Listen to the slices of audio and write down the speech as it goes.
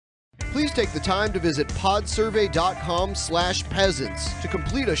Please take the time to visit podsurvey.com/peasants to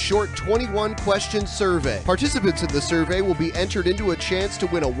complete a short 21-question survey. Participants in the survey will be entered into a chance to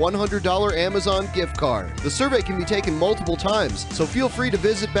win a $100 Amazon gift card. The survey can be taken multiple times, so feel free to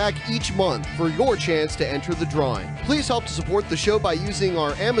visit back each month for your chance to enter the drawing. Please help to support the show by using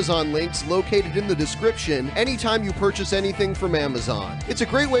our Amazon links located in the description anytime you purchase anything from Amazon. It's a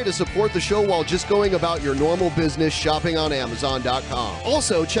great way to support the show while just going about your normal business shopping on Amazon.com.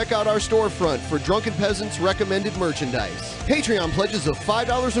 Also, check out our storefront for Drunken Peasants recommended merchandise. Patreon pledges of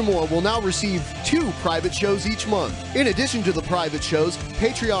 $5 or more will now receive 2 private shows each month. In addition to the private shows,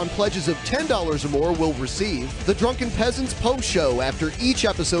 Patreon pledges of $10 or more will receive the Drunken Peasants post show after each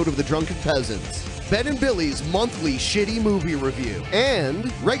episode of the Drunken Peasants, Ben and Billy's monthly shitty movie review,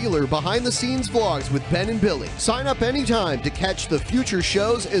 and regular behind-the-scenes vlogs with Ben and Billy. Sign up anytime to catch the future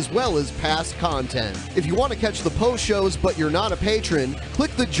shows as well as past content. If you want to catch the post shows but you're not a patron,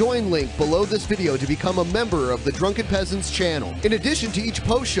 click the join link below this video to become a member of the Drunken Peasants channel. In addition to each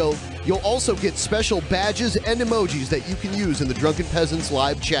post show, you'll also get special badges and emojis that you can use in the Drunken Peasants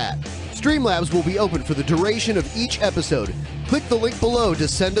live chat. Streamlabs will be open for the duration of each episode. Click the link below to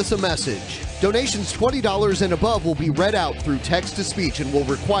send us a message. Donations $20 and above will be read out through text-to-speech and will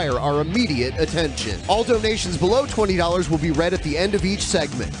require our immediate attention. All donations below $20 will be read at the end of each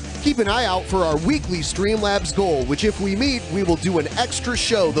segment. Keep an eye out for our weekly Streamlabs goal, which if we meet, we will do an extra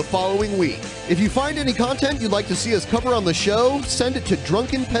show the following week. If you find any content you'd like to see us cover on the show, send it to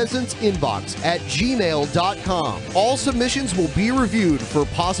drunkenpeasantsinbox@gmail.com. All submissions will be reviewed for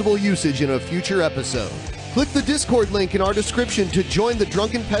possible usage in a future episode. Click the Discord link in our description to join the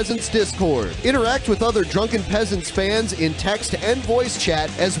Drunken Peasants Discord. Interact with other Drunken Peasants fans in text and voice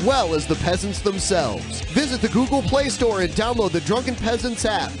chat, as well as the peasants themselves. Visit the Google Play Store and download the Drunken Peasants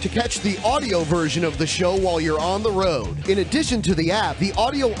app to catch the audio version of the show while you're on the road. In addition to the app, the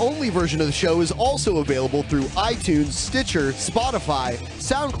audio-only version of the show is also available through iTunes, Stitcher, Spotify,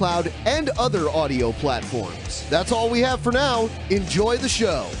 SoundCloud, and other audio platforms. That's all we have for now. Enjoy the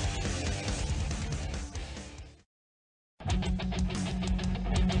show.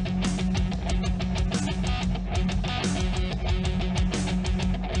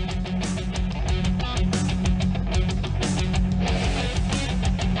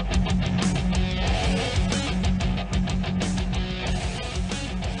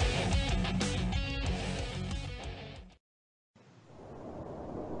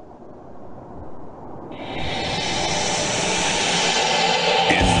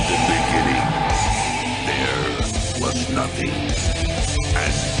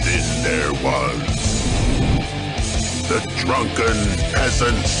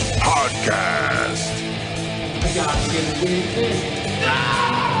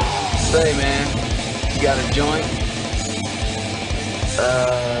 Say, man, you got a joint?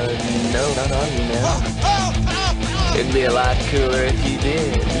 No, not on you now. It'd be a lot cooler if you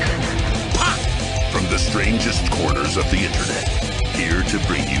did. From the strangest corners of the internet, here to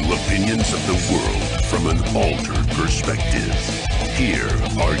bring you opinions of the world from an altered perspective. Here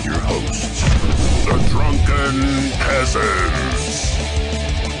are your hosts, the Drunken Peasants.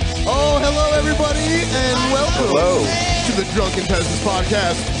 Oh, hello, everybody, and welcome to the Drunken Peasants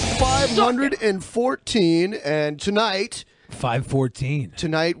Podcast 514. And tonight, 514.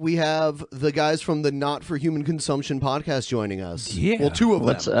 Tonight we have the guys from the Not for Human Consumption podcast joining us. Yeah. Well, 2 of them.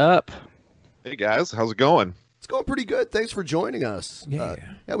 What's up? Hey, guys. How's it going? It's going pretty good. Thanks for joining us. Yeah.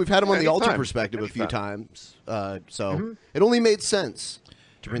 Yeah, we've had them on the Anytime. Alter Perspective a few times. So it only made sense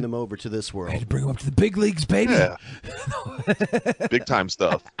to bring them over to this world. Had to bring them up to the big leagues, baby. Yeah. Big time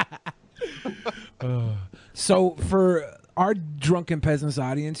stuff. So for our Drunken Peasants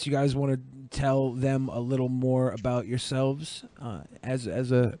audience, you guys want to tell them a little more about yourselves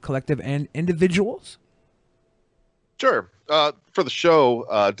as a collective and individuals? Sure. For the show,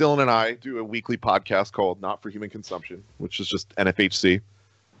 Dylan and I do a weekly podcast called Not for Human Consumption, which is just NFHC.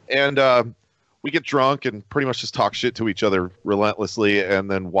 And we get drunk and pretty much just talk shit to each other relentlessly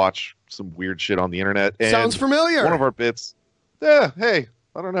and then watch some weird shit on the internet. And Sounds familiar. One of our bits, hey,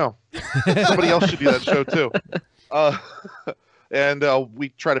 I don't know. Somebody else should do that show too. And we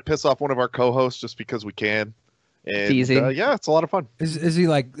try to piss off one of our co-hosts just because we can. And, Teasing. yeah, it's a lot of fun. Is he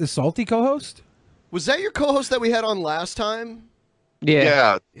like the salty co-host? Was that your co-host that we had on last time?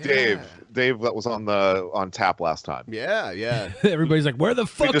 Yeah, Yeah. Dave that was on tap last time. Yeah. Everybody's like, where the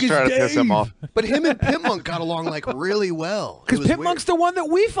fuck We just is trying to Dave? piss him off. But him and Pimp Monk got along like really well. Because Pimp Monk's the one that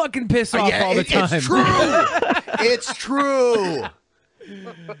we fucking piss off all the time. It's true. It's true.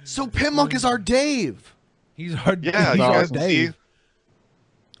 So Pimp Monk is our Dave. He's our, Yeah, he's you our guys will see. Dave.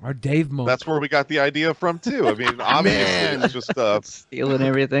 Our Dave Monk. That's where we got the idea from too. I mean, obviously it's just Stealing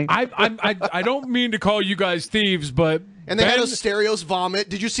everything. I don't mean to call you guys thieves, but And they had a Stereos vomit.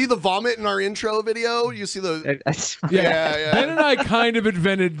 Did you see the vomit in our intro video? You see the yeah. Ben and I kind of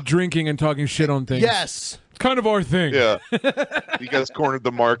invented drinking and talking shit on things. Yes. It's kind of our thing. yeah. You guys cornered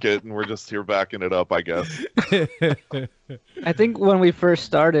the market, and we're just here backing it up, I guess. I think when we first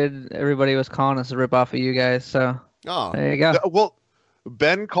started, everybody was calling us a ripoff of you guys. So there you go. Well,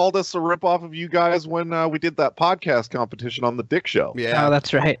 Ben called us a ripoff of you guys when we did that podcast competition on the Dick Show. Yeah. Oh,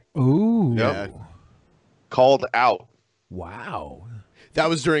 that's right. Ooh. Yep. Called out. Wow. That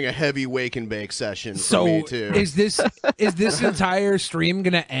was during a heavy wake and bake session for So me too. is this entire stream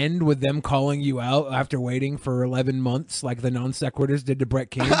gonna end with them calling you out after waiting for 11 months, like the non sequiturs did to Brett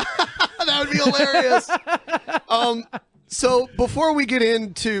King? That would be hilarious. So before we get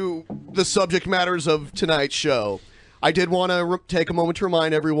into the subject matters of tonight's show, I did want to take a moment to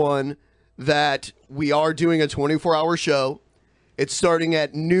remind everyone that we are doing a 24-hour show. It's starting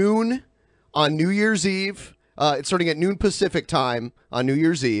at noon on New Year's Eve. It's starting at noon Pacific time on New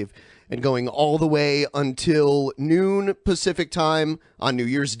Year's Eve and going all the way until noon Pacific time on New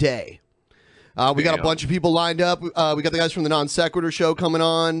Year's Day. We got a bunch of people lined up. We got the guys from the Non Sequitur show coming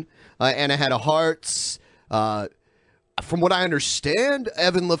on. Anna Had a Hearts. From what I understand,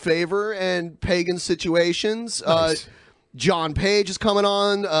 Evan LaFavor and Pagan Situations. Nice. John Page is coming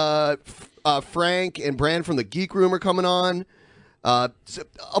on. Frank and Brand from the Geek Room are coming on. A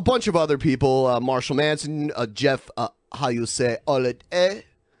bunch of other people. Marshall Manson, Jeff, how you say, a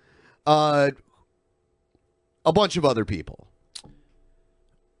bunch of other people.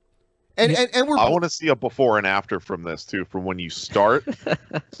 And we're. I want to see a before and after from this too, from when you start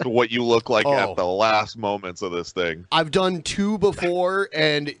to what you look like at the last moments of this thing. I've done 2 before,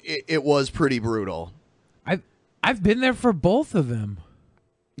 and it was pretty brutal. I've been there for both of them.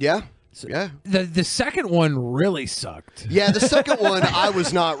 Yeah. Yeah. The second one really sucked. Yeah, the second one, I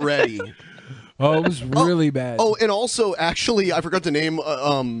was not ready. Oh, it was really bad. Oh, and also, actually, I forgot to name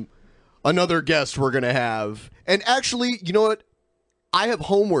another guest we're going to have. And actually, you know what? I have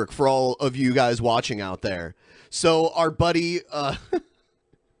homework for all of you guys watching out there. So our buddy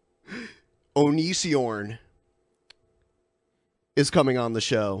Onision is coming on the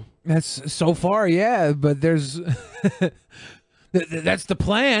show. That's so far, yeah, but there's that's the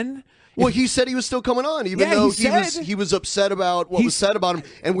plan. Well, he said he was still coming on, even though he was upset about what was said about him,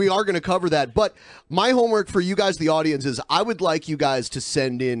 and we are going to cover that. But my homework for you guys, the audience, is I would like you guys to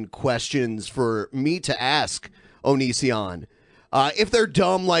send in questions for me to ask Onision. If they're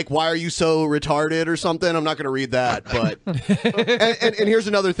dumb, like, why are you so retarded or something, I'm not going to read that. But and here's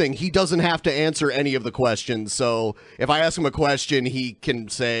another thing. He doesn't have to answer any of the questions. So if I ask him a question, he can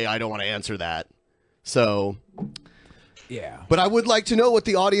say, I don't want to answer that. So, yeah. But I would like to know what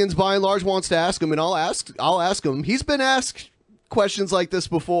the audience, by and large, wants to ask him, and I'll ask him. He's been asked questions like this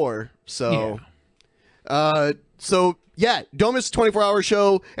before. So, yeah, don't miss 24-hour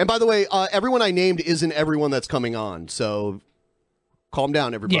show. And by the way, everyone I named isn't everyone that's coming on. So calm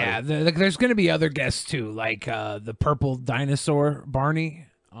down, everybody. Yeah, there's going to be other guests too, like the purple dinosaur Barney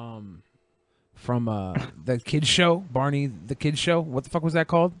from the kids show, Barney the kids show. What the fuck was that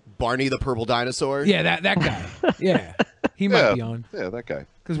called? Barney the purple dinosaur. Yeah, that guy. Yeah, he might be on. Yeah, that guy.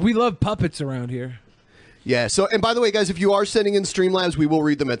 Because we love puppets around here. Yeah. So, and by the way, guys, if you are sending in Streamlabs, we will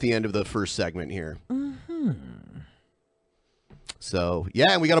read them at the end of the first segment here. Mm-hmm. So,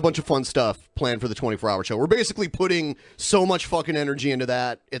 yeah, and we got a bunch of fun stuff planned for the 24-hour show. We're basically putting so much fucking energy into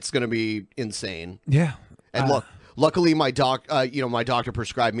that. It's going to be insane. Yeah. And luckily my doctor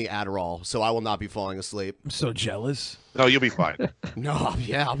prescribed me Adderall, so I will not be falling asleep. I'm so jealous. No, you'll be fine. No,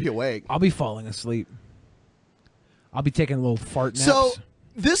 yeah, I'll be awake. I'll be falling asleep. I'll be taking little fart naps. So,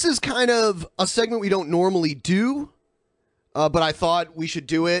 this is kind of a segment we don't normally do, but I thought we should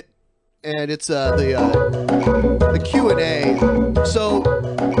do it. And it's the Q&A. So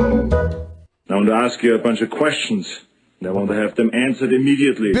I want to ask you a bunch of questions, and I want to have them answered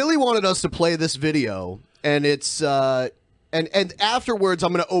immediately. Billy wanted us to play this video, and it's and afterwards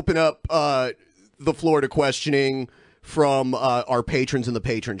I'm going to open up the floor to questioning from our patrons in the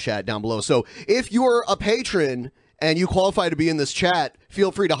patron chat down below. So if you're a patron and you qualify to be in this chat,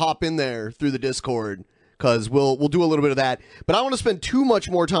 feel free to hop in there through the Discord, because we'll do a little bit of that. But I don't want to spend too much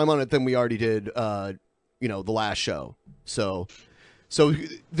more time on it than we already did, the last show. So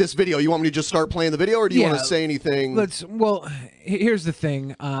this video, you want me to just start playing the video, or do you want to say anything? Well, here's the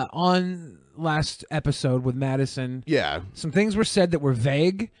thing. On last episode with Madison, some things were said that were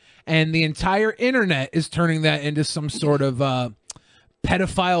vague, and the entire internet is turning that into some sort of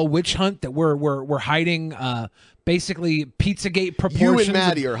pedophile witch hunt that we're hiding basically Pizzagate proportions. You and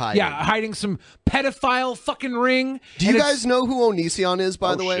Maddie are hiding. Yeah, hiding some pedophile fucking ring. Do you guys know who Onision is,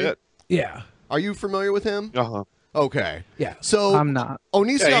 by the way? Shit. Yeah. Are you familiar with him? Uh-huh. Okay. Yeah. So I'm not.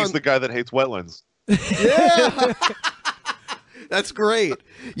 Onision. Yeah, he's the guy that hates wetlands. Yeah. That's great.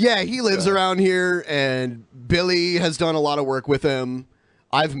 Yeah, he lives around here, and Billy has done a lot of work with him.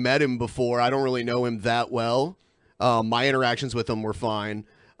 I've met him before. I don't really know him that well. My interactions with him were fine.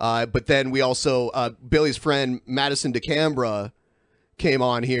 But then we also, Billy's friend, Madison DeCambra, came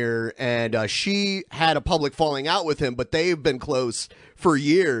on here, and she had a public falling out with him, but they've been close for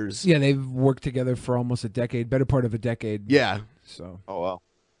years. Yeah, they've worked together for almost a decade, better part of a decade. Yeah. So. Oh, wow.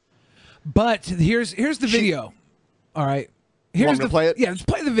 But here's the video. All right. Here's want me to play it? Yeah, let's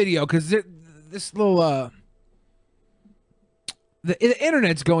play the video because this little the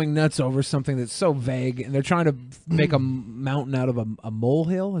internet's going nuts over something that's so vague, and they're trying to make a mountain out of a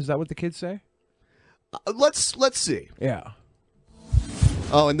molehill. Is that what the kids say? Let's see. Yeah.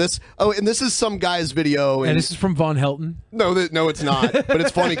 And this is some guy's video. And this is from Von Helton. No, it's not. But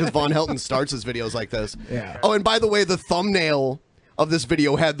it's funny because Von Helton starts his videos like this. Yeah. Oh, and by the way, the thumbnail of this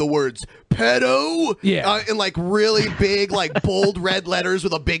video had the words "pedo" in like really big, like bold red letters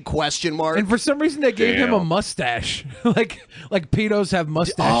with a big question mark. And for some reason, they gave him a mustache, like pedos have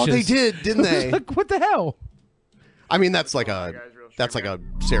mustaches. Oh, they did, didn't they? Like, what the hell? I mean, that's like a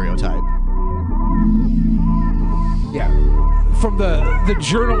stereotype. Yeah. From the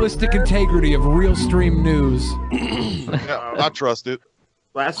journalistic integrity of Real Stream News. Yeah, I trust it.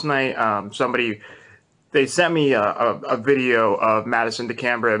 Last night, they sent me a video of Madison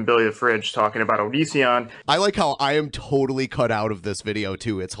DeCambra and Billy the Fridge talking about Onision. I like how I am totally cut out of this video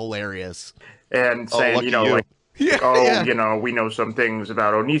too. It's hilarious. And saying, lucky you. you know, we know some things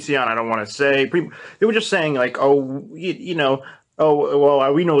about Onision. I don't want to say. They were just saying like, we know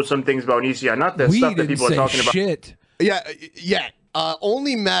some things about Onision. Not the stuff that people are talking about. Shit. Yeah.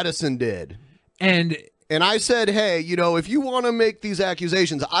 Only Madison did. And I said, hey, if you want to make these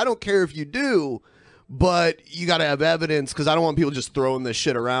accusations, I don't care if you do, but you got to have evidence because I don't want people just throwing this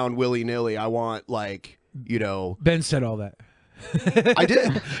shit around willy-nilly. I want, Ben said all that. I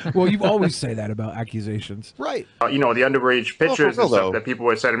did. Well, you always say that about accusations. Right. The underage pictures and stuff that people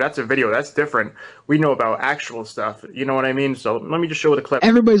were saying, that's a video, that's different. We know about actual stuff. You know what I mean? So let me just show the clip.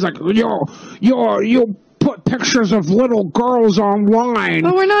 Everybody's like, you put pictures of little girls online.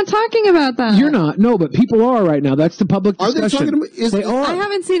 But we're not talking about that. You're not. No, but people are right now. That's the public discussion. Are they talking about? They are. I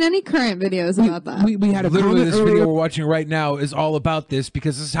haven't seen any current videos about that. We had a Literally, this earlier. video we're watching right now is all about this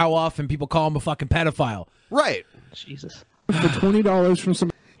because this is how often people call him a fucking pedophile. Right. Jesus. For $20 from some.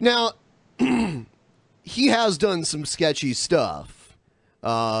 Now, he has done some sketchy stuff.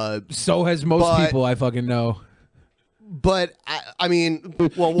 So has most people I fucking know. But, I mean,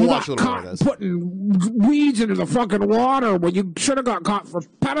 well, we'll watch a little more of this. Putting weeds into the fucking water when you should have got caught for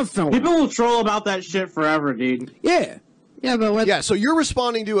pedophilia. People will troll about that shit forever, dude. Yeah. Yeah, but what? Yeah, so you're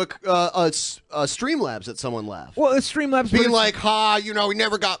responding to a Streamlabs that someone left. Well, it's Streamlabs being like, he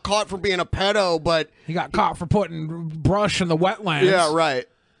never got caught for being a pedo, but he got caught for putting brush in the wetlands. Yeah, right.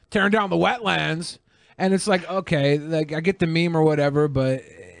 Tearing down the wetlands. And it's like, okay, like I get the meme or whatever, but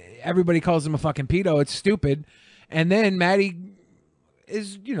everybody calls him a fucking pedo. It's stupid. And then Maddie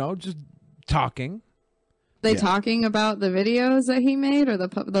is, just talking. They talking about the videos that he made or the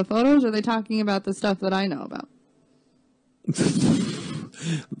photos, or are they talking about the stuff that I know about?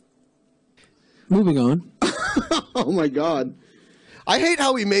 Moving on. Oh my god. I hate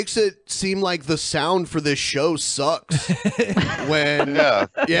how he makes it seem like the sound for this show sucks. When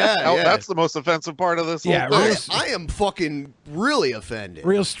that's the most offensive part of this whole thing. I am fucking really offended.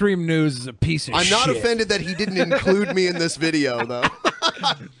 Real Stream News is a piece of shit. I'm not offended that he didn't include me in this video though.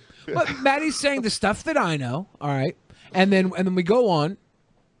 But Maddie's saying the stuff that I know, all right? And then we go on.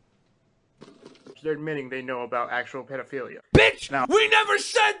 They're admitting they know about actual pedophilia. Bitch, we never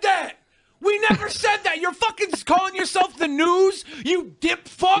said that. We never said that. You're fucking calling yourself the news, you dip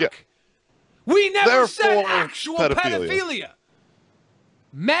fuck. Yeah. We never said actual pedophilia.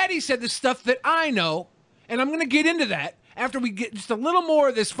 Maddie said the stuff that I know, and I'm going to get into that after we get just a little more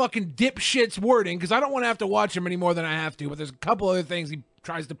of this fucking dipshit's wording, because I don't want to have to watch him any more than I have to, but there's a couple other things he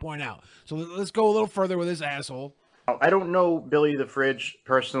tries to point out. So let's go a little further with this asshole. I don't know Billy the Fridge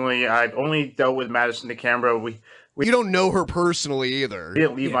personally. I've only dealt with Madison DeCambra. You don't know her personally either. We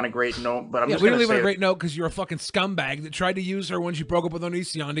didn't leave on a great note, but I'm just we going didn't to leave say on a great note because you're a fucking scumbag that tried to use her when she broke up with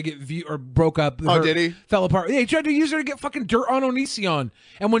Onision to get or broke up. Oh, did he? Fell apart. Yeah, he tried to use her to get fucking dirt on Onision.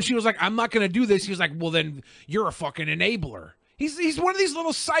 And when she was like, I'm not going to do this, he was like, well, then you're a fucking enabler. He's one of these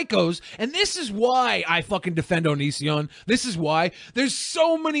little psychos, and this is why I fucking defend Onision. This is why there's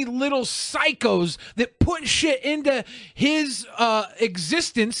so many little psychos that put shit into his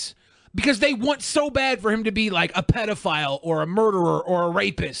existence because they want so bad for him to be like a pedophile or a murderer or a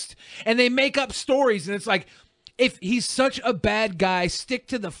rapist. And they make up stories, and it's like, if he's such a bad guy, stick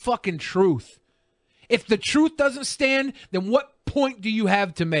to the fucking truth. If the truth doesn't stand, then what point do you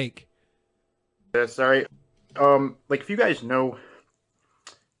have to make? Sorry. Like, if you guys know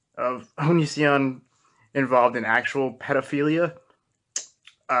of Onision involved in actual pedophilia,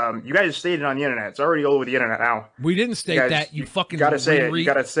 you guys stated on the internet. It's already all over the internet now. We didn't state that. You fucking gotta say it. You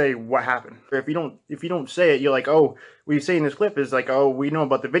gotta say what happened. If you don't say it, you're like, oh, what you say in this clip is like, oh, we know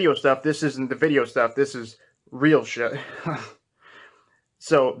about the video stuff. This isn't the video stuff. This is real shit.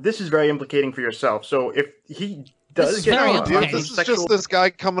 So this is very implicating for yourself. So if he does get no, dude, this is just this guy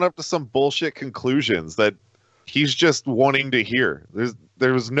coming up to some bullshit conclusions that he's just wanting to hear.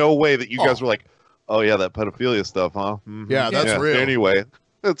 There was no way that you guys were like, oh yeah, that pedophilia stuff, huh? Mm-hmm. Yeah, that's real. Anyway,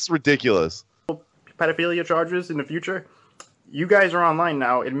 that's ridiculous. Pedophilia charges in the future. You guys are online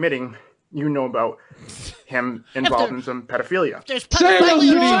now admitting you know about him involved in some pedophilia. There's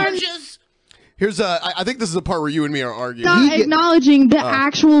pedophilia charges. Here's I think this is the part where you and me are arguing. Not acknowledging the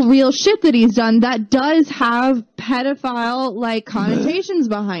actual real shit that he's done that does have pedophile like connotations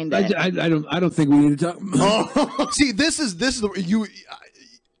behind it. I don't think we need to talk. See, this is you.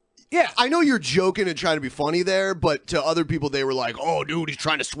 Yeah, I know you're joking and trying to be funny there, but to other people, they were like, "Oh, dude, he's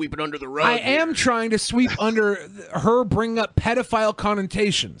trying to sweep it under the rug." I am trying to sweep under her bringing up pedophile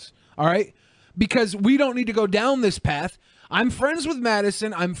connotations. All right, because we don't need to go down this path. I'm friends with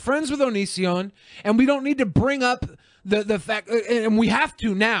Madison. I'm friends with Onision, and we don't need to bring up the fact, and we have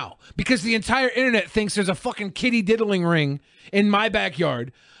to now because the entire internet thinks there's a fucking kitty diddling ring in my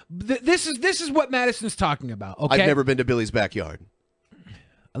backyard. This is what Madison's talking about. Okay, I've never been to Billy's backyard.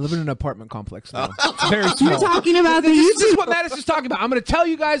 I live in an apartment complex now. It's very small. You're talking about this is what Madison's talking about. I'm going to tell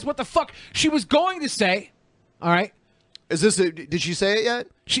you guys what the fuck she was going to say. All right. Is this? Did she say it yet?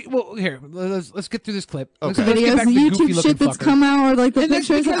 Well, here, let's get through this clip. Okay. Let's get back the to YouTube shit that's come out, or like the And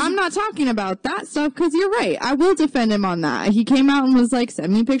pictures. because- I'm not talking about that stuff because you're right. I will defend him on that. He came out and was like,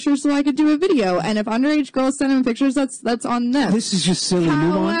 "Send me pictures so I could do a video." And if underage girls send him pictures, that's on them. This is just silly.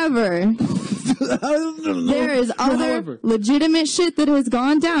 However, there is other legitimate shit that has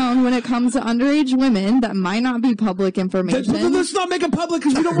gone down when it comes to underage women that might not be public information. Let's not make it public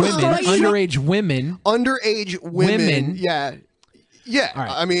because we don't want to start. Underage women. Underage women. Yeah. Yeah. All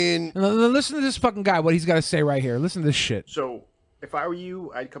right. I mean, listen to this fucking guy. What he's got to say right here. Listen to this shit. So if I were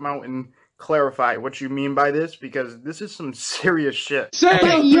you, I'd come out and clarify what you mean by this because this is some serious shit.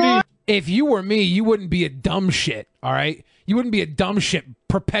 If you were me, you wouldn't be a dumb shit. All right. You wouldn't be a dumb shit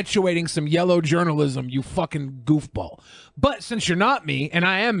perpetuating some yellow journalism, you fucking goofball. But since you're not me, and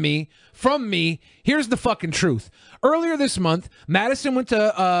I am me, from me, here's the fucking truth. Earlier this month, Madison went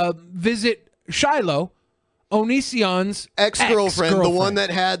to visit Shiloh, Onision's ex-girlfriend, the one that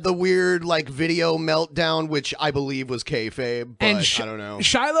had the weird like video meltdown, which I believe was kayfabe, but I don't know.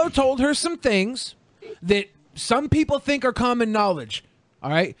 Shiloh told her some things that some people think are common knowledge.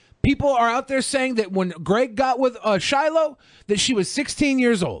 All right, people are out there saying that when Greg got with Shiloh, that she was 16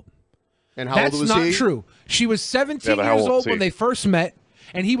 years old. And how old was he? That's not true. She was 17 years old when they first met,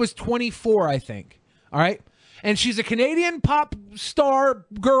 and he was 24, I think. All right. And she's a Canadian pop star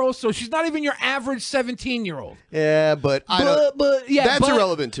girl, so she's not even your average 17-year-old. Yeah, but that's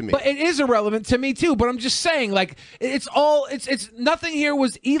irrelevant to me. But it is irrelevant to me too. But I'm just saying, like, it's nothing here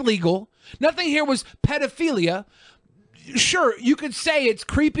was illegal. Nothing here was pedophilia. Sure, you could say it's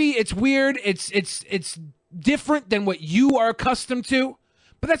creepy, it's weird, it's different than what you are accustomed to,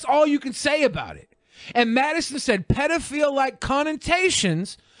 but that's all you can say about it. And Madison said pedophile-like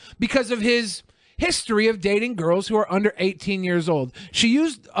connotations because of his history of dating girls who are under 18 years old. She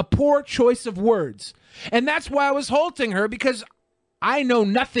used a poor choice of words. And that's why I was halting her, because I know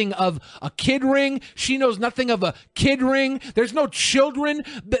nothing of a kid ring. She knows nothing of a kid ring. There's no children.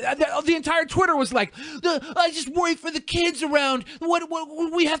 The entire Twitter was like, I just worry for the kids around. What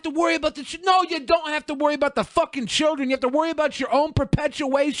we have to worry about No, you don't have to worry about the fucking children. You have to worry about your own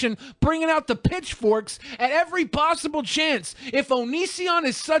perpetuation, bringing out the pitchforks at every possible chance. If Onision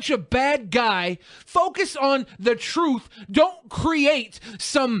is such a bad guy, focus on the truth. Don't create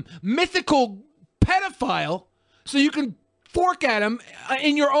some mythical pedophile so you can fork at him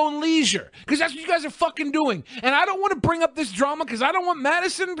in your own leisure, because that's what you guys are fucking doing. And I don't want to bring up this drama because I don't want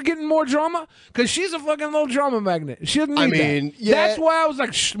Madison to get in more drama, because she's a fucking little drama magnet. She doesn't need that. Yeah. That's why I was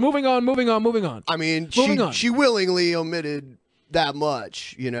like, moving on. I mean, she willingly omitted that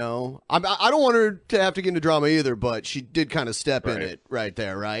much, you know. I don't want her to have to get into drama either, but she did kind of step in it right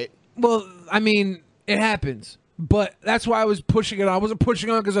there, right? Well, I mean, it happens. But that's why I was pushing it on. I wasn't pushing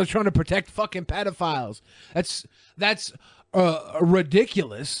on because I was trying to protect fucking pedophiles. That's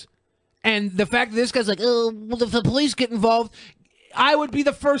ridiculous. And the fact that this guy's like, oh, well, if the police get involved, I would be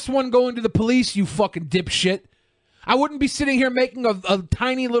the first one going to the police, you fucking dipshit. I wouldn't be sitting here making a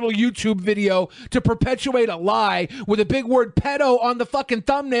tiny little YouTube video to perpetuate a lie with a big word pedo on the fucking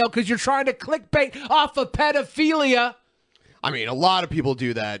thumbnail because you're trying to clickbait off of pedophilia. I mean, a lot of people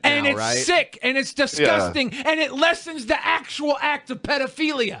do that and now, it's right? sick, and it's disgusting, and it lessens the actual act of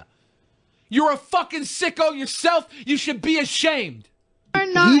pedophilia. You're a fucking sicko yourself. You should be ashamed. Are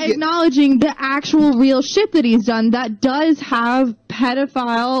not acknowledging the actual real shit that he's done that does have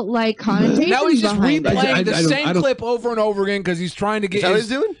pedophile like connotations. Now he's just behind it. replaying the same clip over and over again because he's trying to get. Is that what he's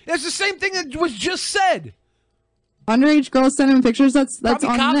doing? It's the same thing that was just said. Underage girls sending him pictures. That's Probably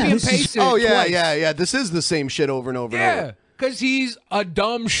on copy them. and paste it Oh yeah, twice. yeah. This is the same shit over and over and over. Yeah, because he's a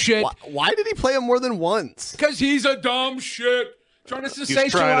dumb shit. Why did he play him more than once? Because he's a dumb shit. Trying to He's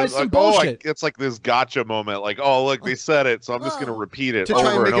sensationalize trying to, some like, bullshit. it's like this gotcha moment. Like, oh, look, they said it, so I'm just going to repeat it To try and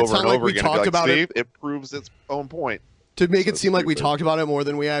over make and it over sound and like over we again. talked Like, about see, it. it proves its own point. To make So it seem like we stupid. talked about it more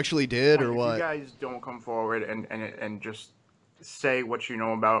than we actually did, or If what? you guys don't come forward and just say what you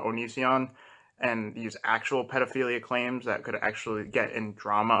know about Onision and these actual pedophilia claims that could actually get in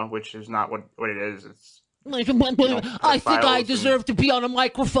drama, which is not what it is. It's I think I deserve to be on a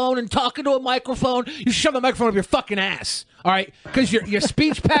microphone and talking to a microphone. You shove the microphone up your fucking ass, all right? Because your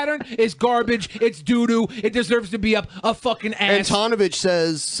speech pattern is garbage. It's doo-doo. It deserves to be up a fucking ass. Antonovich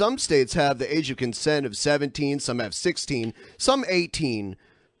says some states have the age of consent of 17, some have 16, some 18.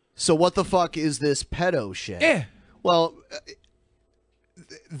 So what the fuck is this pedo shit? Yeah. Well,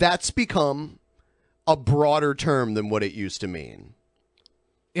 that's become a broader term than what it used to mean.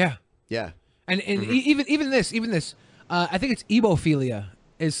 Yeah. Yeah. And even this, I think it's ebophilia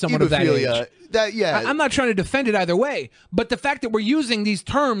is somewhat of that age. I'm not trying to defend it either way, but the fact that we're using these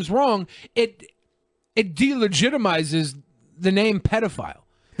terms wrong, it delegitimizes the name pedophile,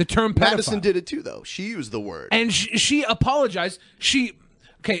 the term pedophile. Madison did it too, though. She used the word. And she apologized. I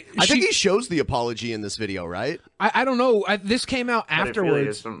think he shows the apology in this video, right? I don't know. This came out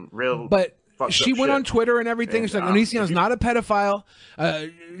afterwards. Some real but fucked she up went shit. on Twitter and everything. She's like, Onision's not a pedophile.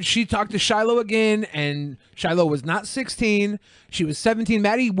 She talked to Shiloh again, and Shiloh was not 16. She was 17.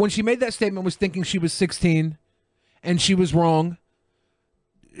 Maddie, when she made that statement, was thinking she was 16, and she was wrong.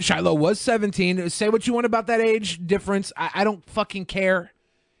 Shiloh was 17. Say what you want about that age difference. I don't fucking care.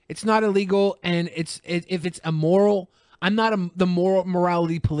 It's not illegal, and if it's immoral, I'm not the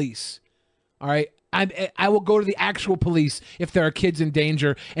morality police. All right? I will go to the actual police if there are kids in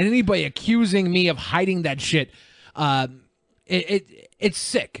danger, and anybody accusing me of hiding that shit, it's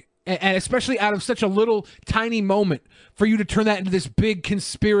sick, and especially out of such a little tiny moment for you to turn that into this big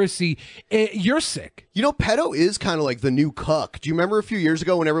conspiracy. You're sick. You know, pedo is kind of like the new cuck. Do you remember a few years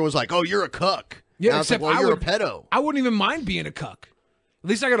ago when everyone was like, "Oh, you're a cuck"? Yeah, now it's except like, well, you're a pedo. I wouldn't even mind being a cuck. At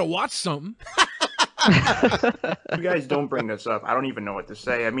least I got to watch something. You guys don't bring this up. I don't even know what to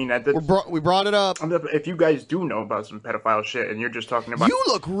say. I mean, we brought it up. If you guys do know about some pedophile shit and you're just talking about, You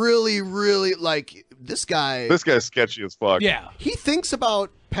look really, really like this guy. This guy's sketchy as fuck. Yeah. He thinks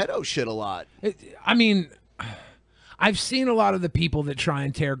about pedo shit a lot. I mean, I've seen a lot of the people that try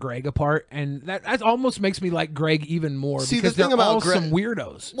and tear Greg apart, and that almost makes me like Greg even more. See, because the thing they're about all Greg, some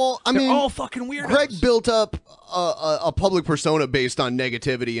weirdos. Well, I They're mean, all fucking weirdos. Greg built up a public persona based on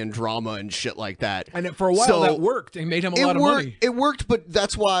negativity and drama and shit like that. And for a while that worked and made him a lot of money. It worked, but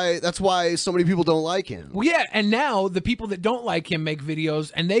that's why so many people don't like him. Well, yeah, and now the people that don't like him make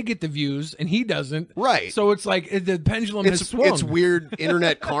videos and they get the views and he doesn't. Right. So it's like the pendulum has swung. It's weird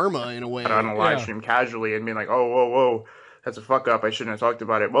internet karma in a way. on a live stream casually and being like, "Oh, whoa, that's a fuck up. I shouldn't have talked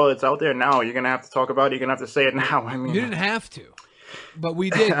about it." Well, it's out there now. You're gonna have to talk about it. You're gonna have to say it now. I mean, You didn't have to, but we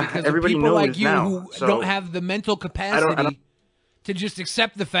did because of Everybody people like knows you now, who so- don't have the mental capacity I don't- to just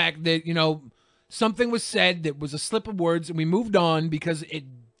accept the fact that, something was said that was a slip of words and we moved on because it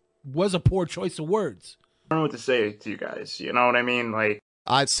was a poor choice of words. I don't know what to say to you guys. You know what I mean? Like,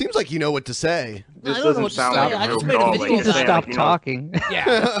 it seems like you know what to say. this doesn't sound like a joke at all. Like, you're saying, Stop like, talking.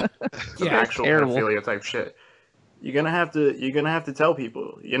 Yeah. some actual terrible. pedophilia type shit. You're gonna have to tell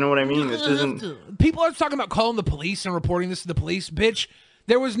people. You know what I mean? This isn't. People are talking about calling the police and reporting this to the police. Bitch,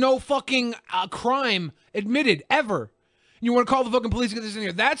 there was no fucking crime admitted ever. You want to call the fucking police and get this in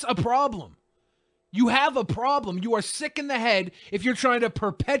here? That's a problem. You have a problem. You are sick in the head if you're trying to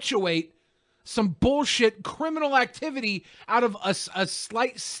perpetuate some bullshit criminal activity out of a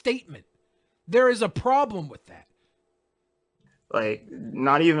slight statement. There is a problem with that. Like,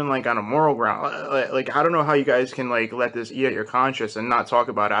 not even like on a moral ground. Like, I don't know how you guys can like let this eat at your conscience and not talk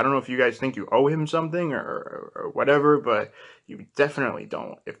about it. I don't know if you guys think you owe him something or whatever, but you definitely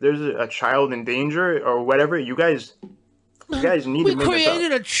don't. If there's a child in danger or whatever, you guys need to make this up. We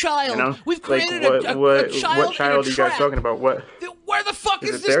created a child. You know? We've created like, a child. What child are you guys talking about? What? Where the fuck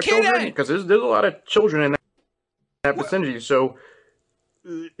is their this kid children? at? Because there's a lot of children in that vicinity. So,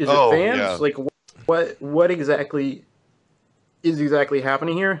 is it fans? Yeah. Like, what exactly is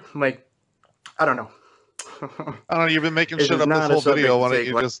happening here? Like, I don't know. I don't know. You've been making shit up this whole video. Why don't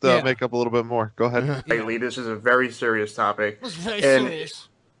you just make up a this more? Go ahead. Lately, this is a very serious topic. It's very serious.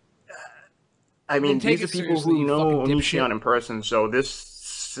 I mean, these are people who know Onision in person, so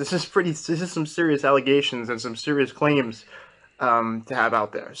this is some serious allegations and some serious claims to have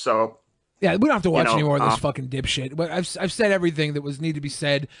out there. So yeah, we don't have to watch any more of this fucking dipshit. But I've said everything that was need to be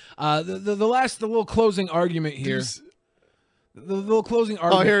said. The little closing argument here. The little closing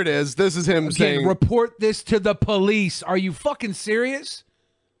argument. Oh, here it is. This is him saying, report this to the police. Are you fucking serious?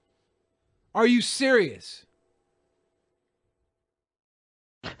 Are you serious?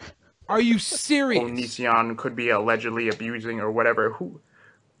 Are you serious? Onision could be allegedly abusing or whatever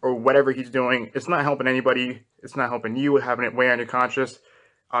he's doing. It's not helping anybody. It's not helping you having it weigh on your conscience.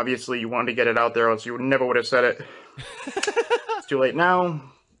 Obviously, you wanted to get it out there, else you never would have said it. It's too late now.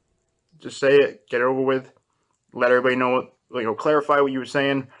 Just say it. Get it over with. Let everybody know. Clarify what you were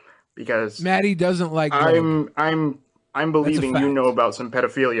saying, because Maddie doesn't like. I'm believing you know about some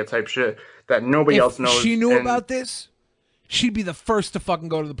pedophilia type shit that nobody else knows. If she knew about this, she'd be the first to fucking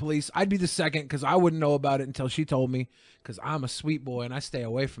go to the police. I'd be the second because I wouldn't know about it until she told me. Because I'm a sweet boy and I stay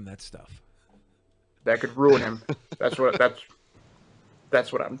away from that stuff. That could ruin him. That's what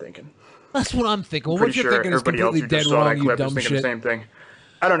I'm thinking. That's what I'm thinking. Well, Pretty what you're sure thinking is completely dead wrong. You dumb shit. The same thing.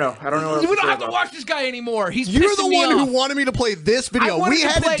 I don't know. We don't have to watch this guy anymore. You're the one who wanted me to play this video. We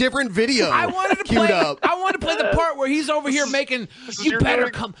had a different video. I wanted to queued play. up. I wanted to play the part where he's over here making. You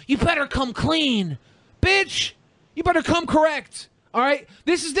better come clean, bitch. You better come correct. All right.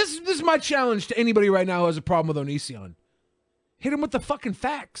 This is my challenge to anybody right now who has a problem with Onision. Hit him with the fucking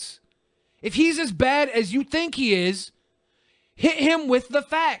facts. If he's as bad as you think he is, hit him with the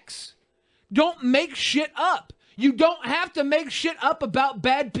facts. Don't make shit up. You don't have to make shit up about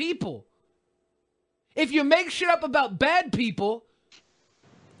bad people. If you make shit up about bad people,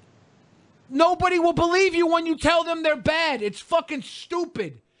 nobody will believe you when you tell them they're bad. It's fucking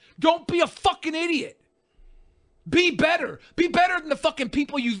stupid. Don't be a fucking idiot. Be better. Be better than the fucking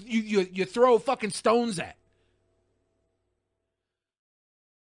people you throw fucking stones at.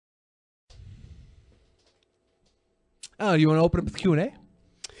 Oh, you want to open up the Q&A?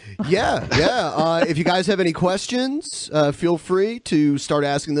 Yeah. If you guys have any questions, feel free to start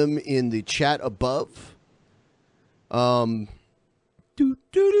asking them in the chat above. There's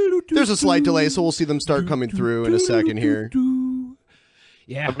a slight delay, so we'll see them start coming through in a second here.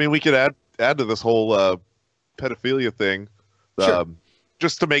 Yeah. I mean, we could add to this whole pedophilia thing,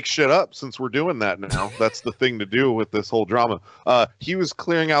 just to make shit up, since we're doing that now. That's the thing to do with this whole drama. He was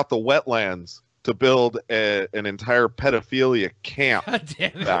clearing out the wetlands to build an entire pedophilia camp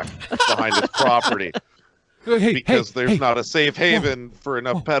back behind his property. Because there's not a safe haven for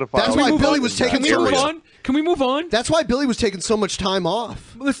enough pedophiles. That's why Billy was taking so much. Can we move on? That's why Billy was taking so much time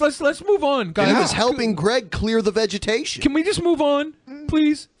off. Let's move on, guys. He was helping Greg clear the vegetation. Can we just move on,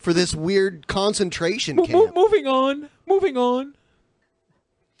 please? For this weird concentration camp. Moving on.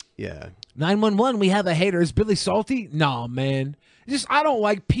 Yeah. 911. We have a hater. Is Billy salty? Nah, man. I don't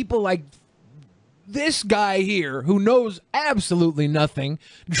like people like this guy here who knows absolutely nothing,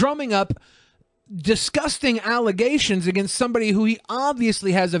 drumming up disgusting allegations against somebody who he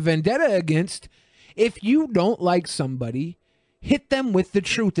obviously has a vendetta against. If you don't like somebody, hit them with the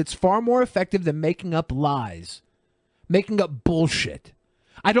truth. It's far more effective than making up lies, making up bullshit.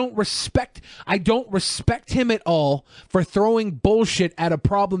 I don't respect him at all for throwing bullshit at a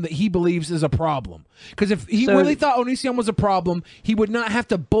problem that he believes is a problem. Because if he really thought Onision was a problem, he would not have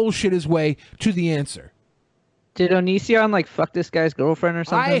to bullshit his way to the answer. Did Onision fuck this guy's girlfriend or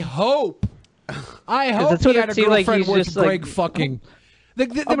something? I hope that's he what had it a seemed like. girlfriend He's worth just Greg fucking. I'm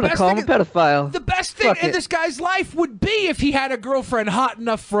gonna call him a pedophile. The best thing in this guy's life would be if he had a girlfriend hot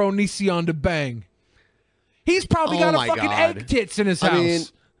enough for Onision to bang. He's probably got a fucking egg tits in his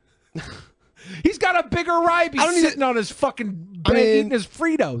house. He's got a bigger Ryby sitting on his fucking bed eating his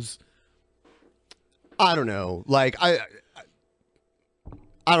Fritos. I don't know. I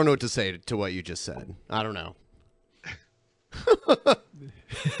don't know what to say to what you just said. I don't know.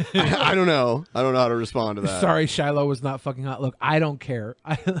 I don't know. I don't know how to respond to that. Sorry, Shiloh was not fucking hot. Look, I don't care.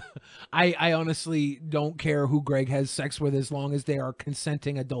 I honestly don't care who Greg has sex with as long as they are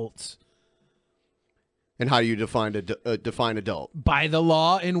consenting adults. And how do you define adult? By the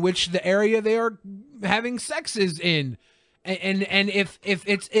law in which the area they are having sex is in. And if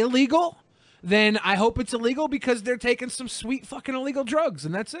it's illegal, then I hope it's illegal because they're taking some sweet fucking illegal drugs,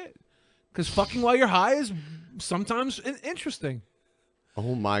 and that's it. Because fucking while you're high is sometimes interesting.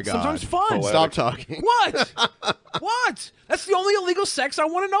 Oh my God. Sometimes fun. Stop talking. What? What? That's the only illegal sex I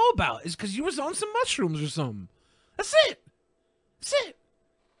want to know about is because you was on some mushrooms or something. That's it. That's it.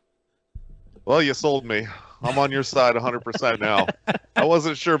 Well, you sold me. I'm on your side 100% now. I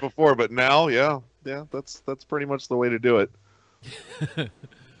wasn't sure before, but now, yeah, that's pretty much the way to do it.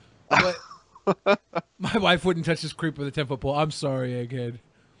 My wife wouldn't touch this creep with a 10-foot pole. I'm sorry, Egghead.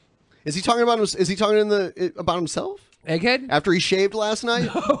 Is he talking about him? Is he talking about himself? Egghead? After he shaved last night?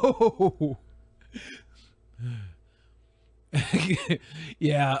 No.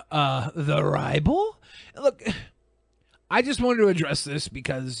 Yeah, the Ribble? Look, I just wanted to address this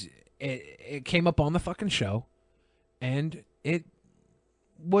because it came up on the fucking show, and it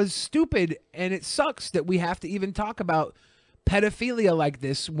was stupid, and it sucks that we have to even talk about pedophilia like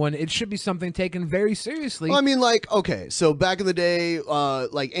this when it should be something taken very seriously. Well, I mean, like, okay, so back in the day,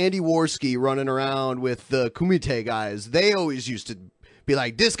 like Andy Worski running around with the Kumite guys, they always used to be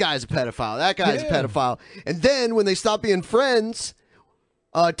like, this guy's a pedophile, that guy's a pedophile. And then when they stopped being friends,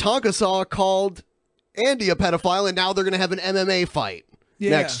 Tonka Saw called Andy a pedophile, and now they're going to have an MMA fight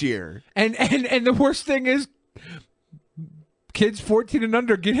next year. And the worst thing is, kids 14 and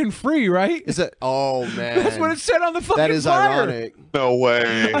under get in free, right? Is that? Oh man, that's what it said on the fucking That is flyer. ironic. No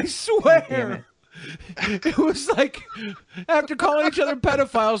way. I swear. It was like after calling each other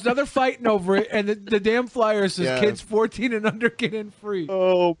pedophiles, now they're fighting over it, and the damn flyer says kids 14 and under get in free.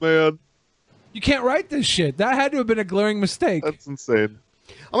 Oh man, you can't write this shit. That had to have been a glaring mistake. That's insane.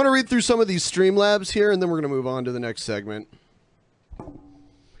 I'm going to read through some of these Streamlabs here, and then we're going to move on to the next segment. I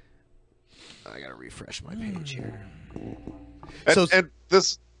got to refresh my page here. And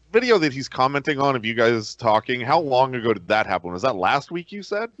this video that he's commenting on of you guys talking, how long ago did that happen? Was that last week you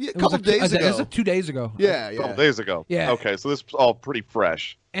said? Yeah, a couple days ago. It was 2 days ago. Yeah, A couple days ago. Yeah. Okay, so this is all pretty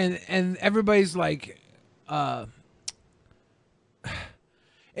fresh. And everybody's like, that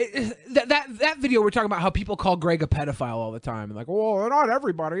video we're talking about how people call Greg a pedophile all the time and like, well, not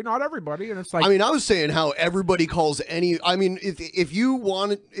everybody, and it's like, I mean, I was saying how everybody calls any. I mean,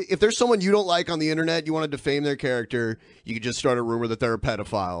 if there's someone you don't like on the internet, you want to defame their character, you could just start a rumor that they're a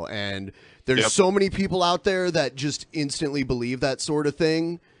pedophile, and there's so many people out there that just instantly believe that sort of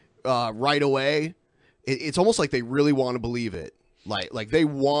thing right away. It's almost like they really want to believe it, like they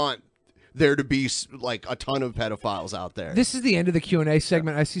want there to be like a ton of pedophiles out there. This is the end of the Q&A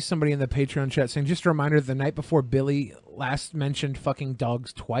segment. I see somebody in the Patreon chat saying, just a reminder, the night before Billy last mentioned fucking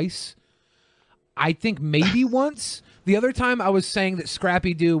dogs twice. I think maybe once. The other time I was saying that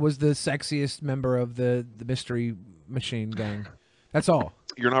Scrappy Doo was the sexiest member of the Mystery Machine gang. That's all.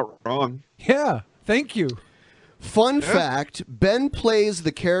 You're not wrong. Yeah, thank you. Fun fact, Ben plays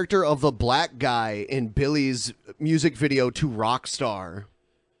the character of the black guy in Billy's music video to Rockstar.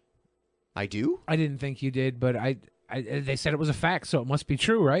 I do? I didn't think you did, but they said it was a fact, so it must be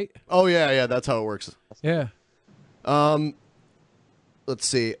true, right? Oh, yeah, that's how it works. Yeah. Let's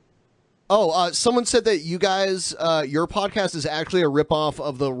see. Oh, someone said that you guys, your podcast is actually a ripoff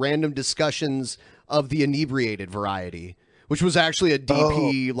of the random discussions of the inebriated variety, which was actually a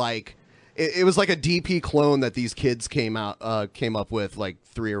DP, like, it was like a DP clone that these kids came up with like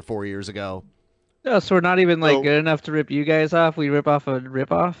 3 or 4 years ago. Oh, so we're not even like good enough to rip you guys off. We rip off a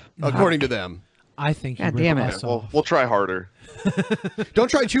rip off, according to them. I think. God damn it! We'll try harder. Don't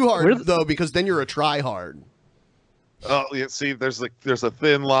try too hard though, because then you're a try hard. Oh, yeah. See, there's a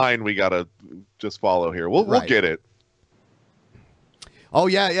thin line we gotta just follow here. We'll get it. Oh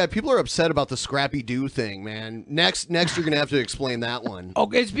yeah. People are upset about the Scrappy Doo thing, man. Next, you're gonna have to explain that one. Oh,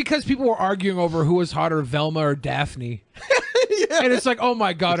 it's because people were arguing over who was hotter, Velma or Daphne. And it's like, oh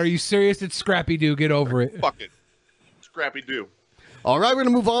my God, are you serious? It's Scrappy Doo. Get over it. Fuck it. Scrappy Doo. All right, we're going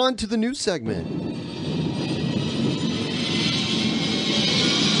to move on to the news segment.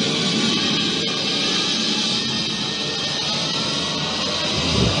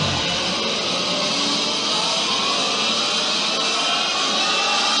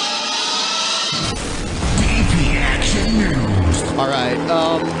 DP Action News. All right.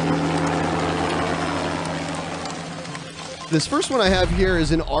 This first one I have here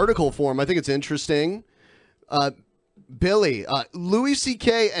is in article form. I think it's interesting. Billy, Louis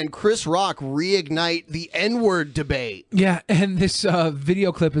C.K. and Chris Rock reignite the N-word debate. Yeah, and this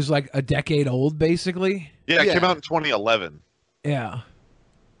video clip is like a decade old, basically. Yeah, it came out in 2011. Yeah.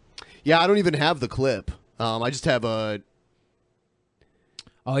 Yeah, I don't even have the clip. I just have a...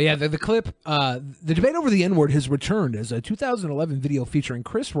 Oh, yeah, the clip, the debate over the N-word has returned as a 2011 video featuring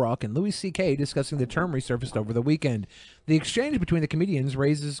Chris Rock and Louis C.K. discussing the term resurfaced over the weekend. The exchange between the comedians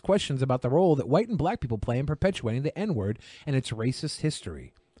raises questions about the role that white and black people play in perpetuating the N-word and its racist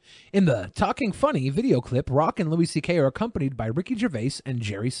history. In the Talking Funny video clip, Rock and Louis C.K. are accompanied by Ricky Gervais and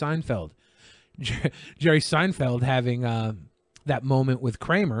Jerry Seinfeld. Jerry Seinfeld having that moment with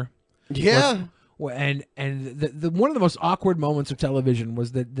Kramer. Yeah. And the one of the most awkward moments of television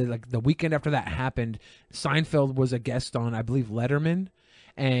was the weekend after that happened. Seinfeld was a guest on, I believe, Letterman,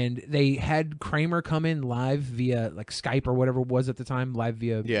 and they had Kramer come in live via like Skype or whatever it was at the time, live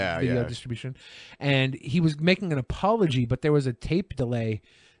via video distribution, and he was making an apology, but there was a tape delay,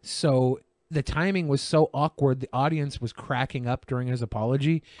 so the timing was so awkward. The audience was cracking up during his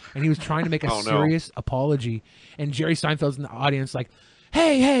apology, and he was trying to make a serious apology, and Jerry Seinfeld's in the audience like,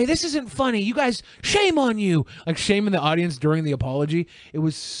 hey, this isn't funny. You guys, shame on you. Like, shaming the audience during the apology. It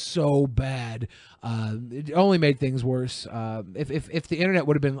was so bad. It only made things worse. If the internet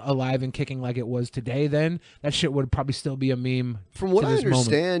would have been alive and kicking like it was today, then that shit would probably still be a meme. From what I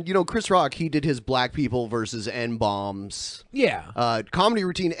understand, Chris Rock, he did his black people versus N-bombs comedy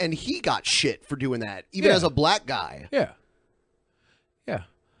routine, and he got shit for doing that, even as a black guy. Yeah.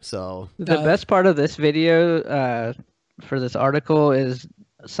 So the best part of this video for this article is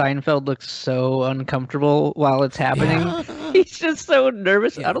Seinfeld looks so uncomfortable while it's happening. Yeah. He's just so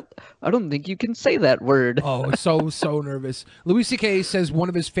nervous. Yeah. I don't think you can say that word. Oh, so nervous. Louis C.K. says one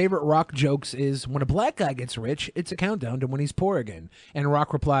of his favorite Rock jokes is, when a black guy gets rich, it's a countdown to when he's poor again. And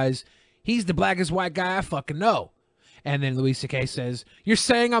Rock replies, he's the blackest white guy I fucking know. And then Louis C.K. says, you're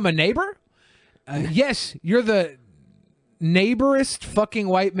saying I'm a neighbor? Yes, you're the neighborest fucking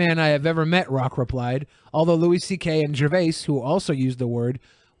white man I have ever met, Rock replied. Although Louis C.K. and Gervais, who also used the word,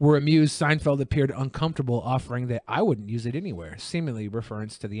 were amused, Seinfeld appeared uncomfortable, offering that I wouldn't use it anywhere, seemingly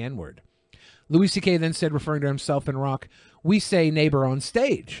reference to the N-word. Louis C.K. then said, referring to himself and Rock, we say neighbor on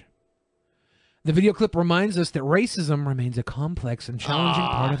stage. The video clip reminds us that racism remains a complex and challenging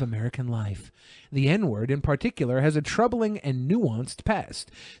part of American life. The N-word, in particular, has a troubling and nuanced past.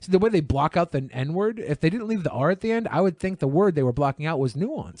 So the way they block out the N-word, if they didn't leave the R at the end, I would think the word they were blocking out was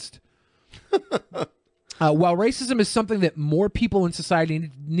nuanced. While racism is something that more people in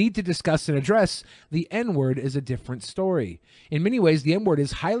society need to discuss and address, the N-word is a different story. In many ways, the N-word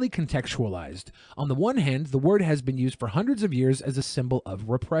is highly contextualized. On the one hand, the word has been used for hundreds of years as a symbol of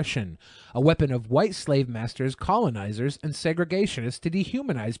repression, a weapon of white slave masters, colonizers, and segregationists to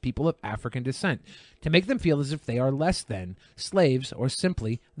dehumanize people of African descent, to make them feel as if they are less than, slaves, or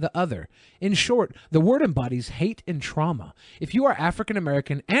simply the other. In short, the word embodies hate and trauma. If you are African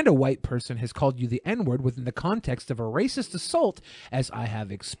American and a white person has called you the N-word within the context of a racist assault, as I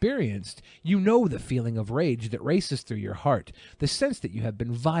have experienced, you know the feeling of rage that races through your heart, the sense that you have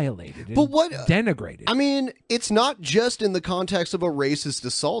been violated and denigrated. I mean, it's not just in the context of a racist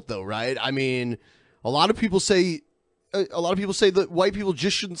assault, though, right? I mean, a lot of people say that white people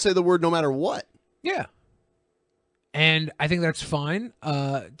just shouldn't say the word no matter what. Yeah. And I think that's fine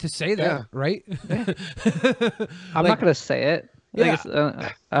to say that, right? I'm not going to say it.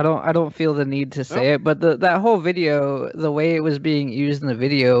 I don't feel the need to say it, but that whole video, the way it was being used in the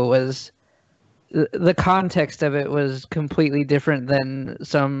video was the context of it was completely different than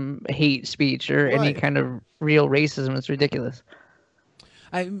some hate speech or any kind of real racism. It's ridiculous.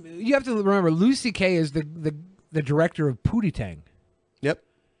 You have to remember, Louis C.K. is the director of Pootie Tang. Yep.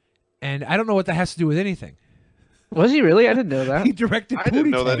 And I don't know what that has to do with anything. Was he really? I didn't know that. He directed Pootie I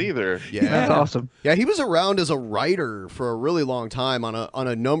didn't know Tang. that either. Yeah. That's awesome. Yeah, he was around as a writer for a really long time on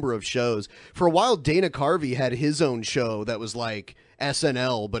a number of shows. For a while, Dana Carvey had his own show that was like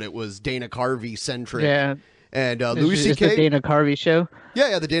SNL, but it was Dana Carvey centric. Yeah. And Louis C.K. the Dana Carvey show?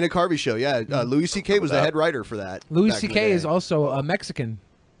 Yeah, the Dana Carvey show. Yeah, Louis C.K. was the head writer for that. Louis C.K. is also a Mexican.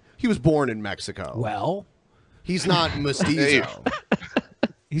 He was born in Mexico. Well, he's not mestizo.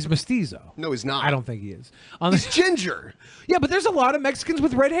 He's mestizo. No, he's not. I don't think he is. He's ginger. Yeah, but there's a lot of Mexicans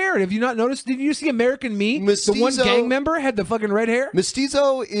with red hair. Have you not noticed? Did you see American Me? Mestizo, the one gang member had the fucking red hair.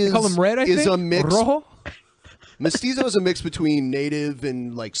 Mestizo is, they call him red, I think? A mix. Rojo? Mestizo is a mix between native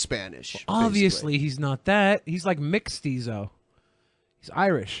and like Spanish. Well, obviously, he's not that. He's like mixtizo. He's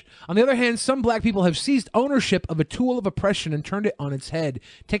Irish. On the other hand, some black people have seized ownership of a tool of oppression and turned it on its head,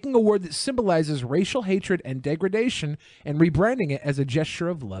 taking a word that symbolizes racial hatred and degradation and rebranding it as a gesture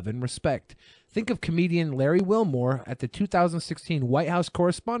of love and respect. Think of comedian Larry Wilmore at the 2016 White House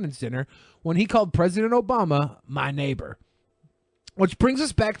Correspondents' Dinner when he called President Obama my neighbor. Which brings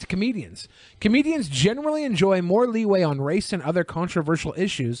us back to comedians. Comedians generally enjoy more leeway on race and other controversial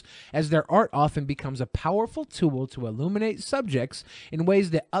issues, as their art often becomes a powerful tool to illuminate subjects in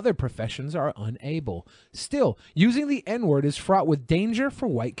ways that other professions are unable. Still, using the N-word is fraught with danger for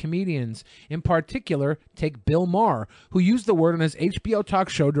white comedians. In particular, take Bill Maher, who used the word on his HBO talk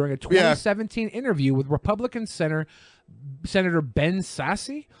show during a 2017 interview with Republican Senator Ben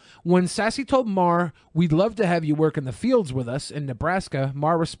Sasse. When Sasse told Maher, "We'd love to have you work in the fields with us," in Nebraska,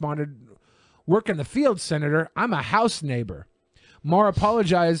 Maher responded, "Work in the fields, Senator. I'm a house neighbor." Maher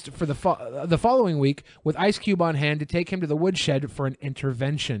apologized for the following week with Ice Cube on hand to take him to the woodshed for an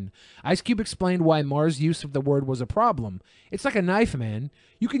intervention. Ice Cube explained why Maher's use of the word was a problem. "It's like a knife, man.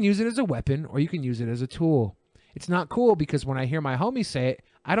 You can use it as a weapon or you can use it as a tool. It's not cool because when I hear my homie say it,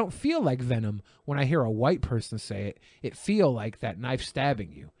 I don't feel like venom. When I hear a white person say it, it feel like that knife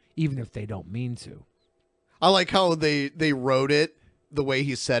stabbing you, even if they don't mean to." I like how they wrote it the way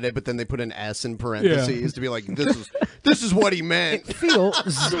he said it, but then they put an S in parentheses to be like, this is what he meant. It feels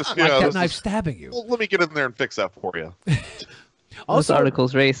like that knife stabbing you. Well, let me get in there and fix that for you. This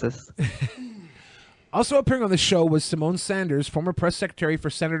article's racist. Also appearing on the show was Simone Sanders, former press secretary for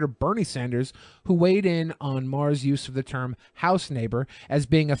Senator Bernie Sanders, who weighed in on Maher's use of the term house neighbor as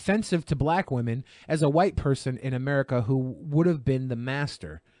being offensive to black women as a white person in America who would have been the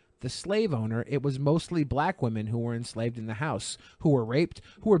master. The slave owner, it was mostly black women who were enslaved in the house, who were raped,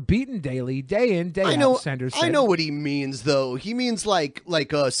 who were beaten daily, day in, day out, Sanders said. I know what he means, though. He means like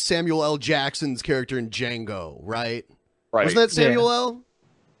Samuel L. Jackson's character in Django, right? Right. Was that Samuel L.?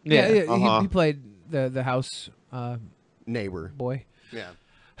 Yeah. He played the house neighbor boy. Yeah.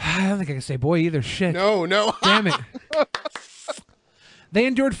 I don't think I can say boy either. Shit. No. Damn it. They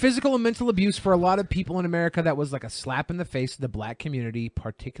endured physical and mental abuse for a lot of people in America that was like a slap in the face to the black community,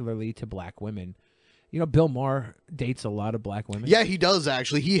 particularly to black women. You know, Bill Maher dates a lot of black women. Yeah, he does,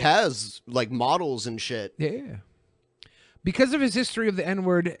 actually. He has, like, models and shit. Yeah. Because of his history of the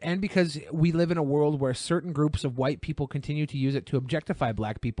N-word and because we live in a world where certain groups of white people continue to use it to objectify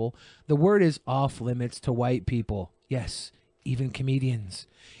black people, the word is off limits to white people. Yes, even comedians.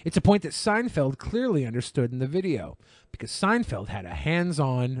 It's a point that Seinfeld clearly understood in the video because Seinfeld had a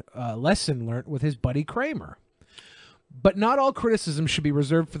hands-on lesson learnt with his buddy Kramer. But not all criticism should be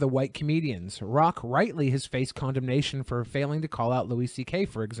reserved for the white comedians. Rock rightly has faced condemnation for failing to call out Louis C.K.,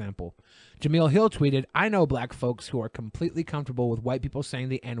 for example. Jameel Hill tweeted, "I know black folks who are completely comfortable with white people saying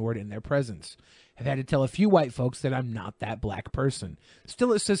the N-word in their presence. I've had to tell a few white folks that I'm not that black person."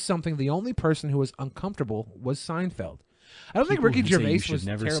 Still, it says something the only person who was uncomfortable was Seinfeld. I don't think Ricky Gervais was should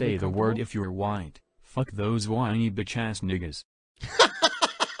never say the word if you're white. Fuck those whiny bitch-ass niggas.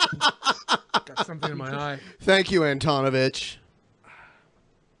 Got something in my eye. Thank you, Antonovich.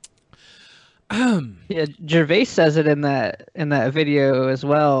 Yeah, Gervais says it in that video as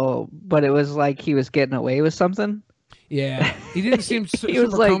well, but it was like he was getting away with something. Yeah, he didn't seem super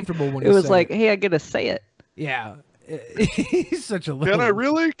comfortable when he said it. It was like, it. "Hey, I gotta say it." Yeah, he's such a little... Can I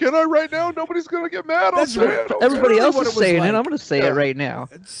really? Can I right now? Nobody's gonna get mad. That's right. Everybody else is saying it. I'm gonna say it right now.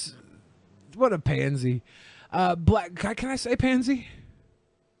 What a pansy. Black. Can I say pansy?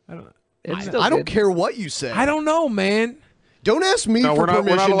 I don't. I don't care what you say. I don't know, man. Don't ask me for permission.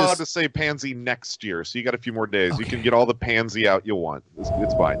 We're not allowed to say pansy next year, so you got a few more days. Okay. You can get all the pansy out you want.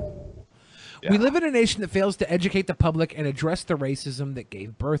 It's fine. Yeah. We live in a nation that fails to educate the public and address the racism that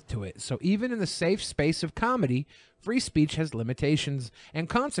gave birth to it. So even in the safe space of comedy, free speech has limitations and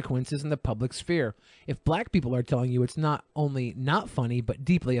consequences in the public sphere. If black people are telling you it's not only not funny, but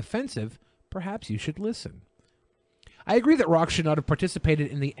deeply offensive, perhaps you should listen. I agree that Rock should not have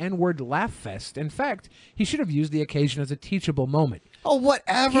participated in the N-word laugh fest. In fact, he should have used the occasion as a teachable moment. Oh,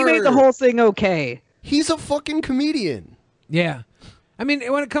 whatever. He made the whole thing okay. He's a fucking comedian. Yeah. I mean,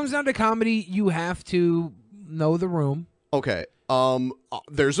 when it comes down to comedy, you have to know the room. Okay.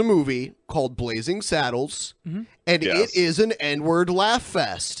 There's a movie called Blazing Saddles, and it is an N-word laugh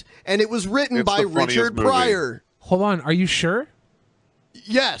fest. And it was written by Richard Pryor. Hold on. Are you sure?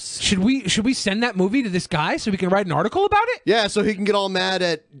 Yes. Should we send that movie to this guy so we can write an article about it? Yeah, so he can get all mad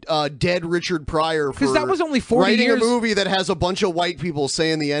at dead Richard Pryor for that was only 40 writing years. a movie that has a bunch of white people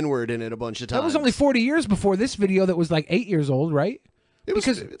saying the N-word in it a bunch of times. That was only 40 years before this video that was like 8 years old, right?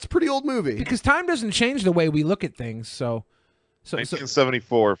 It's a pretty old movie. Because time doesn't change the way we look at things, so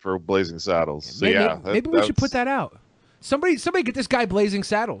 1974 for Blazing Saddles. So maybe we should put that out. Somebody get this guy Blazing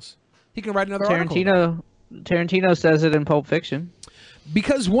Saddles. He can write another article. Tarantino says it in Pulp Fiction.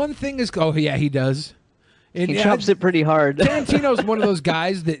 Because one thing is, oh yeah, he does. He chops it pretty hard. Tarantino's one of those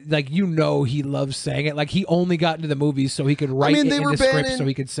guys that, like, he loves saying it. Like, he only got into the movies so he could write it in the script so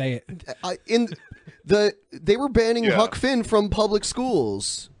he could say it. They were banning Huck Finn from public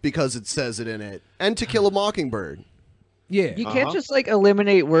schools because it says it in it, and To Kill a Mockingbird. Yeah, you can't just like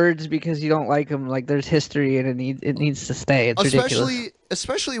eliminate words because you don't like them. Like, there's history and it needs to stay. It's ridiculous.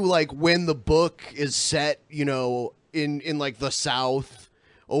 Especially like when the book is set, in like the South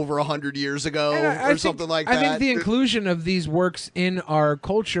over 100 years ago or something like that. I think the inclusion of these works in our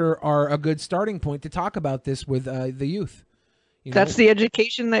culture are a good starting point to talk about this with the youth. That's the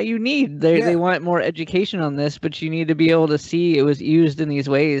education that you need. They want more education on this, but you need to be able to see it was used in these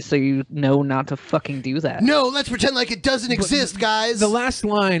ways so you know not to fucking do that. No, let's pretend like it doesn't exist, guys. The last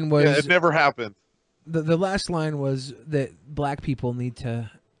line was... Yeah, it never happened. The last line was that black people need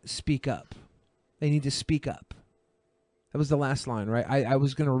to speak up. They need to speak up. That was the last line, right? I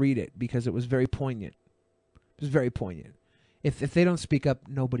was going to read it because it was very poignant. It was very poignant. If they don't speak up,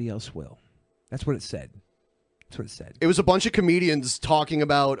 nobody else will. That's what it said. That's what it said. It was a bunch of comedians talking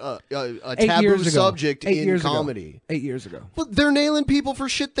about a taboo subject in comedy. 8 years ago. Well, they're nailing people for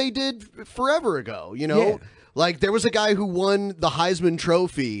shit they did forever ago, Yeah. Like, there was a guy who won the Heisman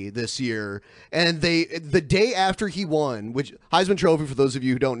Trophy this year, and the day after he won, which Heisman Trophy, for those of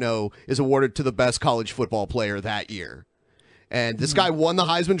you who don't know, is awarded to the best college football player that year. And this guy won the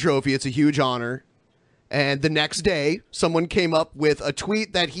Heisman Trophy. It's a huge honor. And the next day, someone came up with a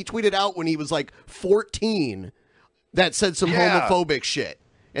tweet that he tweeted out when he was like 14 that said some homophobic shit.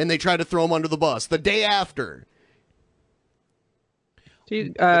 And they tried to throw him under the bus the day after.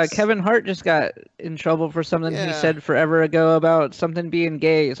 Dude, Kevin Hart just got in trouble for something he said forever ago about something being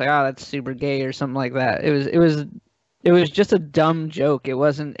gay. It's like, that's super gay or something like that. It was just a dumb joke. It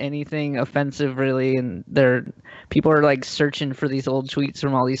wasn't anything offensive, really, and people are like searching for these old tweets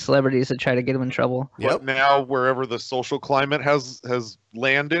from all these celebrities to try to get them in trouble. But now, wherever the social climate has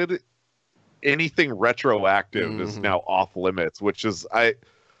landed, anything retroactive is now off limits, which is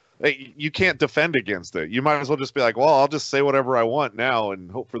you can't defend against it. You might as well just be like, well, I'll just say whatever I want now and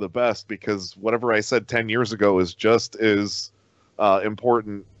hope for the best, because whatever I said 10 years ago is just as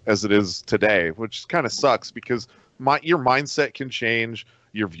important as it is today, which kind of sucks because your mindset can change,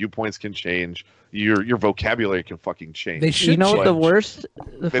 your viewpoints can change, your vocabulary can fucking change. They should. You know what the worst?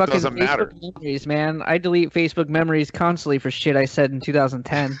 The it fucking doesn't Facebook matter. memories, man. I delete Facebook memories constantly for shit I said in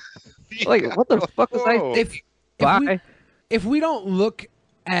 2010. Like, what the fuck was I? If we don't look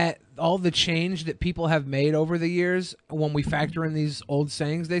at all the change that people have made over the years, when we factor in these old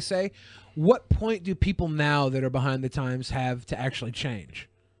sayings they say, what point do people now that are behind the times have to actually change?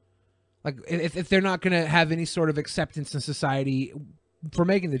 Like, if they're not going to have any sort of acceptance in society for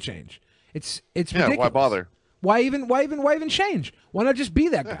making the change, it's ridiculous. Why bother? Why even change? Why not just be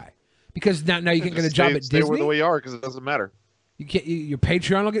that guy? Because now you can get a job at Disney. Stay where the way you are, because it doesn't matter. Your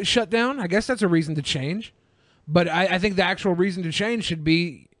Patreon will get shut down. I guess that's a reason to change. But I think the actual reason to change should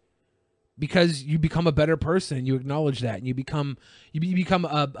be because you become a better person and you acknowledge that, and you become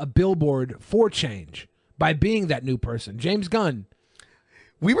a billboard for change by being that new person. James Gunn.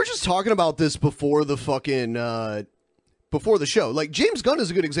 We were just talking about this before the before the show. Like, James Gunn is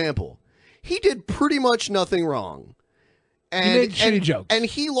a good example. He did pretty much nothing wrong. And, he made shitty jokes. And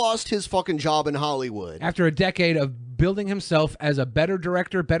he lost his fucking job in Hollywood. After a decade of building himself as a better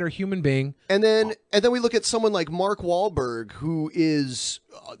director, better human being. And then we look at someone like Mark Wahlberg, who is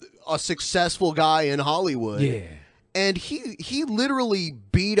a successful guy in Hollywood. Yeah. And he literally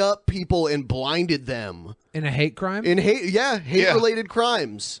beat up people and blinded them. In a hate crime? Hate-related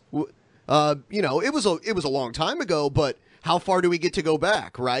crimes. It was a long time ago, but how far do we get to go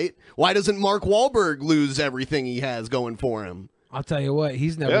back, right? Why doesn't Mark Wahlberg lose everything he has going for him? I'll tell you what,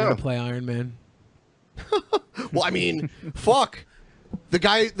 he's never going to play Iron Man. Well, I mean, fuck. The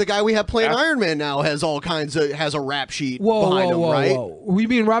guy we have playing Iron Man now has has a rap sheet behind him, right? Whoa. You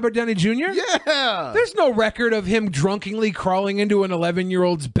mean Robert Downey Jr.? Yeah. There's no record of him drunkenly crawling into an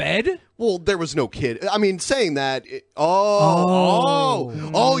 11-year-old's bed. Well, there was no kid. I mean, saying that. That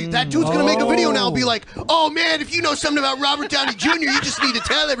dude's gonna make a video now and be like, "Oh man, if you know something about Robert Downey Jr., you just need to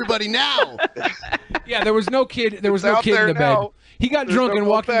tell everybody now." Yeah, there was no kid. There was no kid in the bed. He got drunk and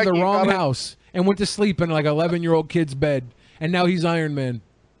walked into the wrong house and went to sleep in like an 11-year-old kid's bed. And now he's Iron Man,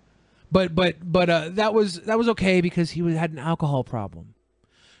 but that was okay because he had an alcohol problem.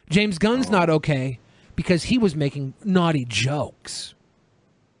 James Gunn's not okay because he was making naughty jokes.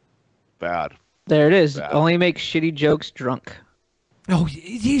 Bad. There it is. Bad. Only make shitty jokes drunk. No,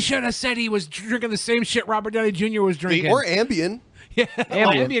 he should have said he was drinking the same shit Robert Downey Jr. was drinking. Or Ambien. Yeah,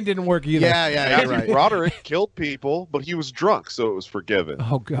 Ambien didn't work either. Yeah, right. Roderick killed people, but he was drunk, so it was forgiven.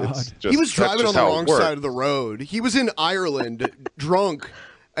 Oh, God. He was driving on the wrong side of the road. He was in Ireland, drunk,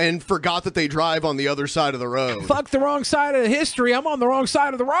 and forgot that they drive on the other side of the road. Fuck the wrong side of history. I'm on the wrong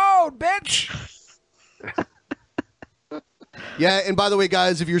side of the road, bitch. Yeah, and by the way,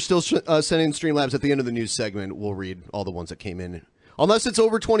 guys, if you're still sending Streamlabs at the end of the news segment, we'll read all the ones that came in. Unless it's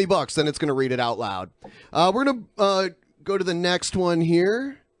over $20, then it's going to read it out loud. We're going to go to the next one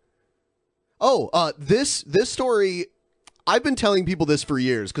here. Oh, this story, I've been telling people this for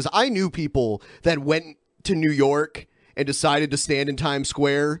years because I knew people that went to New York and decided to stand in Times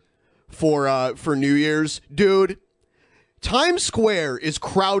Square for New Year's. Dude, Times Square is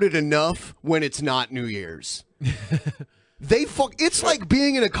crowded enough when it's not New Year's. It's like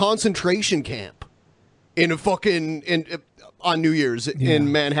being in a concentration camp in a fucking on New Year's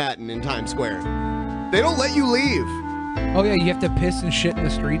in Manhattan in Times Square. They don't let you leave. Oh yeah, you have to piss and shit in the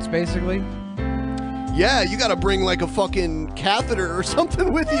streets, basically. Yeah, you got to bring like a fucking catheter or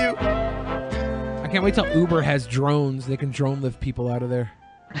something with you. I can't wait till Uber has drones. They can drone lift people out of there.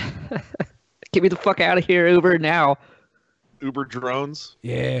 Get me the fuck out of here, Uber, now. Uber drones?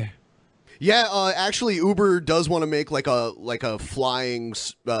 Yeah. Yeah, actually, Uber does want to make like a flying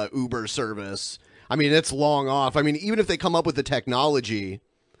Uber service. I mean, it's long off. I mean, even if they come up with the technology.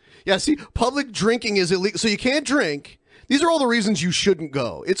 Yeah, see, public drinking is illegal, so you can't drink. These are all the reasons you shouldn't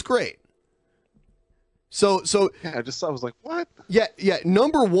go. It's great. So yeah, I was like, what? Yeah.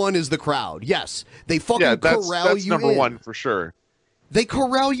 Number one is the crowd. Yes, they fucking corral you in. Number one for sure. They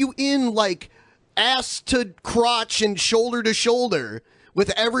corral you in like ass to crotch and shoulder to shoulder with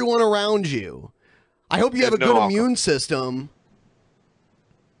everyone around you. I hope you have a good immune system.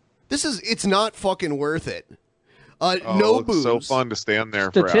 It's not fucking worth it. No booze. It's so fun to stand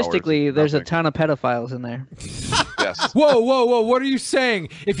there for hours. Statistically, there's a ton of pedophiles in there. Yes. Whoa! What are you saying?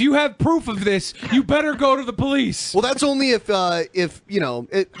 If you have proof of this, you better go to the police. Well, that's only if you know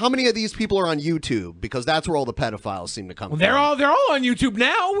how many of these people are on YouTube, because that's where all the pedophiles seem to come from. They're all on YouTube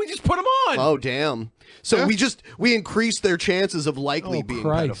now. We just put them on. Oh damn! So we increased their chances of likely being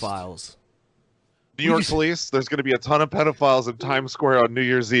pedophiles. New York police, there's going to be a ton of pedophiles in Times Square on New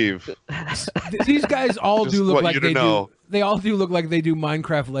Year's Eve. These guys all do look like they do. They all do look like they do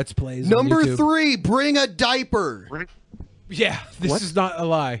Minecraft Let's Plays. Number 3, bring a diaper. Yeah, this is not a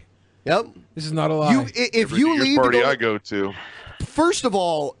lie. Yep, this is not a lie. If you leave party I go to. First of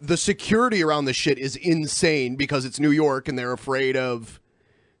all, the security around the shit is insane because it's New York and they're afraid of,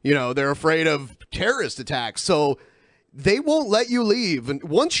 terrorist attacks. So they won't let you leave. And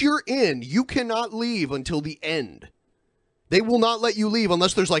once you're in, you cannot leave until the end. They will not let you leave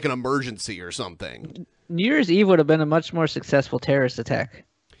unless there's like an emergency or something. New Year's Eve would have been a much more successful terrorist attack.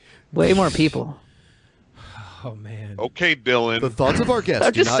 Way more people. Oh, man. Okay, Dylan. The thoughts of our guests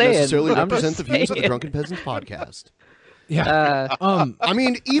do not necessarily represent the views of the Drunken Peasants podcast. Yeah. I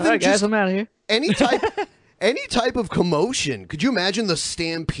mean, even all right, guys, I'm out of here. Any type of commotion. Could you imagine the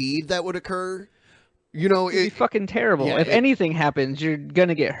stampede that would occur? It'd be fucking terrible. Yeah, if anything happens, you're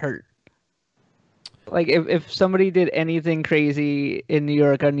gonna get hurt. Like if somebody did anything crazy in New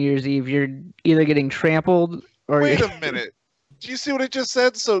York on New Year's Eve, you're either getting trampled or. Wait a minute. Do you see what it just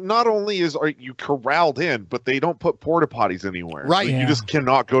said? So not only are you corralled in, but they don't put porta potties anywhere. Right. So you just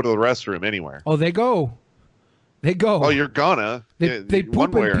cannot go to the restroom anywhere. Oh, they go. They go. Oh, you're gonna. They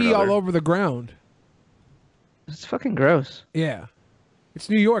poop and pee all over the ground. It's fucking gross. Yeah. It's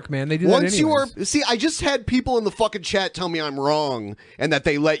New York, man. They do that anyways. See, I just had people in the fucking chat tell me I'm wrong and that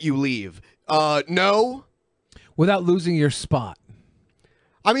they let you leave. No. Without losing your spot.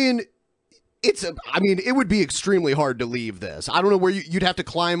 I mean, it would be extremely hard to leave this. I don't know where you'd have to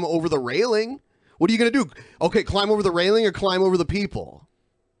climb over the railing. What are you going to do? Okay, climb over the railing or climb over the people?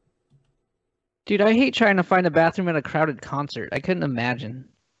 Dude, I hate trying to find a bathroom at a crowded concert. I couldn't imagine.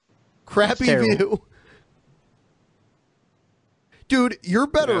 Crappy view. Dude, you're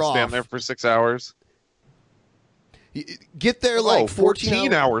better off. Stand there for 6 hours. Get there like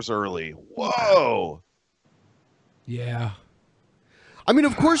 14 hours early. Whoa. Yeah. I mean,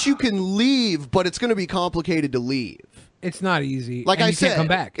 of course you can leave, but it's going to be complicated to leave. It's not easy. Like I said, can't come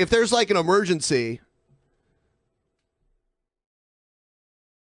back. If there's like an emergency.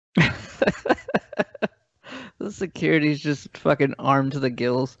 The security's just fucking armed to the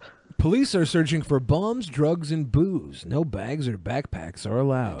gills. Police are searching for bombs, drugs, and booze. No bags or backpacks are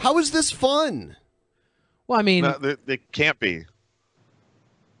allowed. How is this fun? Well, I mean... No, they can't be.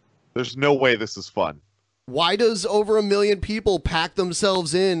 There's no way this is fun. Why does over 1 million people pack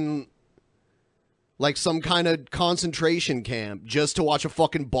themselves in like some kind of concentration camp just to watch a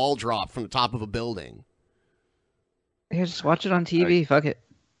fucking ball drop from the top of a building. Yeah, just watch it on TV. Fuck it.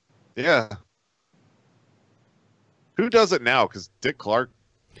 Yeah. Who does it now? Because Dick Clark.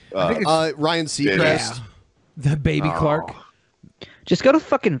 I think it's Ryan Seacrest. Yeah. The baby Clark. Just go to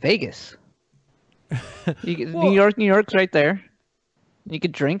fucking Vegas. New York's right there. You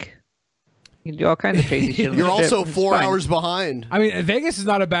could drink. You can do all kinds of crazy shit. You're also 4 hours behind. I mean, Vegas is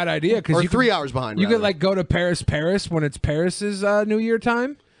not a bad idea because or you 3 hours behind. You could like go to Paris when it's Paris's New Year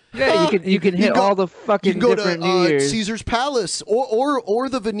time. Yeah, you can hit all the fucking different New Years. Caesar's Palace or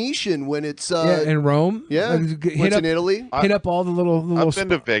the Venetian when it's in Rome. Yeah, hit up, in Italy. Hit up all the little. I've been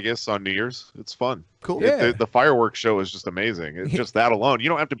to Vegas on New Year's. It's fun. Cool. Yeah. The fireworks show is just amazing. It's just that alone. You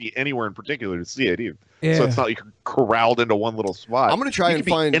don't have to be anywhere in particular to see it either. Yeah. So it's not like you're corralled into one little spot. I'm gonna try and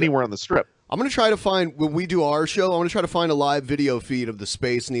find anywhere on the strip. I'm going to try to find, when we do our show, I'm going to try to find a live video feed of the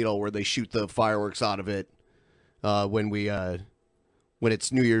Space Needle where they shoot the fireworks out of it when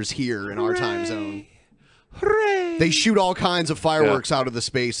it's New Year's here in our time zone. Hooray! They shoot all kinds of fireworks out of the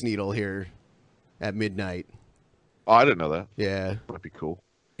Space Needle here at midnight. Oh, I didn't know that. Yeah. That'd be cool.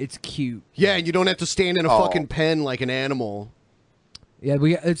 It's cute. Yeah, and you don't have to stand in a fucking pen like an animal. Yeah,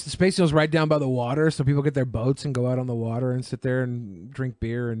 it's the Space Needle's right down by the water, so people get their boats and go out on the water and sit there and drink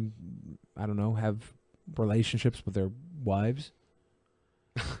beer and, I don't know, have relationships with their wives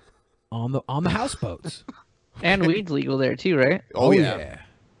on the houseboats. And weed's legal there too, right? Oh yeah.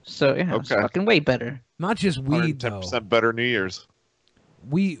 So yeah, it's fucking way better. Not just weed, 10% better New Year's.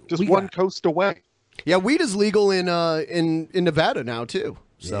 We one coast away. Yeah, weed is legal in Nevada now too.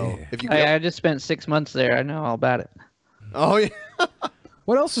 So if you I just spent 6 months there. I know all about it. Oh yeah.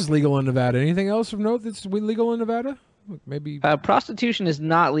 What else is legal in Nevada? Anything else of note that's legal in Nevada? Maybe prostitution is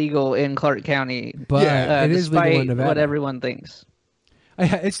not legal in Clark County, but it is legal in Nevada. What everyone thinks.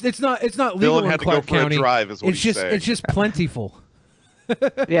 It's not legal in Clark County. It's just plentiful.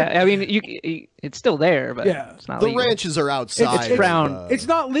 Yeah, I mean, it's still there, but it's not the legal. ranches are outside. It's brown. It's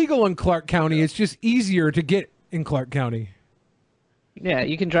not legal in Clark County. It's just easier to get in Clark County. Yeah,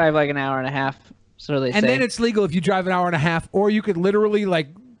 you can drive like an hour and a half. So they say. And then it's legal if you drive an hour and a half, or you could literally like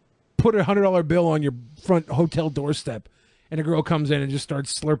put a $100 bill on your front hotel doorstep, and a girl comes in and just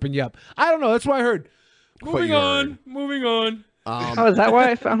starts slurping you up. I don't know. That's what I heard. Moving on. Oh, is that why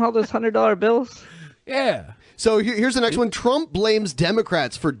I found all those $100 bills? Yeah. So here's the next one. Trump blames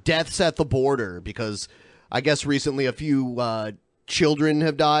Democrats for deaths at the border because I guess recently a few children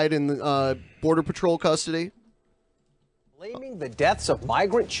have died in Border Patrol custody. Blaming the deaths of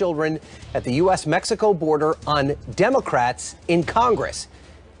migrant children at the U.S.-Mexico border on Democrats in Congress.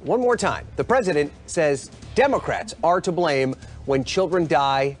 One more time, the president says Democrats are to blame when children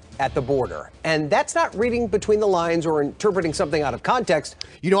die at the border. And that's not reading between the lines or interpreting something out of context.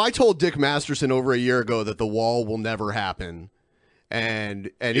 You know, I told Dick Masterson over a year ago that the wall will never happen. And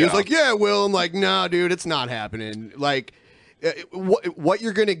he was like, yeah, it will. I'm like, nah, dude, it's not happening. Like, what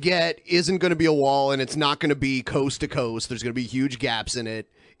you're going to get isn't going to be a wall, and it's not going to be coast to coast. There's going to be huge gaps in it.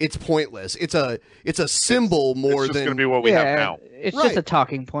 It's pointless. It's a symbol more it's just than going to be what we have now. It's just a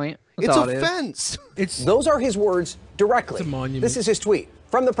talking point. That's it's all a it is. fence. Those are his words directly. It's a monument. This is his tweet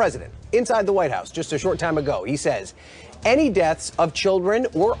from the president inside the White House just a short time ago. He says, any deaths of children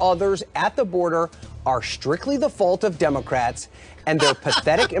or others at the border are strictly the fault of Democrats and their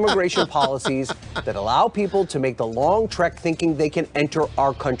pathetic immigration policies that allow people to make the long trek thinking they can enter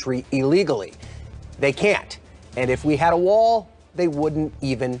our country illegally. They can't. And if we had a wall, they wouldn't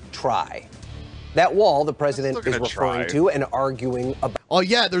even try. That wall the president is referring to and arguing about. Oh,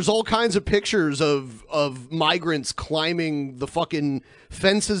 yeah, there's all kinds of pictures of migrants climbing the fucking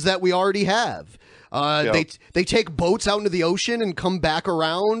fences that we already have. They take boats out into the ocean and come back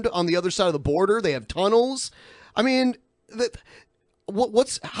around on the other side of the border. They have tunnels. I mean,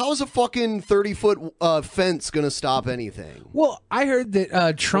 how is a fucking 30-foot fence going to stop anything? Well, I heard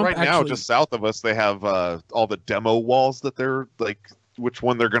that Trump now, just south of us, they have all the demo walls that they're like, which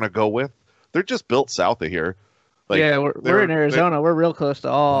one they're going to go with. They're just built south of here. Like, yeah, we're in Arizona. We're real close to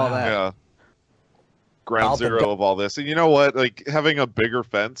all that. Yeah. Ground zero of all this. And you know what? Like, having a bigger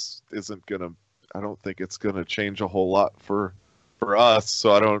fence isn't going to, I don't think it's going to change a whole lot for us.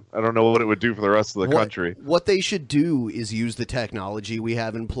 So I don't know what it would do for the rest of the country. What they should do is use the technology we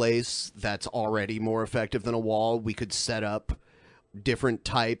have in place that's already more effective than a wall. We could set up different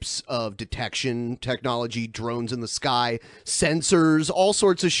types of detection technology, drones in the sky, sensors, all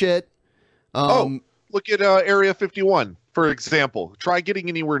sorts of shit. Look at Area 51, for example. Try getting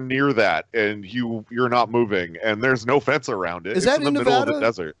anywhere near that, and you're not moving, and there's no fence around it. Is that in the middle of the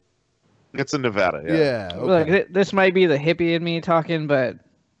desert? It's in Nevada. Yeah. Okay. Look, this might be the hippie in me talking, but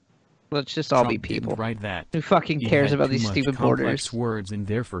Let's just all Trump be people. Didn't write that. Who fucking He cares had about too these much stupid complex borders? words in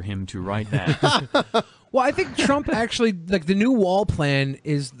there for him to write that. Well, I think Trump actually, like, the new wall plan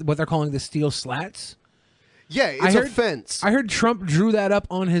is what they're calling the steel slats. Yeah, it's a fence. I heard Trump drew that up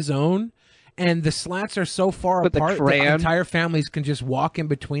on his own, and the slats are so far With the apart that crayon? entire families can just walk in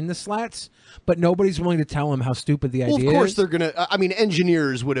between the slats, but nobody's willing to tell him how stupid the Well, idea of course is. they're gonna. I mean,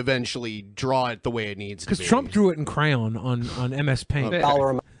 engineers would eventually draw it the way it needs to be. Because Trump drew it in crayon on MS Paint. Dollar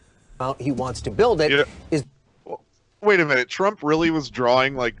amount he wants to build it is. Wait a minute. Trump really was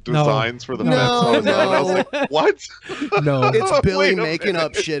drawing like designs for the fence. No. I was like, what? No, it's Billy Wait a making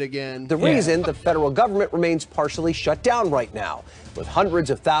up minute. shit again. The reason the federal government remains partially shut down right now, with hundreds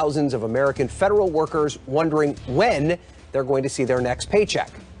of thousands of American federal workers wondering when they're going to see their next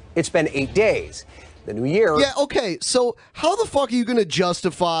paycheck. It's been 8 days. The new year. Yeah, okay. So how the fuck are you going to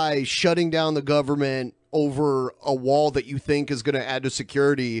justify shutting down the government over a wall that you think is going to add to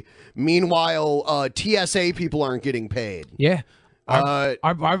security? Meanwhile, TSA people aren't getting paid. Yeah.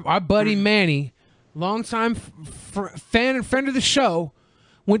 Our buddy Manny, longtime fan and friend of the show,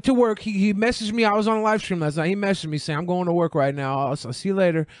 went to work. He messaged me. I was on a live stream last night. He messaged me saying, I'm going to work right now. I'll see you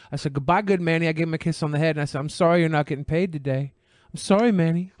later. I said, goodbye, good Manny. I gave him a kiss on the head, and I said, I'm sorry you're not getting paid today. I'm sorry,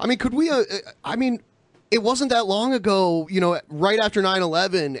 Manny. I mean, could we, it wasn't that long ago, right after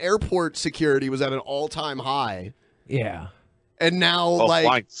 9/11, airport security was at an all-time high. Yeah. And now,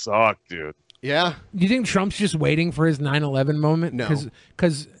 flying sucked, dude. Yeah. Do you think Trump's just waiting for his 9/11 moment? No.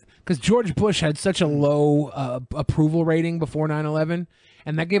 Because George Bush had such a low approval rating before 9/11,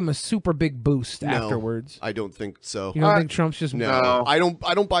 and that gave him a super big boost afterwards. I don't think so. You don't think Trump's just No. I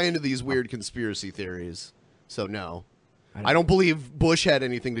don't buy into these weird conspiracy theories. So no. I don't believe Bush had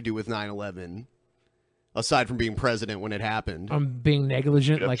anything to do with 9/11. Aside from being president when it happened. Being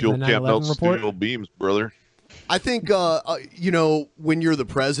negligent, like in the Fuel can't melt 9/11 report. steel beams, brother. I think, when you're the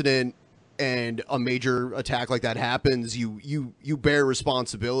president and a major attack like that happens, you bear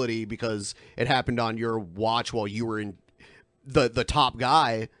responsibility because it happened on your watch while you were in the top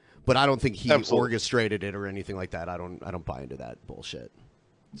guy. But I don't think he orchestrated it or anything like that. I don't buy into that bullshit.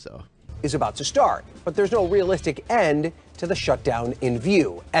 So. Is about to start, but there's no realistic end to the shutdown in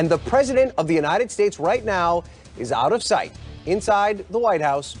view. And the president of the United States right now is out of sight inside the White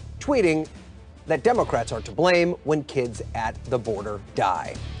House, tweeting that Democrats are to blame when kids at the border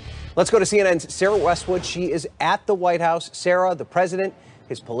die. Let's go to CNN's Sarah Westwood. She is at the White House. Sarah, the president,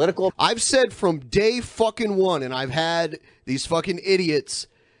 his political... I've said from day fucking one, and I've had these fucking idiots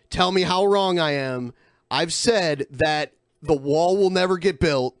tell me how wrong I am. I've said that the wall will never get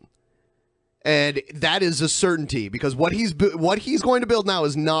built. And that is a certainty because what he's going to build now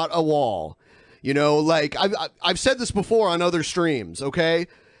is not a wall. Like I've said this before on other streams, okay?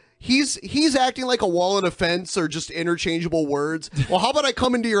 He's acting like a wall and a fence are just interchangeable words. Well, how about I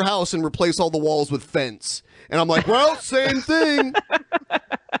come into your house and replace all the walls with fence? And I'm like, well, same thing.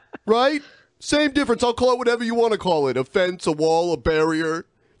 Right? Same difference. I'll call it whatever you want to call it. A fence, a wall, a barrier.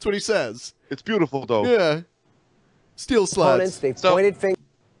 That's what he says. It's beautiful though. Yeah. Steel slats. They pointed fingers.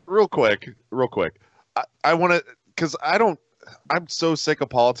 Real quick. I want to, because I'm so sick of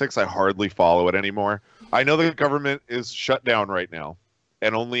politics, I hardly follow it anymore. I know the government is shut down right now,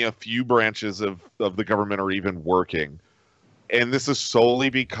 and only a few branches of the government are even working. And this is solely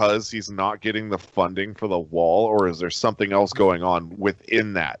because he's not getting the funding for the wall, or is there something else going on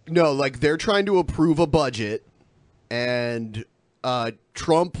within that? No, like they're trying to approve a budget, and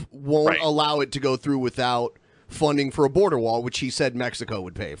Trump won't allow it to go through without funding for a border wall, which he said Mexico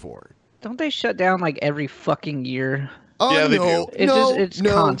would pay for. Don't they shut down like every fucking year? Oh, yeah, they no, do. It's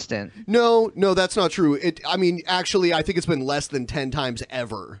constant. No, that's not true. Actually, I think it's been less than 10 times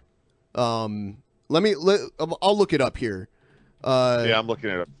ever. I'll look it up here. Yeah, I'm looking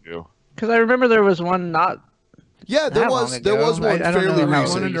it up too. Because I remember there was one not. Yeah, there was one fairly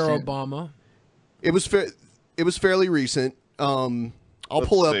recent. One under Obama. It was fairly recent. I'll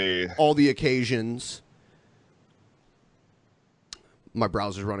pull up all the occasions. My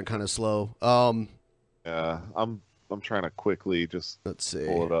browser's running kind of slow. Yeah, I'm trying to quickly just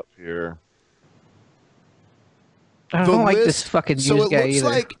pull it up here. I don't like this fucking news guy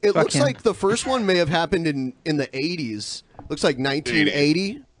either. It looks like the first one may have happened in the 80s. Looks like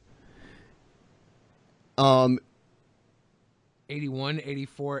 1980. 81,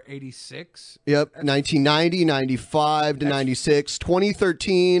 84, 86. Yep, 1990, 95 to 96,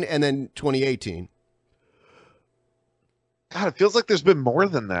 2013, and then 2018. God, it feels like there's been more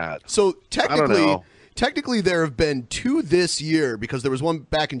than that. So I don't know. technically there have been 2 this year because there was one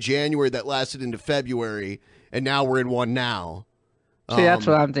back in January that lasted into February, and now we're in one now. See, that's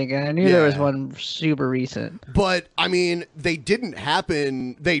what I'm thinking. I knew there was one super recent. But, I mean, they didn't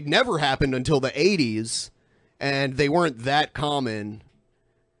happen. They never happened until the 80s, and they weren't that common.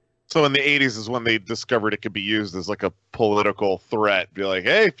 So in the 80s is when they discovered it could be used as like a political threat. Be like,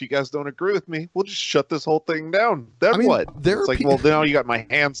 hey, if you guys don't agree with me, we'll just shut this whole thing down. Then what? It's like, well, now you got my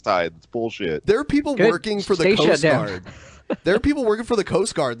hands tied. It's bullshit. There are people working for the Coast Guard. There are people working for the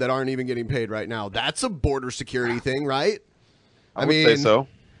Coast Guard that aren't even getting paid right now. That's a border security thing, right? I would say so.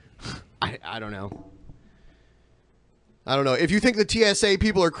 I don't know. I don't know. If you think the TSA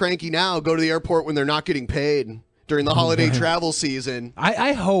people are cranky now, go to the airport when they're not getting paid during the holiday travel season.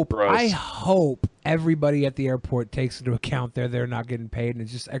 I hope everybody at the airport takes into account they're not getting paid and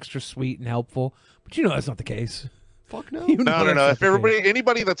it's just extra sweet and helpful. But you know that's not the case. Fuck no. No. If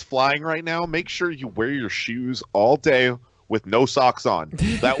anybody that's flying right now, make sure you wear your shoes all day with no socks on.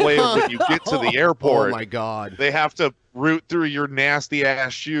 That way, when you get to the airport, oh my God, they have to root through your nasty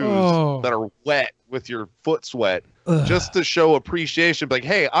ass shoes that are wet with your foot sweat, just to show appreciation. Like,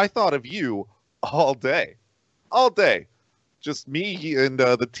 hey, I thought of you all day, just me and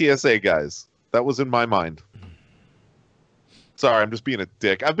the TSA guys. That was in my mind. Sorry, I'm just being a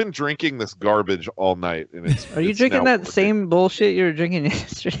dick. I've been drinking this garbage all night, and Are you drinking that same bullshit you were drinking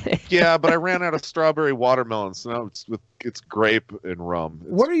yesterday? Yeah, but I ran out of strawberry watermelon, so now it's grape and rum.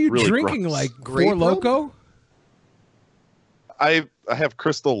 What are you really drinking? gross. Like Four Loko? I have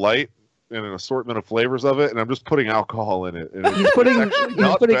Crystal Light and an assortment of flavors of it, and I'm just putting alcohol in it. And He's putting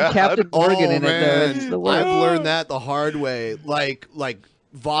Captain Morgan in it, though. It's the worst. I've learned that the hard way. Like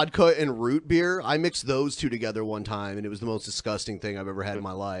vodka and root beer. I mixed those two together one time, and it was the most disgusting thing I've ever had in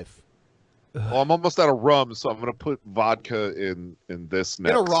my life. Well, I'm almost out of rum, so I'm going to put vodka in this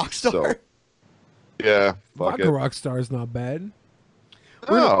next. In a Rockstar? So, yeah. Vodka Rockstar is not bad.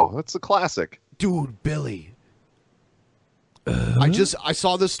 No, that's a classic. Dude, Billy. I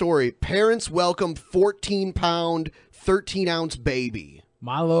saw this story. Parents welcome 14-pound, 13-ounce baby.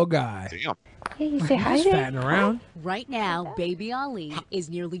 My little guy. Damn. Hey, you say hi He's there? fatting around. Right now, baby Ali is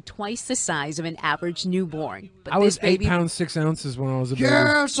nearly twice the size of an average newborn. But I was this baby 8 pounds 6 ounces when I was a baby.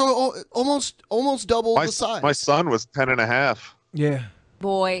 Yeah, so almost double the size. My son was 10.5. Yeah.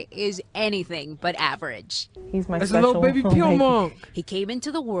 boy is anything but average. He's my That's a little baby peel monk. He came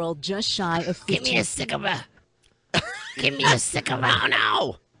into the world just shy of 15. Give me a sycamore. Give me a sycamore. Oh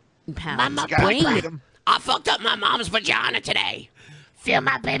no. Pounds. Mama brain. I fucked up my mom's vagina today. Fill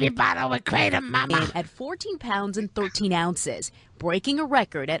my baby bottle with kratom, mama. At 14 pounds and 13 ounces, breaking a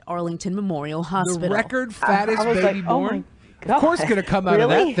record at Arlington Memorial Hospital. The record fattest baby born? Of course going to come out of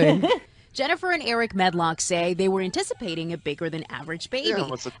that thing. Jennifer and Eric Medlock say they were anticipating a bigger than average baby. Yeah,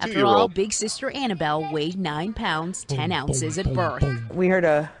 it's a After all, big sister Annabelle weighed 9 pounds, 10 ounces at birth. We heard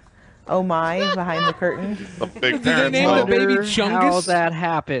a oh my behind the curtain. Big Did they name the baby Chungus? How that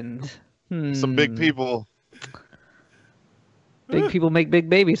happened. Some big people. Big people make big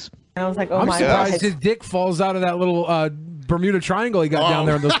babies. And I was like, oh I'm my surprised God. his dick falls out of that little Bermuda Triangle he got down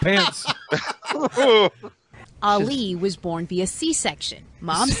there in those pants. Ali was born via C-section.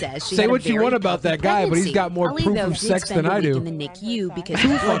 Mom says she Say had what a you very want about that healthy guy, but he's pregnancy. got more Ali, proof though, of did sex spend than a I week do. in the NICU because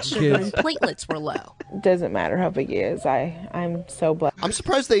his blood sugar and platelets were low. Doesn't matter how big he is. I'm so blessed. I'm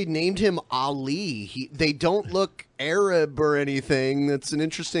surprised they named him Ali. They don't look Arab or anything. That's an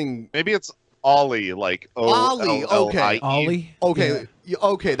interesting. Maybe it's Ollie, like Ollie. Okay. Ollie? Okay. Yeah.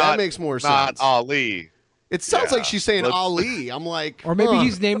 Okay, that makes more sense. Not Ali. It sounds like she's saying Ali. I'm like, Or maybe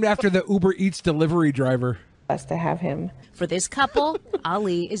he's named after the Uber Eats delivery driver. Blessed to have him. For this couple,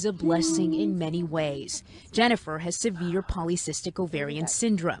 Ali is a blessing in many ways. Jennifer has severe polycystic ovarian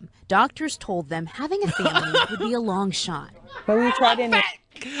syndrome. Doctors told them having a family would be a long shot. But we tried in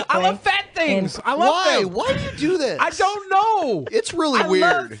I love fat things. I love why? them. Why do you do this? I don't know. It's really I weird.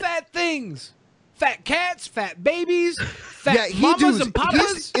 love fat things. Fat cats, fat babies, fat he mamas does. and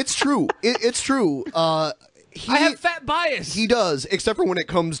papas. It's true. It's true. I have fat bias. He does, except for when it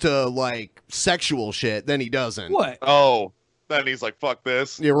comes to like sexual shit. Then he doesn't. What? Oh, then he's like, fuck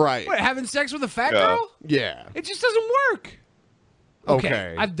this. You're right. What, having sex with a fat Yeah. girl? Yeah. It just doesn't work.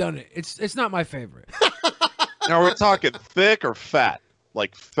 Okay. I've done it. It's not my favorite. Now we're talking thick or fat?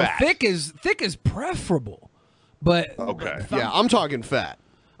 Like fat. Thick is preferable, but Okay. Yeah, I'm talking fat.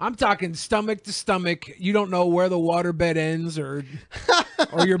 I'm talking stomach to stomach. You don't know where the waterbed ends or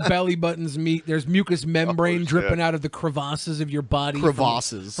your belly buttons meet. There's mucous membrane dripping out of the crevasses of your body.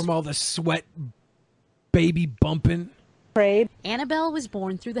 Crevasses. From all the sweat, baby bumping. Prayed. Annabelle was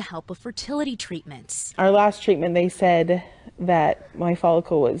born through the help of fertility treatments. Our last treatment, they said that my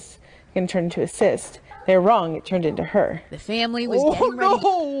follicle was going to turn into a cyst. They were wrong. It turned into her. The family was getting ready.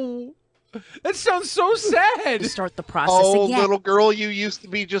 No! That sounds so sad. To start the process again. Little girl, you used to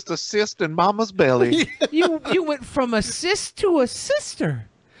be just a cyst in mama's belly. you went from a cyst to a sister.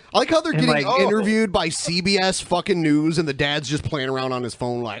 I like how they're And, getting like, interviewed by CBS fucking News, and the dad's just playing around on his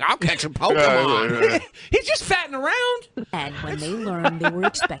phone like, I'll catch a Pokemon. He's just fatting around. And when they learned they were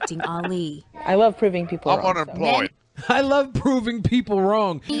expecting Ali. I love proving people wrong. unemployed. I love proving people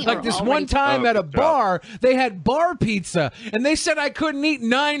wrong. Like this one time at a bar, they had bar pizza, and they said I couldn't eat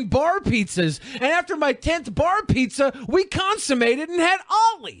 9 bar pizzas. And after my 10th bar pizza, we consummated and had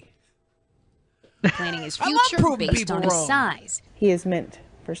Ollie. Planning his future based on his size. He is meant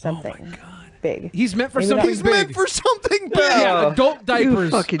for something big. He's meant for Maybe something He's big. meant for something big. Yeah, adult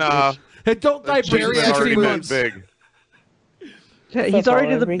diapers. Nah, Adult that diapers. chick's already been months. big. Yeah, he's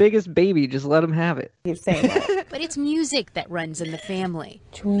already the biggest baby. Just let him have it. Keep saying that. But it's music that runs in the family.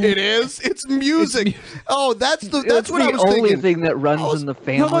 It is. It's music. Oh, that's what I was the only thinking. thing that runs in the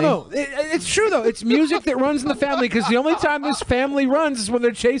family. No. It's true though. It's music that runs in the family because the only time this family runs is when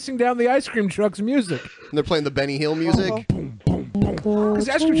they're chasing down the ice cream truck's music. And they're playing the Benny Hill music. Because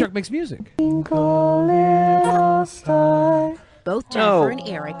the ice cream truck makes music. Both Jennifer and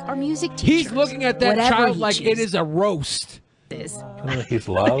Eric are music teachers. He's looking at that Whatever child he like it chooses. is a roast. He's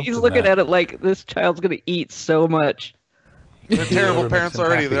loved. He's looking at it like this child's gonna eat so much. They're terrible parents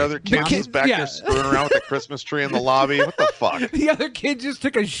already. happy. The other kid just back there screwing around with the Christmas tree in the lobby. What the fuck? The other kid just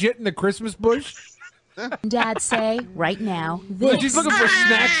took a shit in the Christmas bush. Dad say right now Look, this she's looking for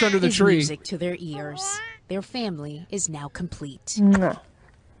snacks under the is tree. music to their ears. Their family is now complete.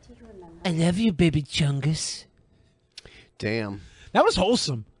 I love you, baby Chungus. Damn. That was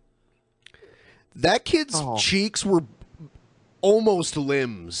wholesome. That kid's cheeks were almost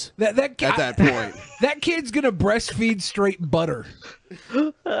limbs That at that point. That kid's gonna breastfeed straight butter.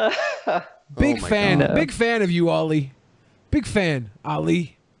 Big Oh my fan. God. Big fan of you, Ollie. Big fan,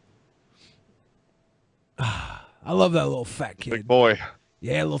 Ali. I love that little fat kid. Big boy.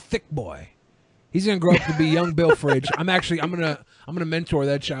 Yeah, a little thick boy. He's gonna grow up to be young Bill Fridge. I'm gonna mentor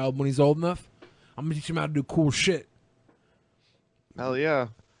that child when he's old enough. I'm gonna teach him how to do cool shit. Hell yeah.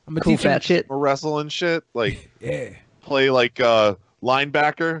 I'm gonna Cool teach him fat shit. Wrestling shit. Like Yeah. play like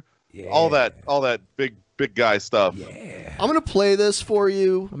linebacker. All that big guy stuff. Yeah. I'm gonna play this for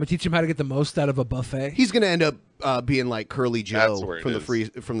you. I'm gonna teach him how to get the most out of a buffet. He's gonna end up being like Curly That's Joe where it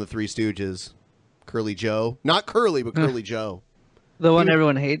from the Three Stooges. Curly Joe, not Curly, but Curly Joe. The one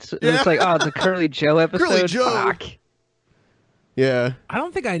everyone hates. Yeah. It's like, oh, it's a Curly Joe episode. Curly Joe. Fuck. Yeah, I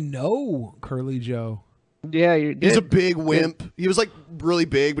don't think I know Curly Joe. Yeah, you he's did. a big wimp. He was like really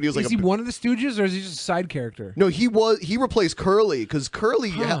big, but he was like Is he one of the Stooges or is he just a side character? No, he replaced Curly because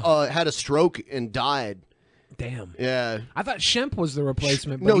Curly had a stroke and died. Damn. Yeah. I thought Shemp was the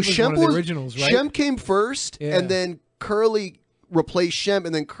replacement, but No, he was Shemp one of the originals, right? Shemp came first, Yeah. and then Curly replaced Shemp,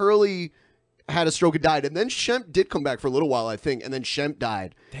 and then Curly had a stroke and died, and then Shemp did come back for a little while, I think, and then Shemp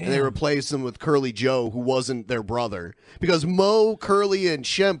died, and they Damn. replaced him with Curly Joe, who wasn't their brother, because Mo, Curly, and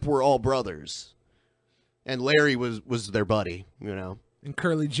Shemp were all brothers, and Larry was their buddy, you know. And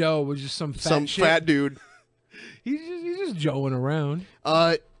Curly Joe was just some fat shit. fat dude. He's just joeing around.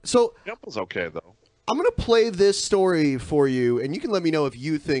 So Shemp was okay though. I'm gonna play this story for you, and you can let me know if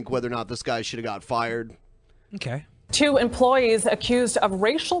you think whether or not this guy should have got fired. Okay. 2 employees accused of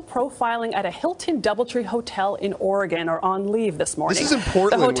racial profiling at a Hilton Doubletree Hotel in Oregon are on leave this morning. This is in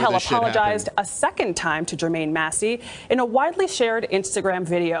Portland The where hotel this shit apologized happened. a second time to Jermaine Massey. In a widely shared Instagram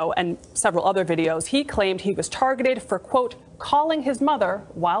video and several other videos, he claimed he was targeted for, quote, calling his mother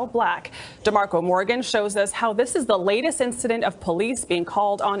while black. DeMarco Morgan shows us how this is the latest incident of police being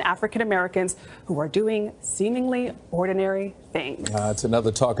called on African Americans who are doing seemingly ordinary things. It's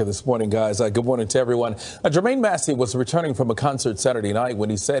another talker this morning, guys. Good morning to everyone. Jermaine Massey was returning from a concert Saturday night when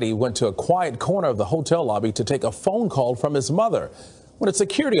he said he went to a quiet corner of the hotel lobby to take a phone call from his mother. When a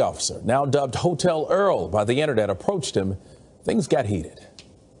security officer, now dubbed Hotel Earl by the internet, approached him, things got heated.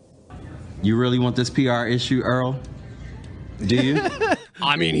 You really want this PR issue, Earl? Do you?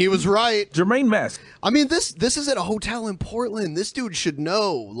 I mean, he was right. Jermaine Massey. I mean, this is at a hotel in Portland. This dude should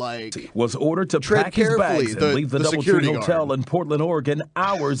know, like, was ordered to tread pack his carefully, bags and leave the Doubletree security Hotel guard. in Portland, Oregon,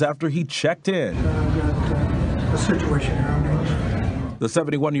 hours after he checked in. The situation The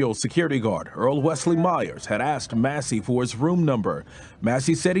 71-year-old security guard, Earl Wesley Myers, had asked Massey for his room number.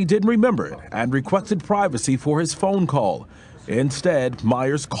 Massey said he didn't remember it and requested privacy for his phone call. Instead,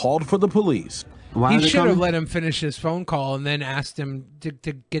 Myers called for the police. He should have let him finish his phone call and then asked him to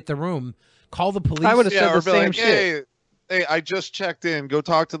get the room. Call the police. I would have said the or be same like, shit. Hey, I just checked in. Go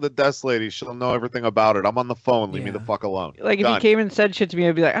talk to the desk lady. She'll know everything about it. I'm on the phone. Leave me the fuck alone. Like if Done. he came and said shit to me,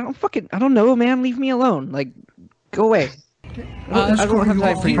 I'd be like, I don't know, man. Leave me alone. Like, go away. I don't have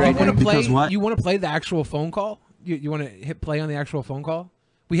time for you right now. Play, Because what? You want to play the actual phone call? You want to hit play on the actual phone call?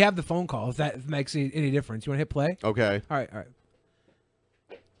 We have the phone call, if that makes any difference. You want to hit play? Okay. All right.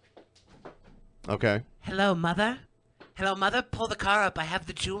 Okay. Hello, Mother? Hello, Mother? Pull the car up. I have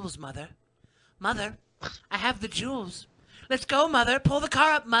the jewels, Mother. Mother, I have the jewels. Let's go, Mother. Pull the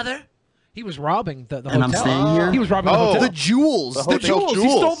car up, Mother. He was robbing the And hotel. I'm staying here? He was robbing the hotel. The jewels. The jewels. He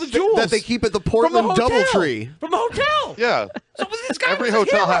stole the jewels. That they keep at the Portland Doubletree. From the hotel. Yeah. So this guy Every was a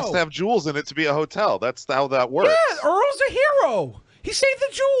hotel hero. has to have jewels in it to be a hotel. That's how that works. Yeah, Earl's a hero. He saved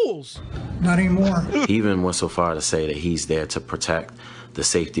the jewels. Not anymore. He even went so far to say that he's there to protect the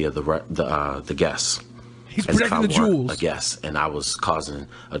safety of the guests. He's as if protecting the I weren't jewels. a guest, and I was causing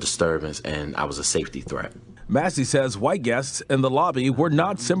a disturbance, and I was a safety threat. Massey says white guests in the lobby were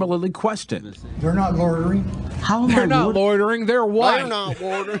not similarly questioned. They're not loitering. How am They're I not loitering. They're white. They're not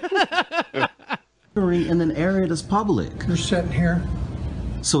loitering. loitering in an area that's public? You're sitting here.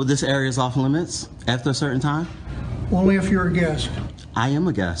 So this area is off limits after a certain time? Only if you're a guest. I am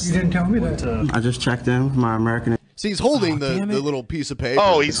a guest. You didn't tell me that. I just checked in with my American. See, he's holding the little piece of paper.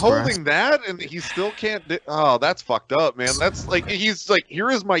 Oh, he's holding that, and he still can't. Oh, that's fucked up, man. That's like he's like, here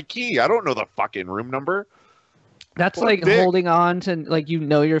is my key. I don't know the fucking room number. That's What a like dick. holding on to, like, you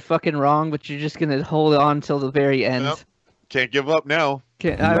know you're fucking wrong, but you're just gonna hold on till the very end. Yep. Can't give up now.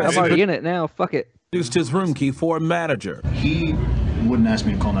 I'm already in it now. Fuck it. Used his room key for a manager. He wouldn't ask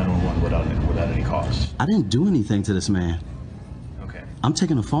me to call 911 without any cost. I didn't do anything to this man. Okay. I'm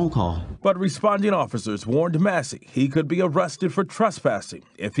taking a phone call. But responding officers warned Massey he could be arrested for trespassing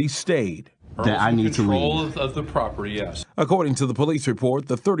if he stayed. That I need to leave. Of the property, yes. According to the police report,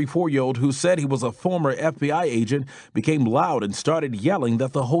 the 34-year-old who said he was a former FBI agent became loud and started yelling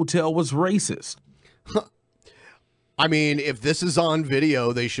that the hotel was racist. I mean, if this is on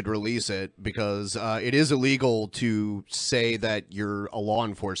video, they should release it because it is illegal to say that you're a law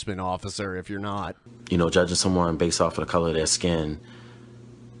enforcement officer if you're not. You know, judging someone based off of the color of their skin,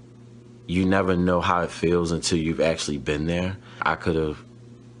 you never know how it feels until you've actually been there. I could have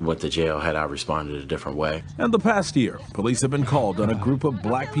went to jail had I responded a different way. In the past year, police have been called on a group of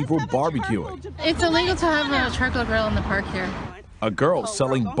black people barbecuing. It's illegal to have a charcoal grill in the park here. A girl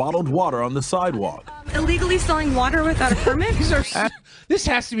selling bottled water on the sidewalk. Illegally selling water without a permit? This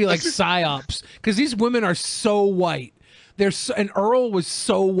has to be like psyops because these women are so white. And Earl was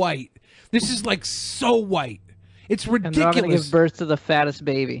so white. This is like so white. It's And they're ridiculous. gonna give birth to the fattest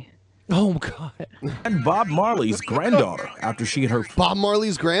baby. Oh God! And Bob Marley's granddaughter after she and her Bob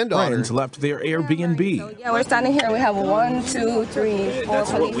Marley's granddaughter friends left their Airbnb. Yeah, we're standing here. We have 1, 2, 3, 4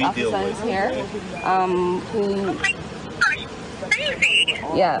 police officers here.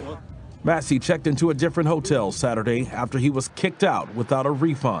 Yeah. Massey checked into a different hotel Saturday after he was kicked out without a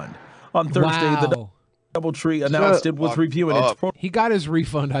refund. On Thursday, the Doubletree announced it was reviewing its He got his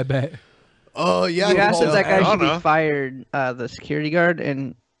refund, I bet. Oh yeah, You asked if that guy should be fired, the security guard,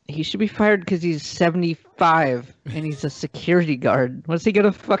 and he should be fired because he's 75 and he's a security guard. What's he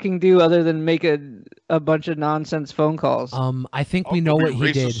gonna fucking do other than make a bunch of nonsense phone calls? I think we know what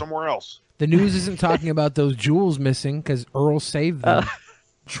he did. Somewhere else. The news isn't talking about those jewels missing because Earl saved them.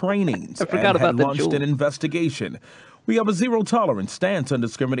 Trainings I forgot and about had the launched jewels. an investigation. We have a zero-tolerance stance on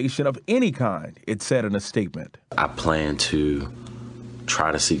discrimination of any kind, it said in a statement. I plan to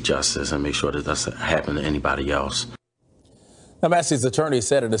try to seek justice and make sure that doesn't happen to anybody else. Now, Massey's attorney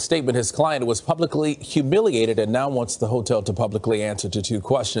said in a statement his client was publicly humiliated and now wants the hotel to publicly answer to 2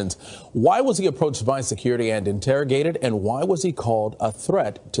 questions. Why was he approached by security and interrogated? And why was he called a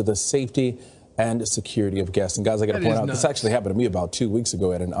threat to the safety and security of guests? And guys, I got to point out, this actually happened to me about 2 weeks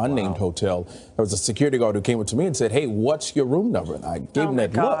ago at an unnamed hotel. There was a security guard who came up to me and said, "Hey, what's your room number?" And I gave him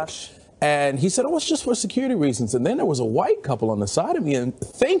that look. And he said, "Oh, it's just for security reasons." And then there was a white couple on the side of me, and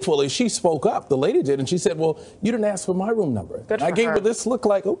thankfully she spoke up. The lady did, and she said, "Well, you didn't ask for my room number." Good for I gave her. her this look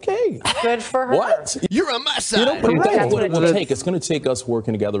like, okay. Good for her. What? You're on my side. You know, but That's that's what it what will it take. It's going to take us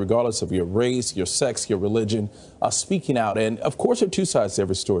working together, regardless of your race, your sex, your religion, speaking out. And of course, there are 2 sides to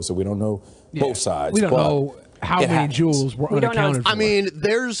every story, so we don't know both sides. We don't but know how it many happens. jewels were unaccounted for. I mean,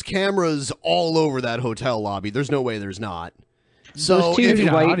 there's cameras all over that hotel lobby. There's no way there's not. So Those 2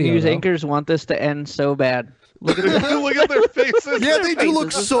 if- white news anchors want this to end so bad. Look at Look at their faces. Yeah, they do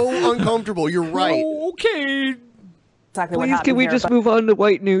look so uncomfortable. You're right. Okay. Exactly what Please, happened can we here, just but- move on to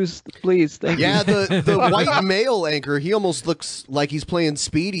white news, please? Thank Yeah, you. the white male anchor, he almost looks like he's playing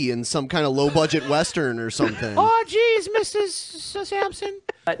Speedy in some kind of low-budget Western or something. Oh, geez, Mrs. Sampson.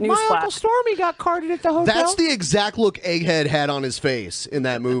 My newsflash. Uncle Stormy got carded at the hotel. That's the exact look Egghead had on his face in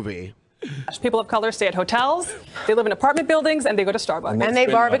that movie. People of color stay at hotels, they live in apartment buildings, and they go to Starbucks. And they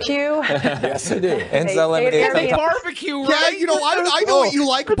barbecue. Yes, they do. And They- sell lemonade. they- sometimes. Barbecue, right? Yeah, you know, I know what you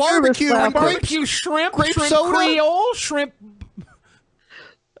like. Barbecue and Barbecue shrimp, grape shrimp soda. Creole, shrimp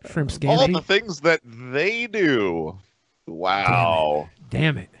scampi. All the things that they do. Wow.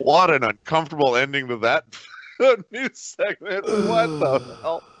 Damn it. What an uncomfortable ending to that news segment. What the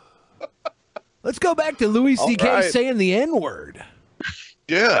hell? Let's go back to Louis All C.K. right. saying the N-word.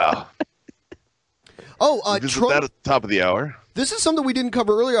 Yeah. Oh, Visit Trump. that at the top of the hour. This is something we didn't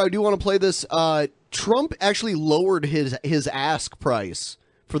cover earlier. I do want to play this. Trump actually lowered his ask price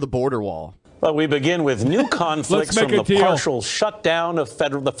for the border wall. Well, we begin with new conflicts make from a the deal. partial shutdown of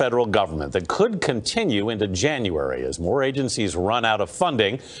the federal government that could continue into January as more agencies run out of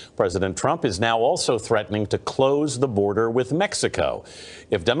funding. President Trump is now also threatening to close the border with Mexico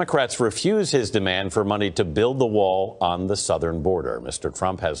if Democrats refuse his demand for money to build the wall on the southern border. Mr.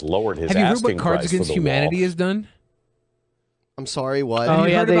 Trump has lowered his Have you heard asking what Cards price for Against the Humanity wall. has done? I'm sorry, what? Have Oh,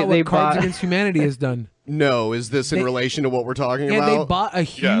 you yeah, heard they- about they what Cards bought- Against Humanity has done? No, is this in They- relation to what we're talking Yeah, about? they bought a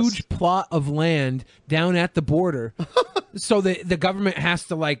huge plot of land down at the border, so that the government has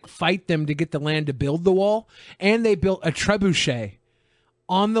to like fight them to get the land to build the wall. And they built a trebuchet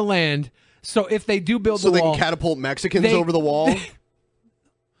on the land, so if they do build so the they wall, can catapult Mexicans they- over the wall.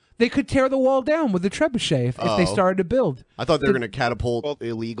 they could tear the wall down with the trebuchet if they Oh. started to build. I thought they were going to catapult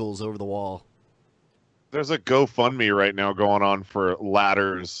illegals over the wall. There's a GoFundMe right now going on for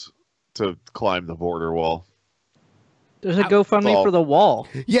ladders to climb the border wall. There's a GoFundMe for the wall.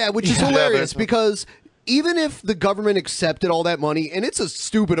 Yeah, which is Yeah, hilarious but- because even if the government accepted all that money, and it's a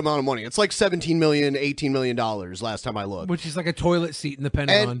stupid amount of money, it's like $17 million, $18 million last time I looked. Which is like a toilet seat in the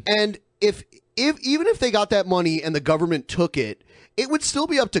Pentagon. And if even if they got that money and the government took it, it would still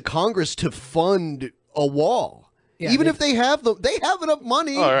be up to Congress to fund a wall. Yeah, even they- if they have enough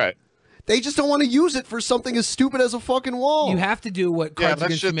money. All right. They just don't want to use it for something as stupid as a fucking wall. You have to do what Yeah, Cards that's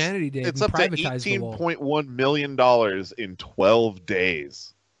Against just- Humanity did It's and up to privatize the wall. $18.1 million in 12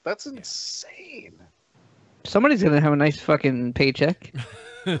 days. That's insane. Somebody's gonna have a nice fucking paycheck.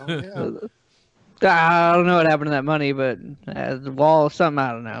 Oh, I don't know what happened to that money, but the wall, something,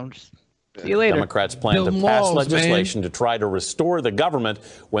 I don't know. Just see you later. Democrats plan to Building pass walls, legislation to try to restore the government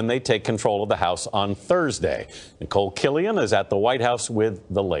when they take control of the House on Thursday. Nicole Killian is at the White House with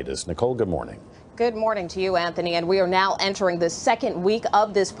the latest. Nicole, good morning. Good morning to you, Anthony. And we are now entering the second week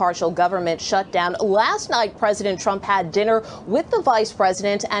of this partial government shutdown. Last night, President Trump had dinner with the vice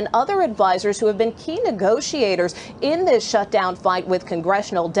president and other advisors who have been key negotiators in this shutdown fight with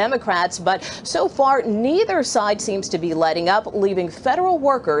congressional Democrats. But so far, neither side seems to be letting up, leaving federal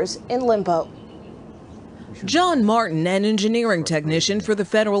workers in limbo. John Martin, an engineering technician for the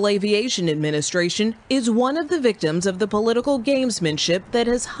Federal Aviation Administration, is one of the victims of the political gamesmanship that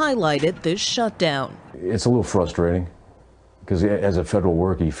has highlighted this shutdown. It's a little frustrating because as a federal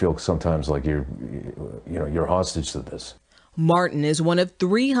worker, you feel sometimes like you're hostage to this. Martin is one of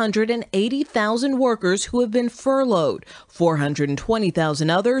 380,000 workers who have been furloughed. 420,000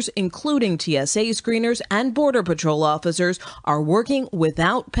 others, including TSA screeners and Border Patrol officers, are working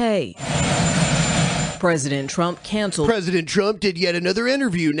without pay. President Trump canceled. President Trump did yet another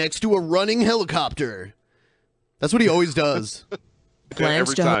interview next to a running helicopter. That's what he always does.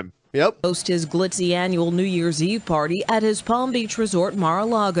 Plans to host his glitzy annual New Year's Eve party at his Palm Beach resort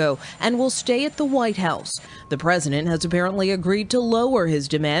Mar-a-Lago and will stay at the White House. The president has apparently agreed to lower his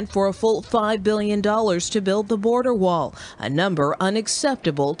demand for a full $5 billion to build the border wall, a number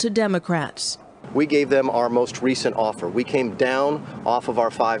unacceptable to Democrats. We gave them our most recent offer. We came down off of our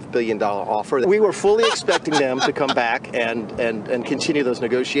 $5 billion offer. We were fully expecting them to come back and continue those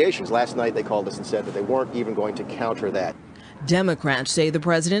negotiations. Last night they called us and said that they weren't even going to counter that. Democrats say the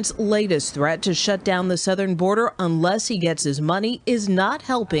president's latest threat to shut down the southern border unless he gets his money is not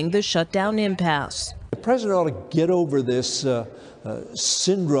helping the shutdown impasse. The president ought to get over this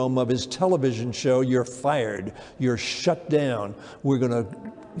syndrome of his television show, "You're fired, you're shut down, we're going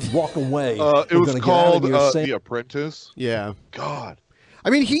to walk away." It was called The Apprentice. Yeah. God.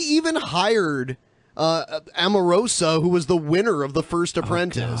 I mean, he even hired Omarosa, who was the winner of the first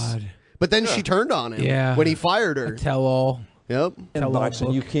Apprentice. But then she turned on him when he fired her. Tell-all. Yep. And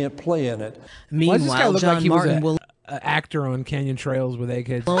boxing, you can't play in it. Why does this guy Meanwhile, look John like he Martin was will an actor on Canyon Trails with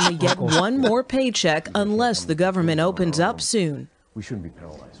Egghead's only get uncle? one more paycheck unless the government opens up soon. We shouldn't be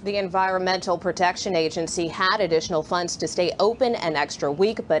paralyzed. The Environmental Protection Agency had additional funds to stay open an extra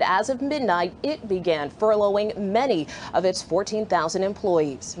week, but as of midnight, it began furloughing many of its 14,000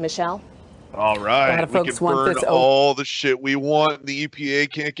 employees. Michelle? All right. A lot of We folks can want burn this all the shit we want. The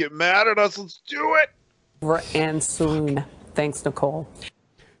EPA can't get mad at us. Let's do it. Over and soon. Thanks, Nicole.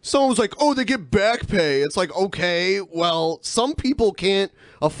 Someone was like, oh, they get back pay. It's like, okay, well, some people can't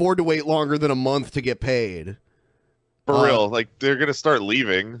afford to wait longer than a month to get paid. For real, like they're gonna start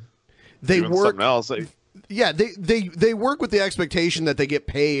leaving. They doing work something else. Like, yeah, they work with the expectation that they get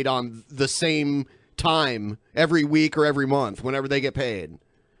paid on the same time every week or every month, whenever they get paid.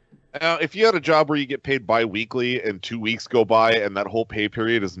 if you had a job where you get paid bi-weekly and 2 weeks go by and that whole pay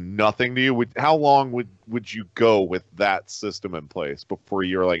period is nothing to you, how long would you go with that system in place before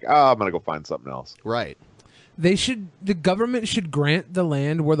you're like, I'm gonna go find something else? Right. The government should grant the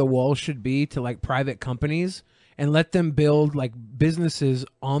land where the wall should be to like private companies and let them build like businesses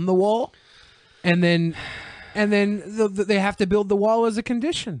on the wall, and then they have to build the wall as a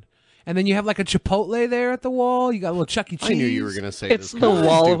condition. And then you have like a Chipotle there at the wall. You got a little Chuck E. Cheese. I knew you were going to say it's the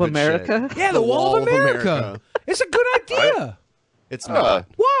Wall of America. Shit. Yeah, the Wall of America. It's a good idea. It's not.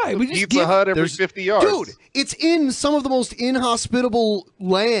 Why? We just Pizza Hut every 50 yards. Dude, it's in some of the most inhospitable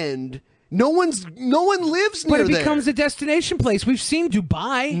land. No one lives near But it there. becomes a destination place. We've seen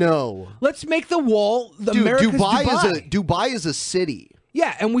Dubai. No. Let's make the wall Dude, America's Dubai is a city.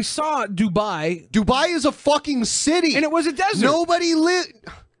 Yeah, and we saw Dubai. Dubai is a fucking city. And it was a desert. Nobody live.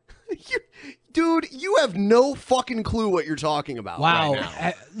 Dude, you have no fucking clue what you're talking about. Wow. Right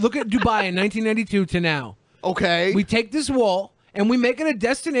now. Look at Dubai in 1992 to now. Okay. We take this wall and we make it a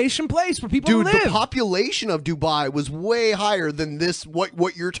destination place for people to live. The population of Dubai was way higher than this.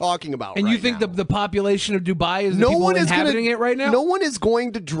 What you're talking about. And right you think now. the population of Dubai is the people inhabiting it right now? No one is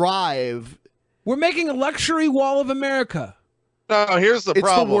going to drive. We're making a luxury wall of America. No, here's the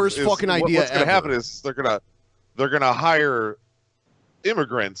problem. It's the worst fucking idea What's going to ever. happen is they're gonna hire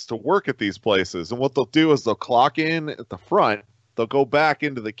immigrants to work at these places, and what they'll do is they'll clock in at the front, they'll go back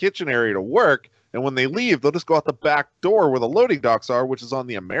into the kitchen area to work, and when they leave, they'll just go out the back door where the loading docks are, which is on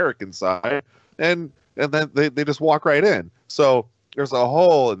the American side, and then they just walk right in. So there's a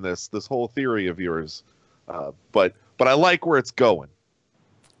hole in this whole theory of yours, but I like where it's going.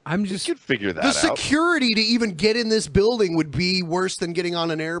 I'm just you could figure that The out. security to even get in this building would be worse than getting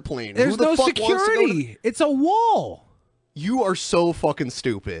on an airplane. There's Who the no fuck wants to go to- security. It's a wall. You are so fucking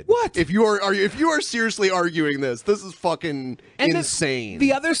stupid. What? If you are seriously arguing this is fucking And insane.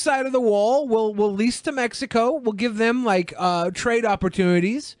 The other side of the wall will lease to Mexico. We'll give them like trade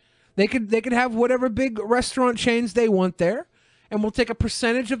opportunities. They could have whatever big restaurant chains they want there, and we'll take a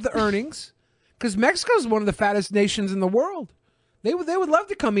percentage of the earnings because Mexico is one of the fattest nations in the world. They would love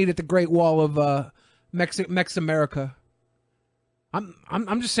to come eat at the Great Wall of Mex America.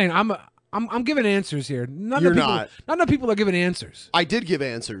 I'm just saying I'm giving answers here. Not enough people are giving answers. I did give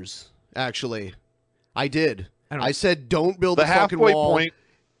answers, actually. I did. I said don't build the a fucking halfway wall. point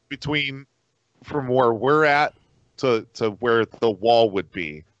between from where we're at to where the wall would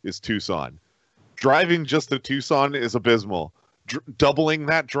be is Tucson. Driving just to Tucson is abysmal. Doubling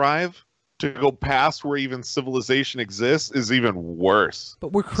that drive to go past where even civilization exists is even worse.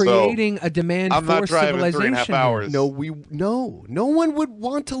 But we're creating a demand I'm for not driving civilization. 3.5 hours. No one would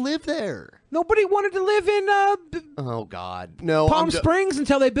want to live there. Nobody wanted to live in Oh God, no. Palm Springs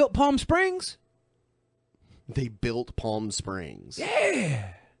until they built Palm Springs. They built Palm Springs.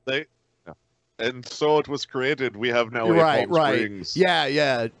 Yeah. And so it was created. We have now Right. Springs.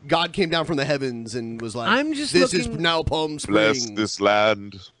 Yeah. God came down from the heavens and was like, I'm just this looking- is now Palm Springs. Bless this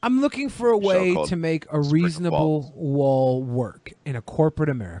land. I'm looking for a way called to make a reasonable wall work in a corporate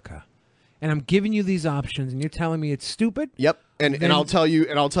America. And I'm giving you these options and you're telling me it's stupid? Yep. And I'll tell you,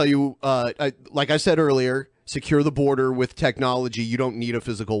 like I said earlier, secure the border with technology. You don't need a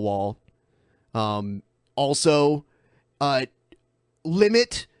physical wall. Also,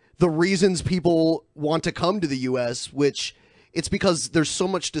 limit the reasons people want to come to the U.S., which it's because there's so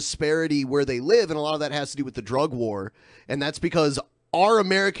much disparity where they live, and a lot of that has to do with the drug war. And that's because our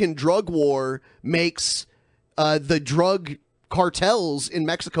American drug war makes the drug cartels in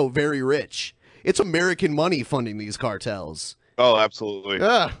Mexico very rich. It's American money funding these cartels. Oh, absolutely.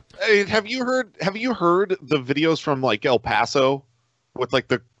 Yeah. Hey, have you heard the videos from like El Paso with like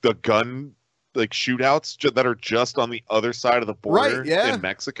the gun like shootouts that are just on the other side of the border Right, yeah. in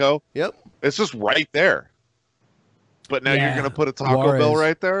Mexico? Yep. It's just right there. But now Yeah. you're going to put a Taco Juarez. Bell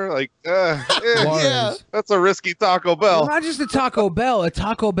right there? Like, Juarez. yeah, that's a risky Taco Bell. Well, not just a Taco Bell, a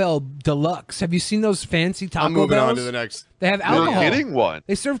Taco Bell Deluxe. Have you seen those fancy Taco I'm moving Bells? on to the next. They have We're alcohol. getting one.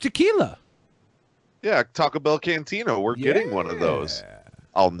 They serve tequila. Yeah, Taco Bell Cantina. We're getting one of those.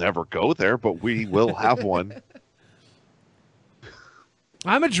 I'll never go there, but we will have one.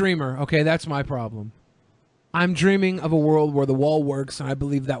 I'm a dreamer. Okay, that's my problem. I'm dreaming of a world where the wall works, and I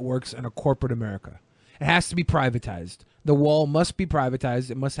believe that works in a corporate America. It has to be privatized. The wall must be privatized.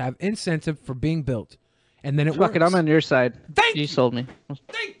 It must have incentive for being built. and then it Fuck works. it, I'm on your side. You sold me.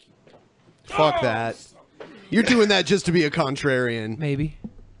 Fuck that. You're doing that just to be a contrarian. Maybe.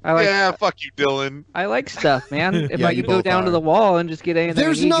 I like. Yeah, fuck you, Dylan. I like stuff, man. If Yeah, I you could go both down to are. the wall and just get anything, I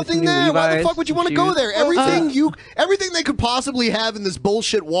There's need, get nothing some new there. Why the Levi's, fuck would you want to some go shoes. there? Everything they could possibly have in this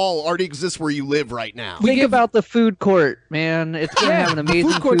bullshit wall already exists where you live right now. Think about the food court, man. It's gonna have an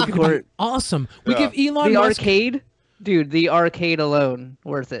amazing food court. food court. Awesome. We give Elon the Musk arcade, dude. The arcade alone,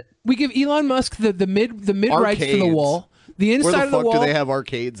 worth it. We give Elon Musk the mid rights to the Arcades. wall. The inside Where of the the fuck wall. do they have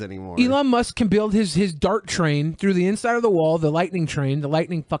arcades anymore? Elon Musk can build his dart train through the inside of the wall, the lightning train, the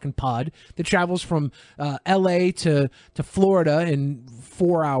lightning fucking pod that travels from L.A. to Florida in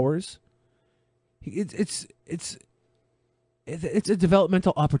 4 hours. It's a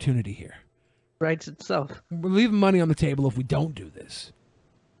developmental opportunity here. Writes itself. We're leaving money on the table if we don't do this.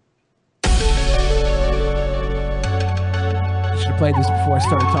 I should have played this before I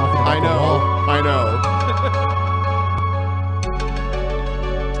started talking about I know.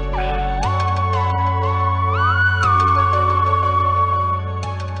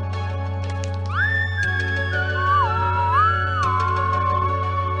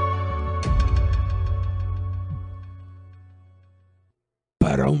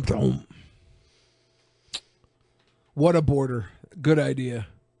 What a border. Good idea.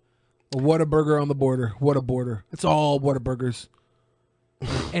 A Whataburger on the border. What a border. It's all Whataburgers.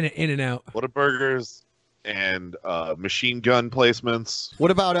 And in and out. Whataburgers and machine gun placements. What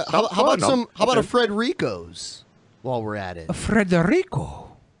about how about a Okay. Frederico's while we're at it? A Frederico.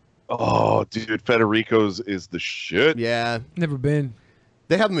 Oh, dude, Federico's is the shit. Yeah. Never been.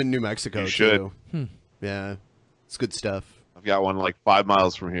 They have them in New Mexico You should. too. Hmm. Yeah. It's good stuff. I've got one like 5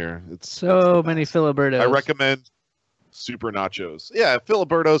 miles from here. It's So many Filibertos. I recommend super nachos. Yeah,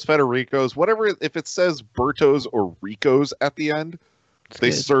 Filibertos, Federico's, whatever. If it says Bertos or Ricos at the end,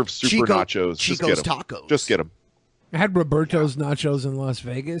 they good. serve super nachos. Just Chico's get them. tacos. Just get them. I had Roberto's nachos in Las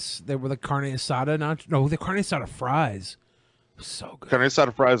Vegas. They were the carne asada nachos. No, the carne asada fries. So good. Carne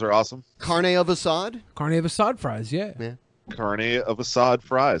asada fries are awesome. Carne of Assad? Carne of Assad fries, yeah. Yeah. Carne of Assad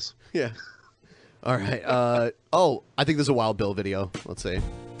fries. Yeah. All right. I think there's a Wild Bill video. Let's see.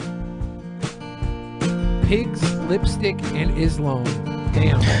 Pigs, lipstick, and Islam.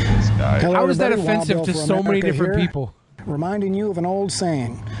 Damn. This guy. Hello, How is that everybody. Wild offensive Bill to for so many America different here, people? Reminding you of an old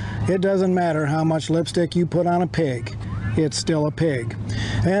saying. It doesn't matter how much lipstick you put on a pig. It's still a pig.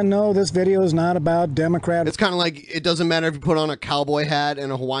 And no, this video is not about Democrat. It's kind of like it doesn't matter if you put on a cowboy hat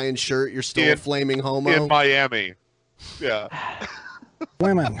and a Hawaiian shirt, you're still a flaming homo. In Miami. Yeah.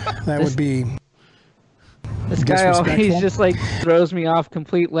 women. That would be This guy always disrespectful. just like throws me off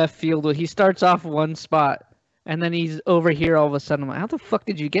complete left field. He starts off one spot, and then he's over here all of a sudden. I'm like, how the fuck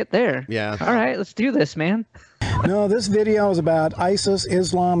did you get there? Yeah. All right, let's do this, man. No, this video is about ISIS,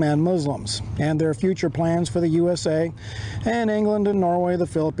 Islam, and Muslims, and their future plans for the USA, and England and Norway, the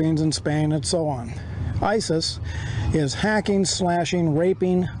Philippines and Spain, and so on. ISIS is hacking, slashing,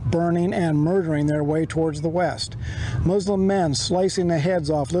 raping, burning, and murdering their way towards the West. Muslim men slicing the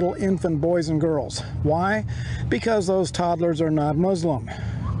heads off little infant boys and girls. Why? Because those toddlers are not Muslim.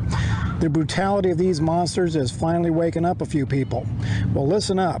 The brutality of these monsters is finally waking up a few people. Well,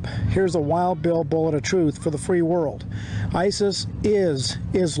 listen up. Here's a Wild Bill bullet of truth for the free world. ISIS is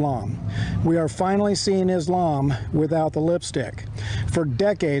Islam. We are finally seeing Islam without the lipstick. For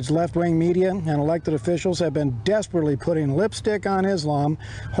decades, left-wing media and elected officials have been desperately putting lipstick on Islam,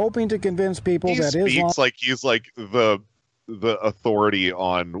 hoping to convince people He that speaks Islam like he's like the authority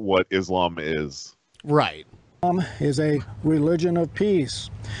on what Islam is. Right. is a religion of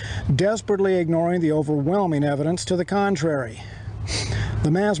peace, desperately ignoring the overwhelming evidence to the contrary. The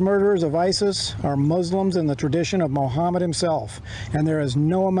mass murderers of ISIS are Muslims in the tradition of Muhammad himself, and there is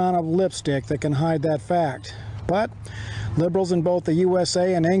no amount of lipstick that can hide that fact. But liberals in both the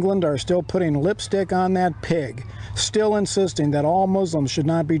USA and England are still putting lipstick on that pig, still insisting that all Muslims should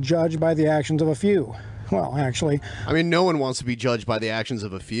not be judged by the actions of a few. Well, actually, I mean, no one wants to be judged by the actions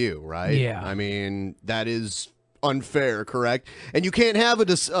of a few, right? Yeah. I mean, that is unfair, correct? And you can't have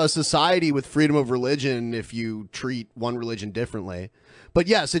a society with freedom of religion if you treat one religion differently. But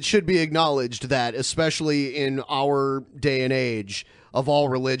yes, it should be acknowledged that, especially in our day and age of all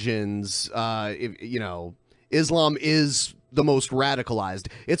religions, Islam is the most radicalized.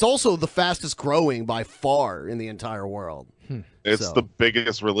 It's also the fastest growing by far in the entire world. It's the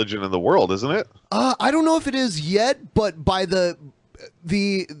biggest religion in the world, isn't it? I don't know if it is yet, but by the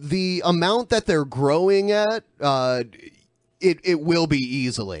amount that they're growing at, it will be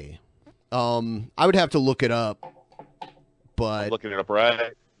easily. I would have to look it up, but I'm looking it up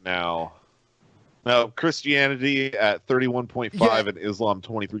right now. No, Christianity at 31.5 and Islam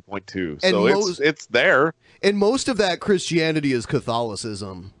 23.2. And So it's there. And most of that Christianity is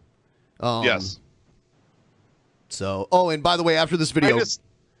Catholicism. Yes. So, and by the way, after this video,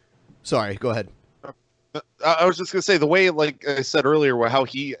 sorry, go ahead. I was just gonna say the way, like I said earlier, how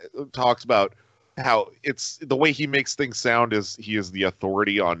he talks about how it's the way he makes things sound is he is the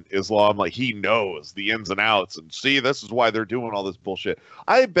authority on Islam. Like he knows the ins and outs, and see, this is why they're doing all this bullshit.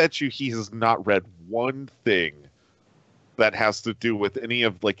 I bet you he has not read one thing that has to do with any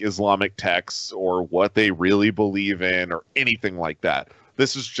of like Islamic texts or what they really believe in or anything like that.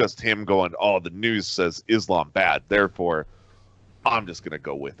 This is just him going, oh, the news says Islam bad, therefore I'm just gonna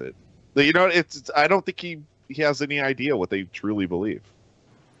go with it. You know, I don't think he has any idea what they truly believe.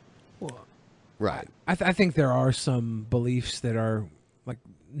 Well, right. I think there are some beliefs that are like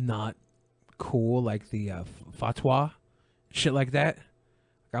not cool, like the fatwa, shit like that.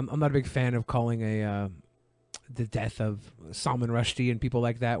 I'm not a big fan of calling the death of Salman Rushdie and people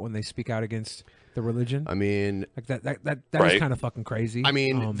like that when they speak out against the religion. I mean, like that is kind of fucking crazy. I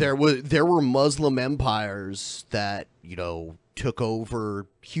mean, there were Muslim empires that, you know, took over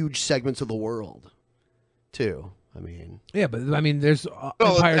huge segments of the world too. I mean, yeah, but I mean, there's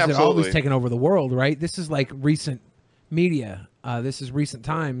empires that are always taken over the world, right? This is like recent media. This is recent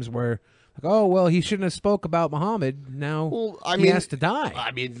times where, like, oh well, he shouldn't have spoke about Muhammad. Now he has to die.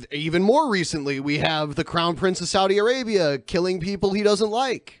 I mean, even more recently, we have the Crown Prince of Saudi Arabia killing people he doesn't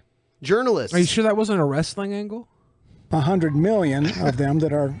like, journalists. Are you sure that wasn't a wrestling angle? 100 million of them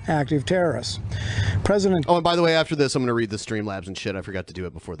that are active terrorists. President. Oh, and by the way, after this, I'm going to read the Streamlabs and shit. I forgot to do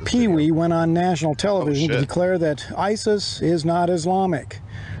it before this. Pee-wee went on national television to declare that ISIS is not Islamic.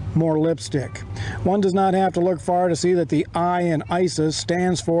 More lipstick. One does not have to look far to see that the I in ISIS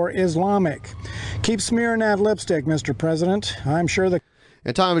stands for Islamic. Keep smearing that lipstick, Mr. President. I'm sure the...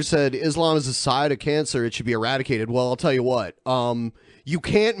 And Thomas said, Islam is a side of cancer. It should be eradicated. Well, I'll tell you what. You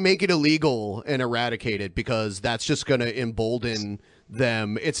can't make it illegal and eradicate it because that's just going to embolden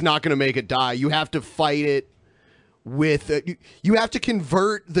them. It's not going to make it die. You have to fight it with... you have to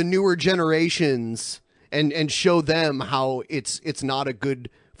convert the newer generations and show them how it's not a good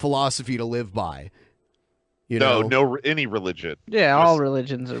philosophy to live by. You know? No, any religion. Yeah, all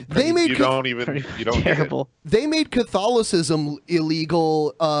religions are pretty, terrible. They made Catholicism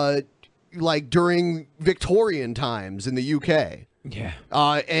illegal like during Victorian times in the UK. Yeah.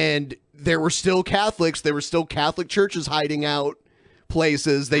 And there were still Catholics. There were still Catholic churches hiding out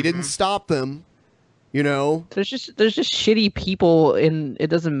places. They didn't stop them. You know, there's just shitty people, and it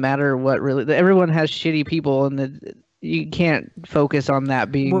doesn't matter what really. Everyone has shitty people, and you can't focus on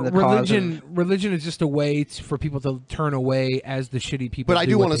that being the religion. cause of... Religion is just a way for people to turn away as the shitty people. But I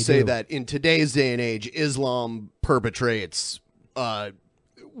do want to say that in today's day and age, Islam perpetrates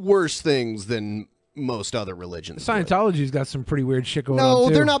worse things than most other religions. Scientology's got some pretty weird shit going on. No,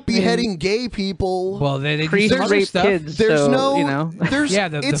 too. they're not beheading gay people. Well, they priests do some other rape stuff. kids. There's so, no, you know. There's, yeah,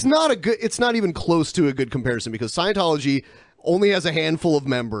 it's not a good. It's not even close to a good comparison because Scientology only has a handful of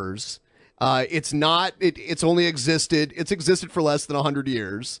members. It's not. It's only existed. It's existed for less than 100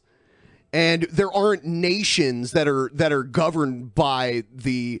 years, and there aren't nations that are governed by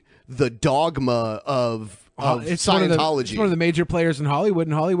the dogma of it's Scientology. It's one of the major players in Hollywood,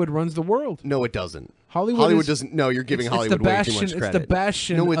 and Hollywood runs the world. No, it doesn't. Hollywood doesn't. No, you're giving Hollywood way too much credit. It's the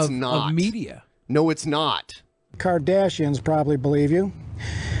bastion of media. No, it's not. Kardashians probably believe you.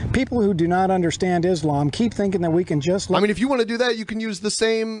 People who do not understand Islam keep thinking that we can just... I mean, if you want to do that, you can use the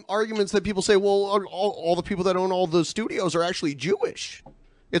same arguments that people say, well, all the people that own all the studios are actually Jewish.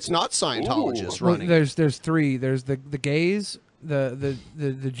 It's not Scientologists running. There's three. There's the gays,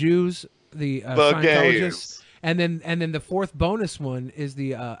 the Jews, the Scientologists, gays. and then the fourth bonus one is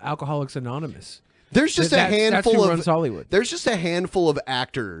the Alcoholics Anonymous. There's just a handful that's who of runs Hollywood. There's just a handful of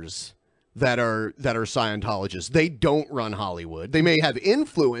actors that are Scientologists. They don't run Hollywood. They may have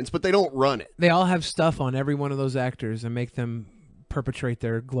influence, but they don't run it. They all have stuff on every one of those actors and make them perpetrate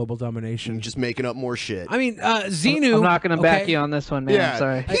their global domination. Just making up more shit. I mean, Xenu... I'm not going to back you on this one, man. Yeah.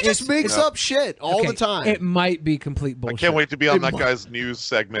 Sorry. He just makes up shit all the time. It might be complete bullshit. I can't wait to be on that guy's news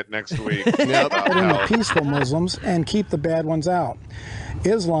segment next week. Put in the peaceful Muslims and keep the bad ones out.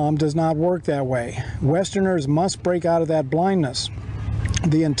 Islam does not work that way. Westerners must break out of that blindness.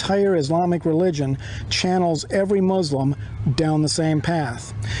 The entire Islamic religion channels every Muslim down the same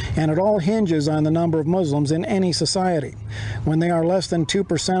path, and it all hinges on the number of Muslims in any society. When they are less than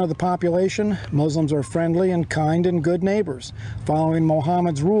 2% of the population, Muslims are friendly and kind and good neighbors, following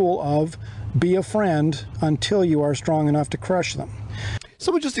Muhammad's rule of be a friend until you are strong enough to crush them.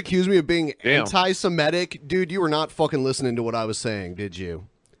 Someone just accused me of being anti-Semitic. Dude, you were not fucking listening to what I was saying, did you?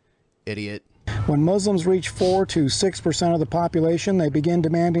 Idiot. When Muslims reach 4 to 6% of the population, they begin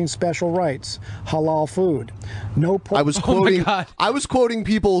demanding special rights, halal food, no pork. I was quoting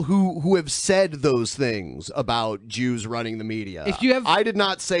people who have said those things about Jews running the media. I did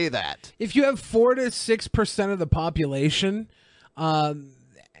not say that. If you have 4 to 6% of the population,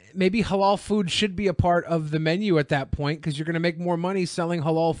 maybe halal food should be a part of the menu at that point because you're going to make more money selling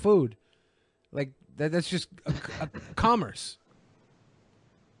halal food. Like that's just a commerce.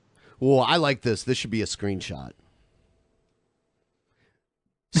 Well, I like this. This should be a screenshot.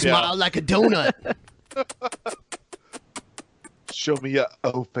 Smile like a donut. Show me your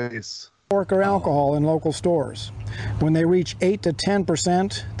O face. Pork or alcohol in local stores. When they reach 8 to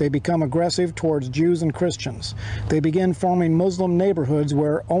 10%, they become aggressive towards Jews and Christians. They begin forming Muslim neighborhoods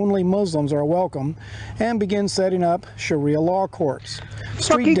where only Muslims are welcome and begin setting up Sharia law courts.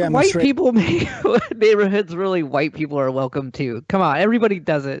 Fucking white people make neighborhoods really white people are welcome to. Come on, everybody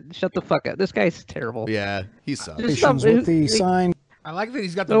does it. Shut the fuck up. This guy's terrible. Yeah, he sucks. With the sign. I like that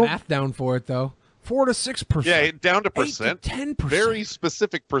he's got the math down for it, though. 4 to 6%. Yeah, down to percent. 8 to 10%. Very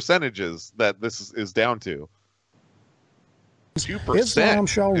specific percentages that this is down to. 2% Islam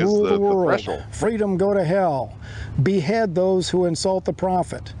shall is rule the world. threshold. Freedom go to hell. Behead those who insult the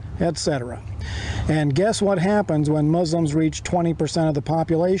prophet, etc. And guess what happens when Muslims reach 20% of the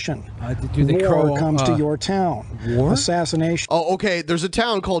population? War comes to your town. War? Assassination. Oh, okay. There's a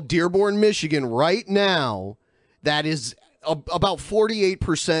town called Dearborn, Michigan right now that is about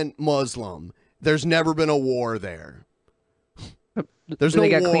 48% Muslim. There's never been a war there. There's no they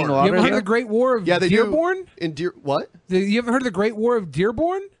got war. clean water. You ever heard of the Great War of Dearborn? What? You ever heard of the Great War of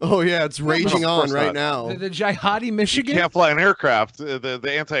Dearborn? Oh yeah, it's raging on right now. The Jihadi, Michigan. You can't fly an aircraft. The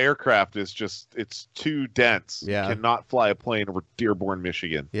anti-aircraft is it's too dense. Yeah. You cannot fly a plane over Dearborn,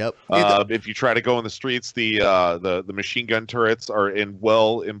 Michigan. Yep. If you try to go in the streets, the machine gun turrets are in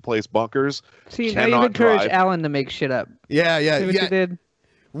place bunkers. See, now you encourage Alan to make shit up. Yeah. See what you did?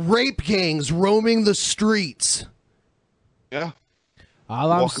 Rape gangs roaming the streets. Yeah.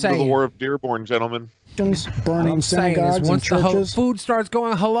 All I'm Welcome saying to the War of Dearborn, gentlemen. Burning synagogues and once the churches. food starts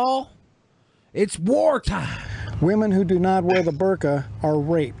going halal, it's wartime. Women who do not wear the burqa are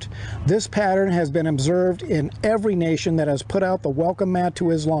raped. This pattern has been observed in every nation that has put out the welcome mat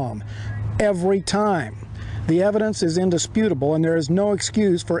to Islam. Every time. The evidence is indisputable and there is no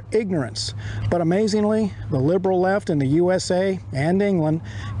excuse for ignorance. But amazingly, the liberal left in the USA and England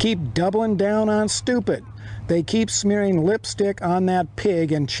keep doubling down on stupid. They keep smearing lipstick on that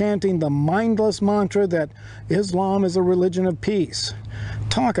pig and chanting the mindless mantra that Islam is a religion of peace.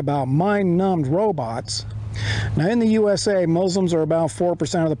 Talk about mind-numbed robots. Now, in the USA, Muslims are about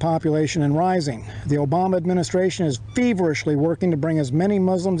 4% of the population and rising. The Obama administration is feverishly working to bring as many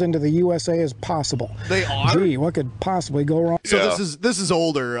Muslims into the USA as possible. They are? Gee, what could possibly go wrong? So this is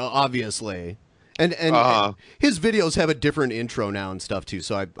older, obviously. And his videos have a different intro now and stuff, too,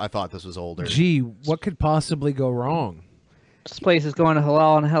 so I thought this was older. Gee, what could possibly go wrong? This place is going to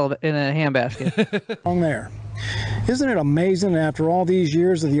halal in a handbasket. On there. Isn't it amazing after all these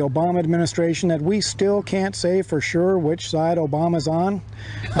years of the Obama administration that we still can't say for sure which side Obama's on?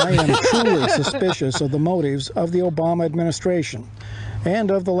 I am truly suspicious of the motives of the Obama administration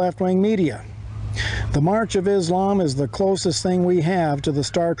and of the left-wing media. The March of Islam is the closest thing we have to the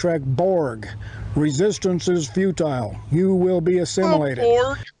Star Trek Borg. Resistance is futile. You will be assimilated.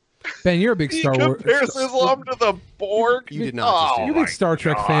 Borg? Ben, you're a big Star Wars. Compares Islam to the Borg? You did not. You're a big Star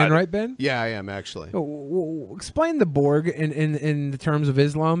Trek fan, right, Ben? Yeah, I am, actually. Explain the Borg in the terms of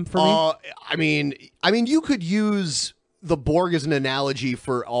Islam for me. I mean, you could use the Borg as an analogy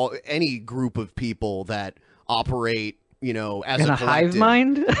for any group of people that operate, as in a a hive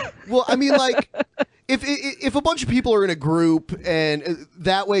mind. Well, I mean, like, if a bunch of people are in a group, and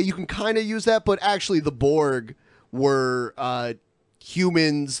that way you can kind of use that, but actually the Borg were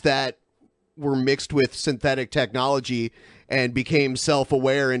humans that were mixed with synthetic technology and became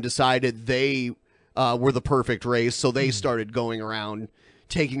self-aware and decided they were the perfect race, so they started going around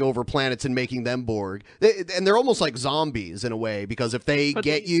taking over planets and making them Borg. And they're almost like zombies in a way, because if they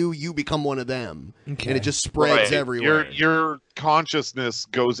get you, you become one of them. Okay. And it just spreads everywhere. Your consciousness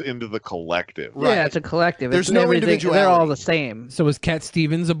goes into the collective. Right. Yeah, it's a collective. There's no individuality. They're all the same. So is Cat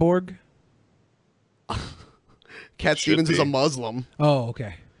Stevens a Borg? Cat Stevens is a Muslim. Oh,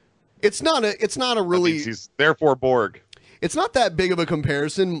 okay. It's not a really. He's therefore Borg. It's not that big of a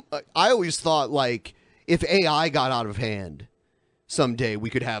comparison. I always thought, like, if AI got out of hand, someday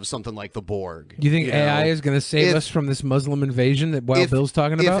we could have something like the Borg. You think AI is going to save us from this Muslim invasion that Wild Bill's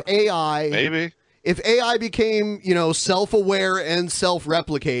talking about? If AI became, self-aware and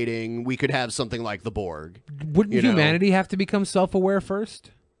self-replicating, we could have something like the Borg. Wouldn't humanity have to become self-aware first?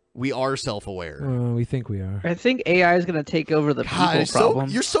 We are self-aware. We think we are. I think AI is going to take over the God, people problem.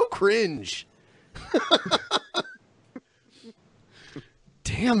 you're so cringe.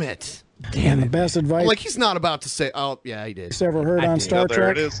 Damn it. The best advice. Like he's not about to say, oh, yeah, he did. Ever heard on Star there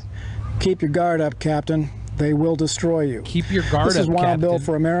Trek? it is. Keep your guard up, Captain. They will destroy you. Keep your guard This is up, Wild Bill Captain.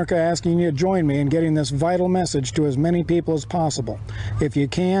 for America asking you to join me in getting this vital message to as many people as possible. If you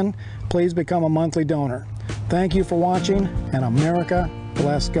can, please become a monthly donor. Thank you for watching, and America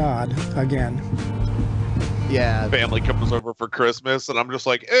bless God again. Yeah. Family comes over for Christmas, and I'm just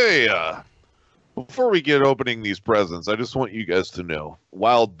like, hey, before we get opening these presents, I just want you guys to know,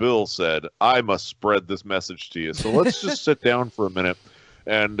 Wild Bill said, I must spread this message to you. So let's just sit down for a minute,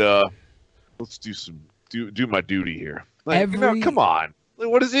 and let's do my duty here. Like, come on.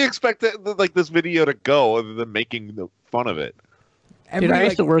 What does he expect this video to go other than making fun of it? Dude, I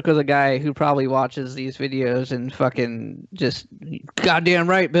used to work with a guy who probably watches these videos and fucking just, goddamn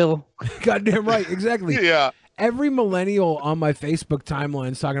right, Bill. Goddamn right, exactly. Yeah. Every millennial on my Facebook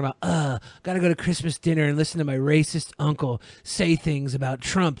timeline is talking about, gotta go to Christmas dinner and listen to my racist uncle say things about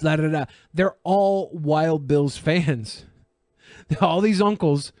Trump, da da da. They're all Wild Bill's fans. All these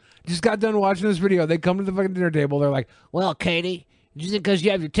uncles just got done watching this video. They come to the fucking dinner table. They're like, well, Katie, you think because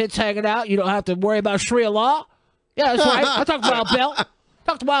you have your tits hanging out, you don't have to worry about Sharia law? Yeah, that's right. I talked to Wild Bill.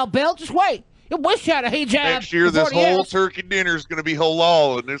 Talk to Wild Bill. Just wait. You wish you had a hijab. Next year, this 40 whole years. turkey dinner is going to be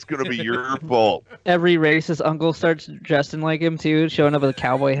halal, and it's going to be your fault. Every racist uncle starts dressing like him, too, showing up with a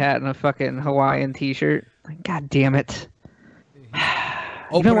cowboy hat and a fucking Hawaiian t-shirt. Like, God damn it.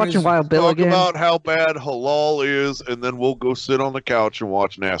 You've been watching Wild Bill Talk again? about how bad halal is, and then we'll go sit on the couch and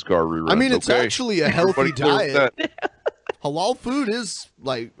watch NASCAR reruns. I mean, it's okay? actually a healthy Everybody clear with diet. that? Halal food is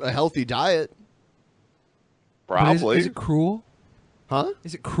like a healthy diet. Probably. Is it cruel? Huh?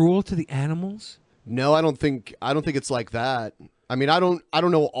 Is it cruel to the animals? No, I don't think it's like that. I mean, I don't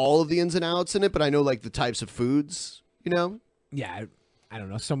know all of the ins and outs in it, but I know like the types of foods, you know? Yeah, I don't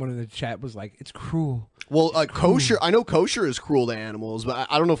know. Someone in the chat was like, it's cruel. Well, kosher, I know kosher is cruel to animals, but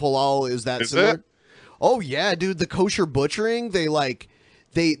I don't know if halal is that similar. it? Oh yeah, dude, the kosher butchering, they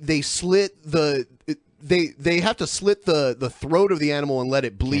slit the they have to slit the throat of the animal and let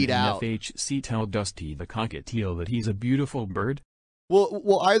it bleed Can out. FHC tell Dusty the cockatiel that he's a beautiful bird? Well,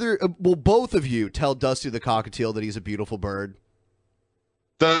 both of you tell Dusty the cockatiel that he's a beautiful bird.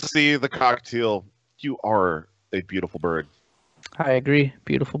 Dusty the cockatiel, you are a beautiful bird. I agree.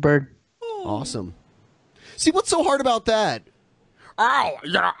 Beautiful bird. Awesome. See, what's so hard about that? Oh,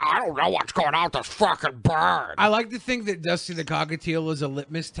 yeah, I don't know what's going on with this fucking bird. I like to think that Dusty the cockatiel is a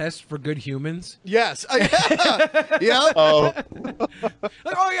litmus test for good humans. Yes. Yeah. Oh. Like,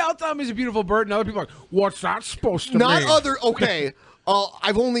 oh yeah, I'll tell him he's a beautiful bird, and other people are like, what's that supposed to Not mean? other. Okay.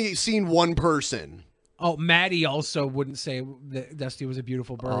 I've only seen one person. Oh, Maddie also wouldn't say that Dusty was a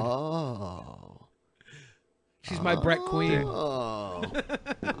beautiful bird. Oh. She's my Brett Queen. Oh.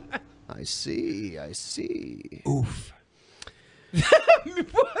 I see. Oof.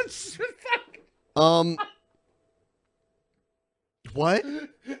 What?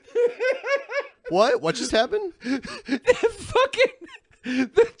 What just happened?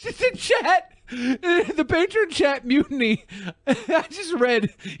 The chat, the patron chat mutiny. I just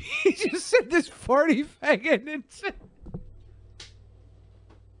read. He just said this farty faggot. And said,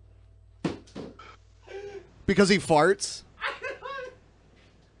 Because he farts?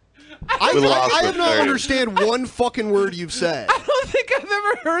 I have not understand one fucking word you've said. I don't think I've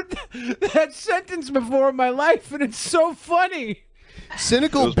ever heard that sentence before in my life, and it's so funny.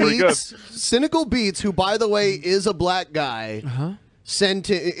 Cynical Beats, who by the way is a black guy,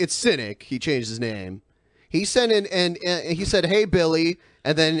 it's Cynic. He changed his name. He sent in and he said, "Hey Billy,"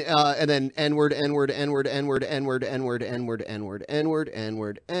 and then N-word, N-word, N-word, N-word, N-word, N-word, N-word, N-word, N-word,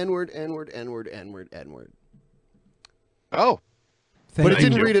 N-word, N-word, N-word, N-word, N-word, N-word. Oh. But it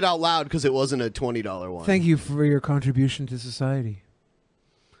didn't read it out loud because it wasn't a $20 one. Thank you for your contribution to society.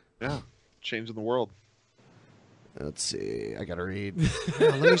 Yeah, changing the world. Let's see. I gotta read.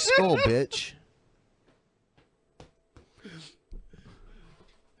 Let me scroll, bitch.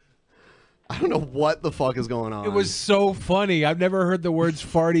 I don't know what the fuck is going on. It was so funny. I've never heard the words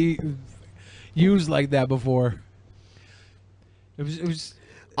farty used like that before. It was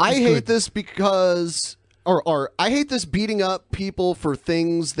I hate this because... Or I hate this beating up people for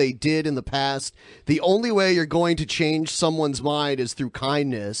things they did in the past. The only way you're going to change someone's mind is through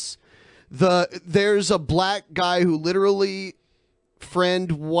kindness. There's a black guy who literally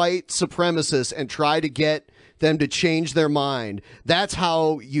friend white supremacists and try to get them to change their mind. That's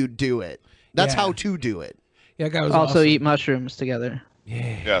how you do it. That's how to do it. Yeah, that guy was also awesome. eat mushrooms together.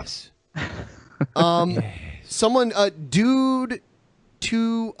 Yes. Someone, dude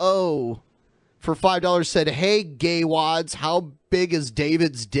 20 for $5 said, "Hey, gay wads, how big is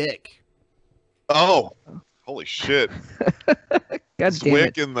David's dick?" Oh, holy shit! God damn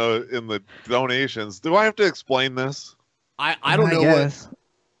Zwick it. in the donations. Do I have to explain this? I don't know what.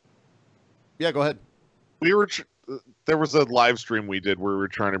 Yeah, go ahead. There was a live stream we did where we were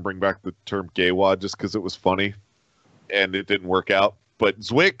trying to bring back the term gay wad just because it was funny, and it didn't work out. But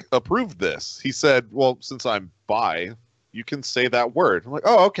Zwick approved this. He said, "Well, since I'm bi, you can say that word." I'm like,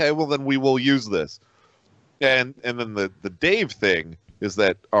 "Oh, okay. Well, then we will use this." And then the Dave thing is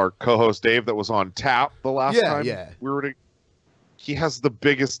that our co-host Dave that was on tap the last time we were he has the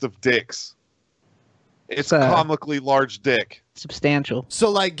biggest of dicks. It's comically large dick. Substantial. So,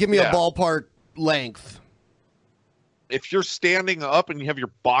 like, give me a ballpark length. If you're standing up and you have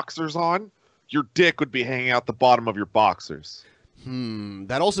your boxers on, your dick would be hanging out the bottom of your boxers.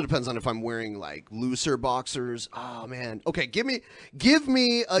 That also depends on if I'm wearing like looser boxers. Oh man. Okay, give me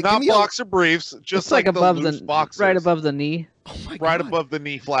not boxer briefs, just it's like above the loose the boxers. right above the knee. Oh my God. Right above the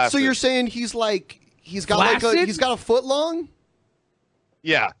knee flaccid. So you're saying he's got a foot long?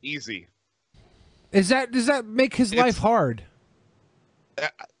 Yeah, easy. Does that make his life hard?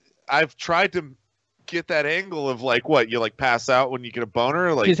 I've tried to get that angle of like what you like pass out when you get a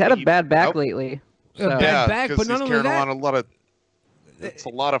boner. Like he's had a bad back lately. So. Bad back, but not only that, it's a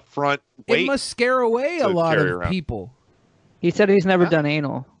lot of front weight. It must scare away a lot of people. He said he's never done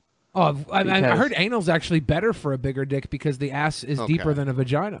anal. Oh, I heard anal's actually better for a bigger dick because the ass is deeper than a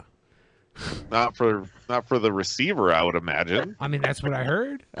vagina. Not for the receiver, I would imagine. I mean, that's what I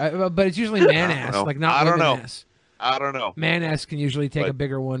heard. But it's usually man ass, like not women ass. I don't know. Man ass can usually take a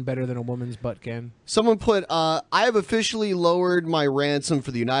bigger one better than a woman's butt can. Someone put, I have officially lowered my ransom for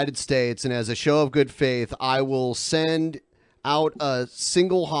the United States, and as a show of good faith, I will send out a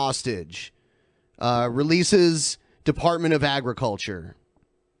single hostage. Releases Department of Agriculture.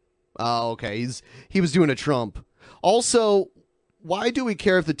 Oh, okay. He was doing a Trump. Also, why do we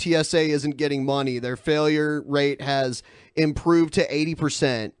care if the TSA isn't getting money? Their failure rate has improved to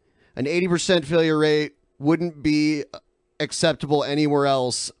 80%. An 80% failure rate wouldn't be acceptable anywhere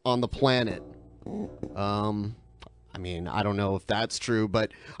else on the planet. I mean, I don't know if that's true,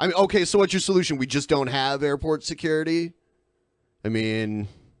 but I mean, okay, so what's your solution? We just don't have airport security? I mean,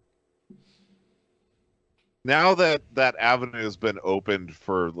 now that avenue has been opened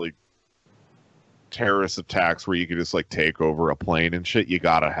for like terrorist attacks where you could just like take over a plane and shit, you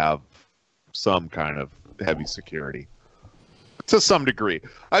gotta have some kind of heavy security to some degree.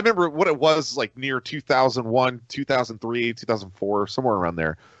 I remember what it was like near 2001, 2003, 2004, somewhere around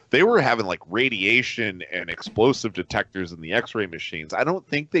there. They were having like radiation and explosive detectors in the x-ray machines. I don't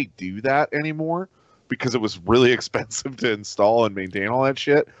think they do that anymore because it was really expensive to install and maintain all that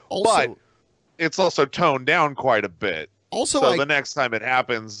shit. But it's also toned down quite a bit. So the next time it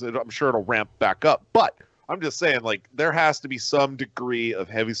happens, I'm sure it'll ramp back up. But I'm just saying, like, there has to be some degree of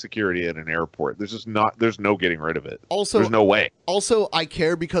heavy security at an airport. There's no getting rid of it. Also, there's no way. Also, I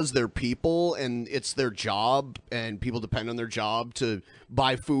care because they're people and it's their job, and people depend on their job to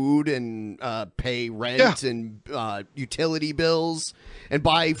buy food and pay rent and utility bills and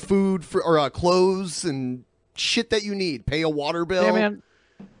buy food or clothes and shit that you need. Pay a water bill. Yeah, man.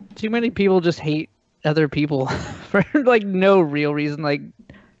 Too many people just hate other people for like no real reason. Like,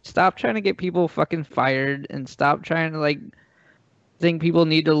 stop trying to get people fucking fired and stop trying to like think people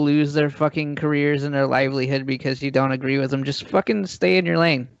need to lose their fucking careers and their livelihood because you don't agree with them. Just fucking stay in your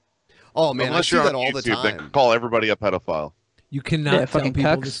lane. Oh man, unless I see you're that on all YouTube, the time. they can call everybody a pedophile. You cannot tell people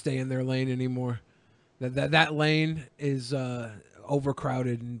cucks. to stay in their lane anymore. That lane is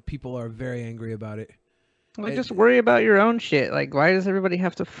overcrowded and people are very angry about it. Like, just worry about your own shit. Like, why does everybody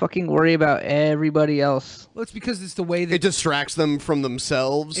have to fucking worry about everybody else? Well, it's because it's the way that it distracts them from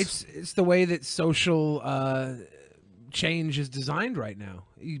themselves. It's the way that social change is designed right now.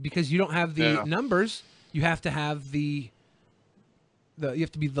 Because you don't have the numbers, you have to have you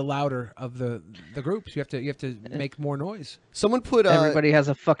have to be the louder of the groups. You have to make more noise. Someone put everybody has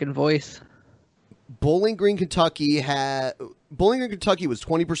a fucking voice. Bowling Green, Kentucky was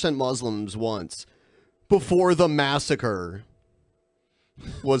 20% Muslims once. Before the massacre.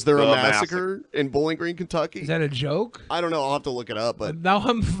 Was there a massacre in Bowling Green, Kentucky? Is that a joke? I don't know. I'll have to look it up. But now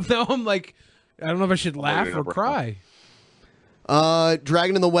I'm like, I don't know if I should laugh or cry.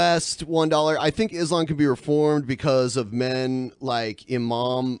 Dragon in the West, $1. I think Islam can be reformed because of men like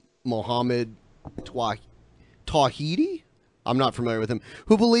Imam Mohammed Tawhidi. I'm not familiar with him.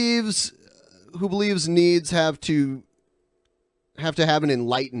 Who believes needs have to have an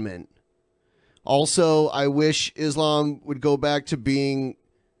enlightenment. Also, I wish Islam would go back to being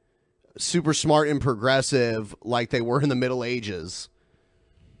super smart and progressive like they were in the Middle Ages.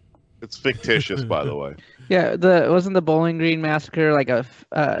 It's fictitious, by the way. Yeah, wasn't the Bowling Green massacre like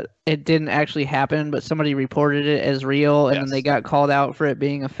it didn't actually happen, but somebody reported it as real, and then they got called out for it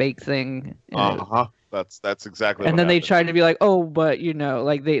being a fake thing. That's exactly. And what then they happened. tried to be like, oh, but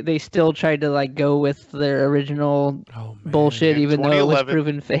like they still tried to like go with their original bullshit, even though it was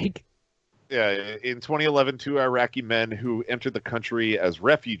proven fake. Yeah, in 2011, 2 Iraqi men who entered the country as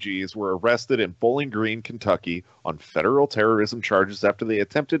refugees were arrested in Bowling Green, Kentucky on federal terrorism charges after they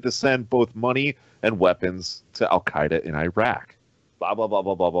attempted to send both money and weapons to Al-Qaeda in Iraq. Blah, blah, blah,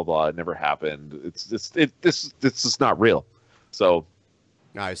 blah, blah, blah, blah. It never happened. This is not real. So,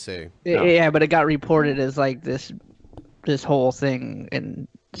 I see. Yeah, but it got reported as like this whole thing, and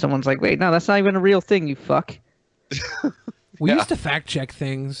someone's like, wait, no, that's not even a real thing, you fuck. We used to fact check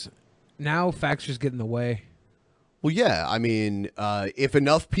things. Now facts just get in the way. Well, yeah. I mean, if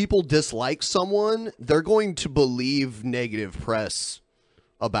enough people dislike someone, they're going to believe negative press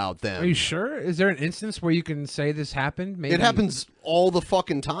about them. Are you sure? Is there an instance where you can say this happened? Maybe it happens all the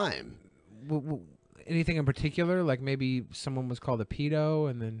fucking time. Anything in particular? Like maybe someone was called a pedo,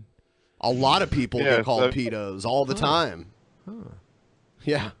 and then a lot of people get called pedos all the time.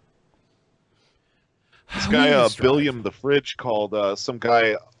 Yeah. This guy, Billiam the Fridge, called some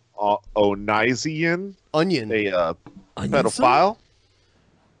guy Onision, a pedophile.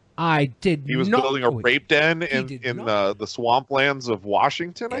 I did. He was building a rape den in the swamplands of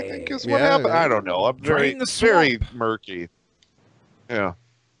Washington. I think is what happened. I don't know. I'm very murky. Yeah.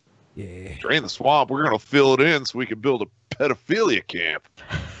 Yeah. Drain the swamp. We're gonna fill it in so we can build a pedophilia camp.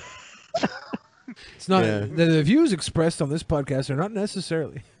 It's not the views expressed on this podcast are not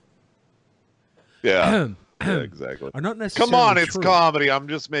necessarily. Yeah. Yeah, exactly. Are not necessarily Come on, it's true. comedy. I'm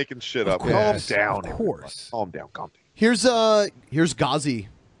just making shit up. Calm down. Of course. Calm down. Calm down. Here's Ghazi.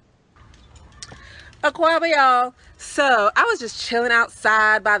 Aquaba, y'all. So I was just chilling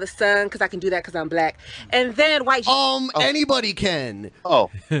outside by the sun because I can do that because I'm black. And then white. Anybody can.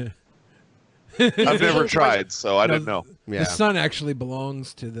 Oh. I've never tried, so I didn't know. The sun actually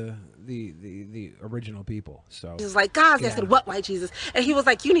belongs to the original people. So He was like, God, I said, what, white Jesus? And he was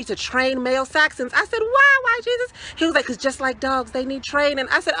like, you need to train male Saxons. I said, why, white Jesus? He was like, because just like dogs, they need training.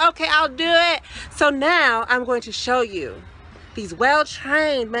 I said, okay, I'll do it. So now I'm going to show you these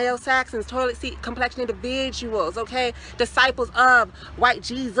well-trained male Saxons, toilet seat complexion individuals, okay? Disciples of white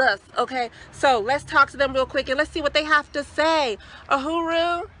Jesus, okay? So let's talk to them real quick and let's see what they have to say.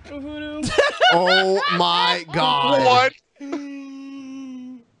 Uhuru? Uhuru? Oh my God. What?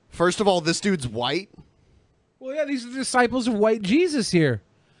 First of all, this dude's white. Well, yeah, these are the disciples of white Jesus here.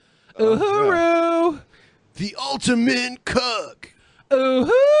 Uhuru! The ultimate cuck.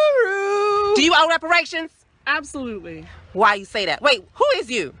 Uhuru! Do you owe reparations? Absolutely. Why you say that? Wait, who is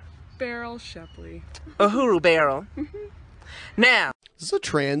you? Beryl Shepley. Uhuru Beryl. Now. Is this a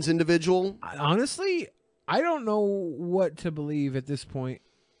trans individual? Honestly, I don't know what to believe at this point.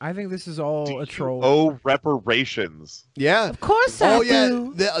 I think this is all a troll. Oh, reparations. Yeah. Of course I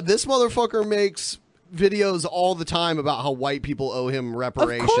do. This motherfucker makes videos all the time about how white people owe him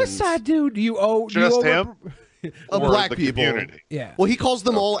reparations. Of course I do. Do you owe him? Of Or black the people. community? Yeah. Well, he calls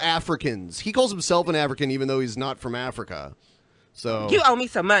them all Africans. He calls himself an African even though he's not from Africa. So You owe me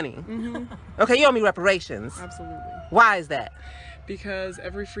some money. Okay, you owe me reparations. Absolutely. Why is that? Because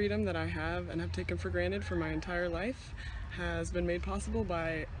every freedom that I have and have taken for granted for my entire life has been made possible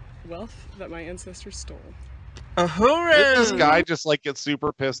by wealth that my ancestors stole. Uhuru! Didn't this guy just like get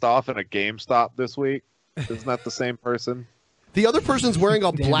super pissed off in a GameStop this week? Isn't that the same person? the other person's wearing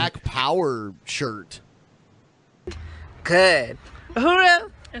a Black Power shirt. Good.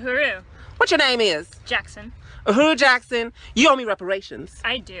 Uhuru? Uhuru. What your name is? Jackson. Uhuru Jackson. You owe me reparations.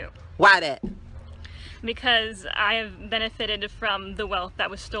 I do. Why that? Because I have benefited from the wealth that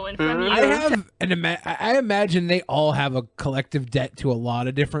was stolen from you. I imagine they all have a collective debt to a lot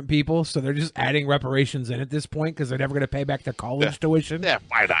of different people, so they're just adding reparations in at this point because they're never going to pay back their college tuition. Yeah,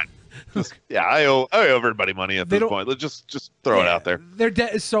 why not? I owe everybody money at this point. Let's just throw it out there. Their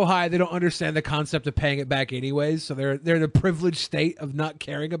debt is so high they don't understand the concept of paying it back anyways. So they're in a privileged state of not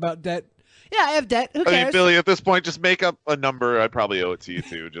caring about debt. Yeah, I have debt. Who cares? I mean, Billy, at this point, just make up a number. I probably owe it to you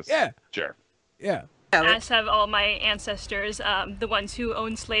too. Just sure. Yeah. As have all my ancestors, the ones who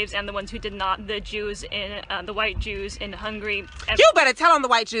owned slaves and the ones who did not, the Jews in the white Jews in Hungary. You better tell on the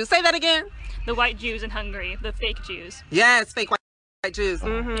white Jews. Say that again. The white Jews in Hungary, the fake Jews. Yes, fake white Jews.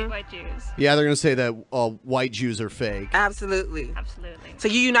 Fake white Jews. Yeah, they're going to say that white Jews are fake. Absolutely. Absolutely. So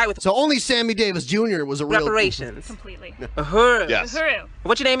you unite with. So only Sammy Davis Jr. was a real reparations. Completely. Uhuru. Yes. Uhuru.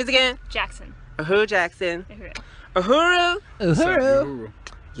 What your name is again? Jackson. Uhuru Jackson. Uhuru. Uhuru. Uhuru.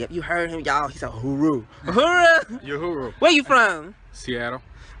 Yep, you heard him, y'all. He said Uhuru. Uhuru. Uhuru. Where you from? Seattle.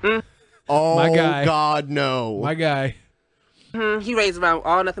 Oh, My guy. God, no. My guy. He raised around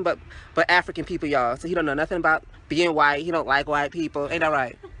all nothing but African people, y'all. So he don't know nothing about being white. He don't like white people. Ain't that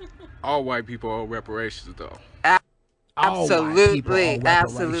right? All white people owe reparations, though. Absolutely.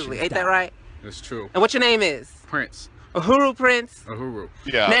 Absolutely. Ain't that right? That's true. And what your name is? Prince. Uhuru Prince? Uhuru.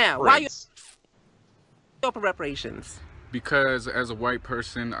 Yeah. Now, why you Prince. owe for reparations? Because as a white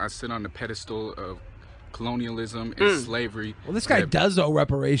person, I sit on the pedestal of colonialism and slavery. Well, this guy that- does owe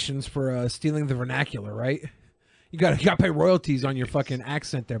reparations for stealing the vernacular, right? You gotta pay royalties on your fucking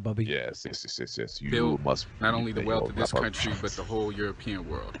accent there, Bubby. Yes. You build must not only the pay wealth your of this country, reparations. but the whole European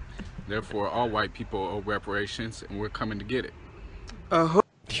world. Therefore, all white people owe reparations, and we're coming to get it.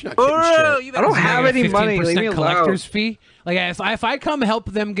 Uhuru, I don't have any money. Leave me alone. Collector's fee. Like if I come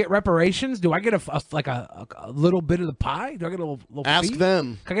help them get reparations, do I get a little bit of the pie? Do I get a little Ask fee?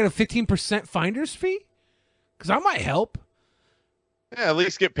 them. Can I get a 15% finder's fee? Because I might help. Yeah, at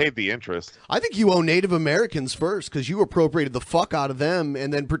least get paid the interest. I think you owe Native Americans first because you appropriated the fuck out of them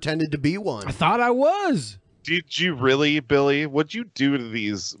and then pretended to be one. I thought I was. Did you really, Billy? What'd you do to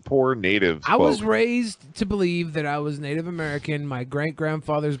these poor natives? I was raised to believe that I was Native American. My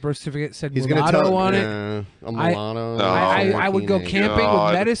great-grandfather's birth certificate said He's mulatto gonna tell on it. a mulatto. I would go Martini. camping God.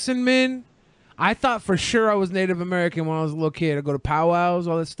 with medicine men. I thought for sure I was Native American when I was a little kid. I'd go to powwows,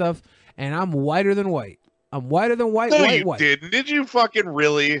 all that stuff, and I'm whiter than white. I'm whiter than white, No, white, you white. didn't. Did you fucking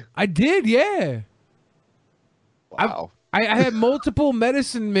really? I did, yeah. Wow. I had multiple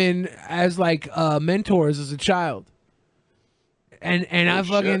medicine men as like mentors as a child, and I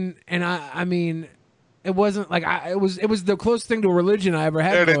fucking and I mean, it wasn't like it was the closest thing to a religion I ever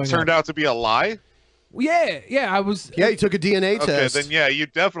had. And it growing turned up. out to be a lie? Yeah, I was. Yeah, you took a DNA test. Okay, then yeah, you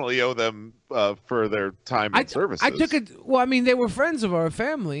definitely owe them for their time and services. I took a well. I mean, they were friends of our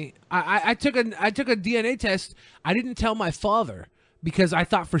family. I took a DNA test. I didn't tell my father because I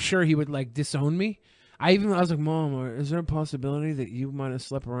thought for sure he would like disown me. I was like, Mom, is there a possibility that you might have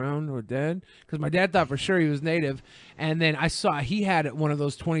slept around with Dad? Because my dad thought for sure he was Native, and then I saw he had one of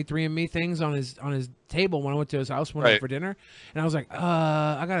those 23andMe things on his table when I went to his house one night for dinner, and I was like,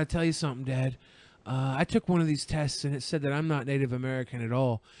 I gotta tell you something, Dad. I took one of these tests and it said that I'm not Native American at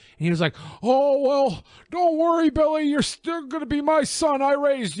all. And he was like, oh, well, don't worry, Billy. You're still going to be my son. I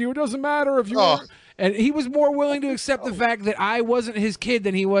raised you. It doesn't matter if you were. And he was more willing to accept the fact that I wasn't his kid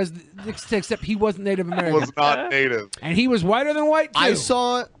than he was to accept he wasn't Native American. Was not Native. And he was whiter than white, too. I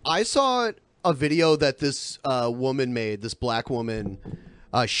saw a video that this woman made, this black woman.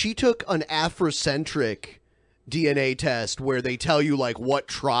 She took an Afrocentric DNA test where they tell you like what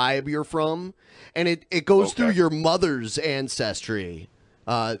tribe you're from, and it goes through your mother's ancestry.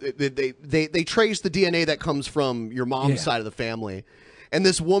 They trace the DNA that comes from your mom's side of the family, and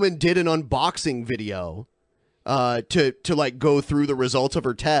this woman did an unboxing video to like go through the results of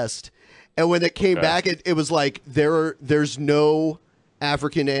her test, and when it came back, it was like there's no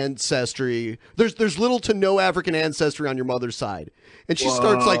African ancestry. There's little to no African ancestry on your mother's side, and she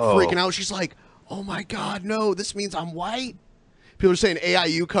starts like freaking out. She's like, oh my God, no, this means I'm white. People are saying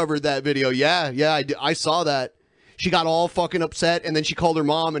AIU covered that video. Yeah, I saw that. She got all fucking upset, and then she called her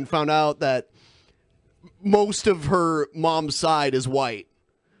mom and found out that most of her mom's side is white.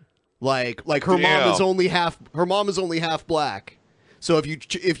 Like her mom is only half black. So if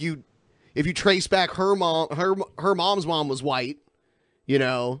you trace back her mom, her mom's mom was white, you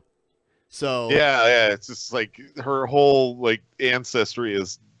know. So yeah, it's just like her whole like ancestry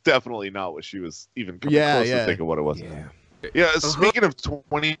is definitely not what she was even coming close to think of what it was. Yeah. Speaking of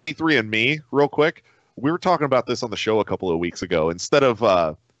 23andMe, real quick, we were talking about this on the show a couple of weeks ago. Instead of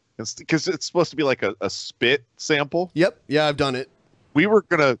because it's supposed to be like a spit sample. Yep. Yeah, I've done it. We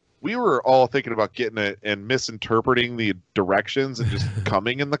were all thinking about getting it and misinterpreting the directions and just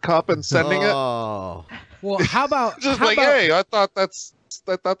coming in the cup and sending it. Oh. Well, how about hey, I thought that's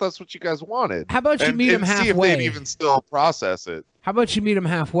what you guys wanted. How about you meet them halfway? See if they'd even still process it. How about you meet them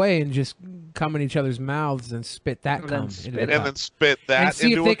halfway and just come in each other's mouths and spit that cum into the cup? Then spit that and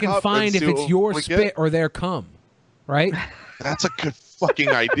see into if they a can cup find and if see it's what your we spit get. or their cum, right? That's a good fucking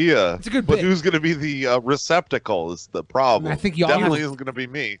idea. It's a good but bit. who's going to be the receptacle is the problem. I think y'all definitely have- isn't going to be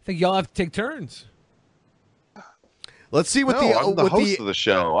me. I think y'all have to take turns. Let's see what I'm the what host of the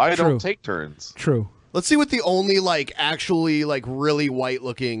show. I True. don't take turns. True. Let's see what the only like actually like really white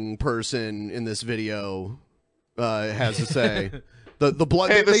looking person in this video has to say. The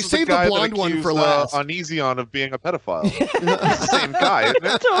blonde. Hey, this they is saved the guy the blonde that one accused, for last. Onision of being a pedophile. It's the same guy, isn't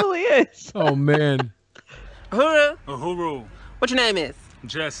it? Totally is. Oh man. Uhuru, Uhuru. what your name is?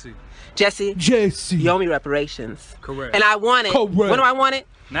 Jesse. Jesse. Jesse. You owe me reparations. Correct. And I want it. Correct. When do I want it?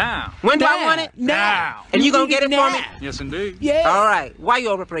 Now. When do I want it? Now. And you gonna get it for me? Yes, indeed. Yeah. All right. Why you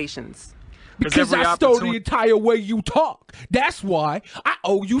owe reparations? Because I stole the entire way you talk. That's why I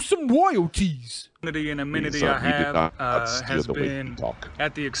owe you some royalties. And amenity I have has been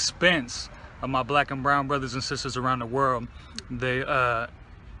at the expense of my black and brown brothers and sisters around the world.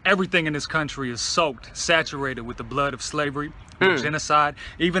 Everything in this country is soaked, saturated with the blood of slavery, genocide.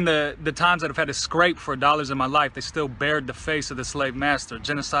 Even the times that I've had to scrape for dollars in my life, they still bared the face of the slave master,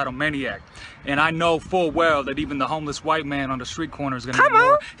 genocidal maniac. And I know full well that even the homeless white man on the street corner is going to get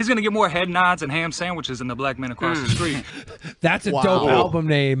more. He's going to get more head nods and ham sandwiches than the black man across the street. That's a dope album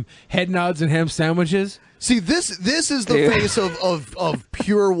name. Head nods and ham sandwiches. See, this is the face of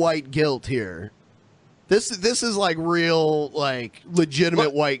pure white guilt here. This is like real, like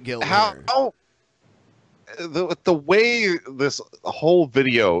legitimate white guilt. The way this whole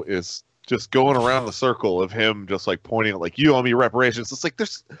video is just going around the circle of him just like pointing at like, you owe me reparations. It's like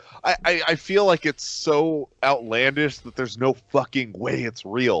I feel like it's so outlandish that there's no fucking way it's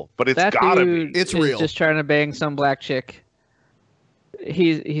real, but it's gotta be. It's real. Just trying to bang some black chick.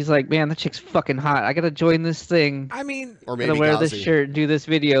 He's like, man, that chick's fucking hot. I gotta join this thing. I mean, or maybe I'm gonna wear this shirt and do this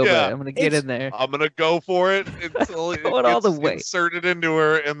video, but I'm gonna get in there. I'm gonna go for it until it all the way. Inserted into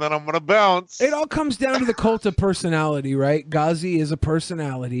her, and then I'm gonna bounce. It all comes down to the cult of personality, right? Ghazi is a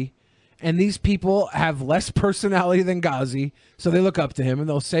personality, and these people have less personality than Ghazi, so they look up to him, and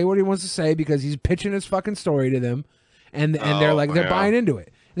they'll say what he wants to say because he's pitching his fucking story to them, and they're like, they're buying into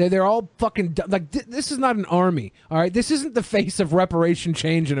it. They're all fucking like, this is not an army, all right? This isn't the face of reparation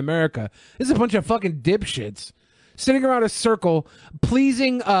change in America. This is a bunch of fucking dipshits sitting around a circle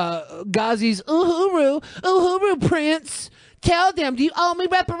pleasing Ghazi's Uhuru Prince. Tell them, do you owe me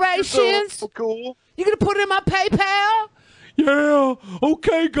reparations? So cool. You gonna put it in my PayPal? Yeah,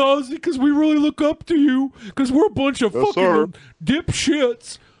 okay, Ghazi, because we really look up to you, because we're a bunch of fucking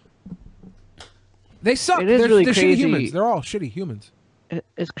dipshits. They suck. They're really shitty crazy. Humans. They're all shitty humans.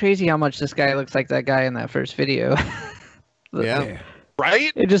 It's crazy how much this guy looks like that guy in that first video. Yeah.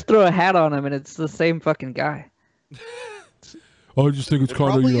 Right? They just throw a hat on him and it's the same fucking guy. I just think it's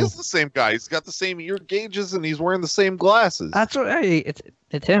kind of, Probably is the same guy. He's got the same ear gauges and he's wearing the same glasses. That's what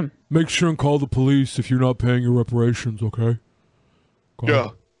it's him. Make sure and call the police if you're not paying your reparations, okay?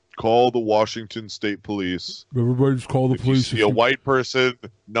 Yeah. Call the Washington State Police. Everybody just call the police. If you see a white person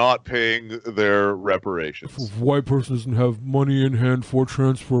not paying their reparations. If a white person doesn't have money in hand for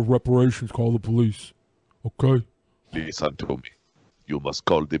transfer of reparations, call the police. Okay? Listen to me. You must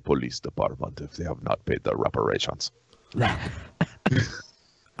call the police department if they have not paid their reparations.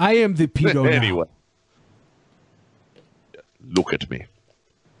 I am the pedo Anyway. Look at me.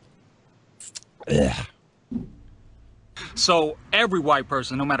 Ugh. So every white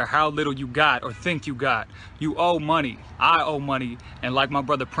person, no matter how little you got or think you got, you owe money. I owe money. And like my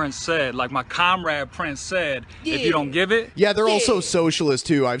brother Prince said, like my comrade Prince said, if you don't give it. Yeah, they're also socialist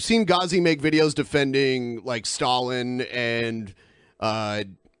too. I've seen Ghazi make videos defending like Stalin and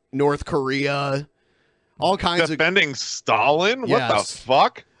North Korea. All kinds defending Stalin? Yes. What the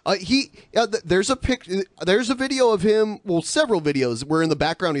fuck? There's a video of him, well, several videos where in the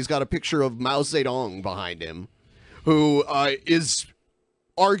background he's got a picture of Mao Zedong behind him, who is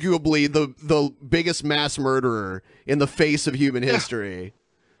arguably the biggest mass murderer in the face of human history.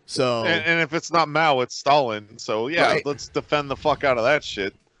 So, and if it's not Mao, it's Stalin. So yeah, Right. Let's defend the fuck out of that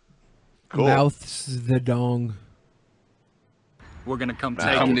shit. Cool. Mouths the dong. We're gonna come Wow.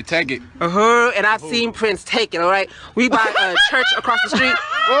 take Come it. to take it. And I've seen Prince take it, all right? We buy a church across the street.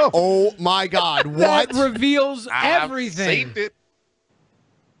 Oh my God, what? That reveals I've everything. seen it.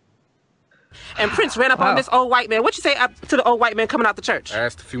 And Prince ran up on this old white man. What you say to the old white man coming out the church? I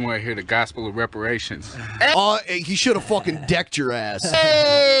asked if you want to hear the gospel of reparations. He should have fucking decked your ass.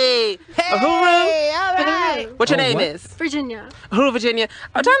 Hey! Uhuru! All right. What your name is? Virginia. Uhuru, Virginia.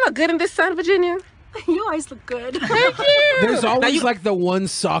 Oh, do I look good in this sun, Virginia? You always look good. Thank you. There's always like the one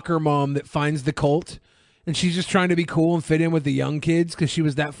soccer mom that finds the cult, and she's just trying to be cool and fit in with the young kids because she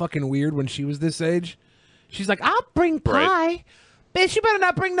was that fucking weird when she was this age. She's like, I'll bring pie. Right. Bitch, you better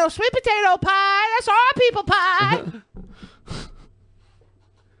not bring no sweet potato pie. That's our people pie.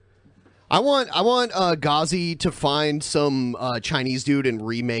 I want Ghazi to find some Chinese dude and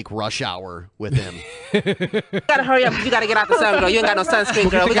remake Rush Hour with him. You gotta hurry up. You gotta get out the sun, girl. You ain't got no sunscreen,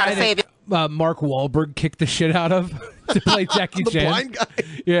 girl. We gotta save it. Mark Wahlberg kicked the shit out of to play Jackie The Chan. blind guy.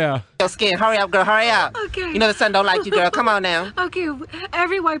 Yeah. Your skin. Hurry up, girl. Hurry up. Okay. You know the sun don't like you, girl. Come on now. Okay,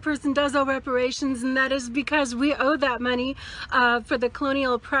 every white person does owe reparations, and that is because we owe that money for the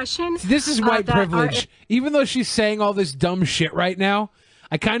colonial oppression. This is white privilege. Even though she's saying all this dumb shit right now,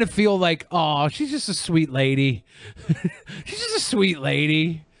 I kind of feel like, oh, she's just a sweet lady. She's just a sweet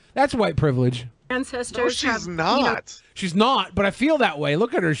lady. That's white privilege. ancestors. No, she's not. She's not, but I feel that way.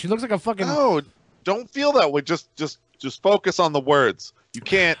 Look at her. She looks like a fucking. No, don't feel that way. Just focus on the words. You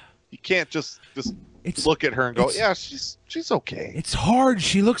can't just look at her and go, yeah, she's okay. It's hard.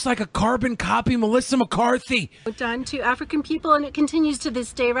 She looks like a carbon copy Melissa McCarthy. Done to African people, and it continues to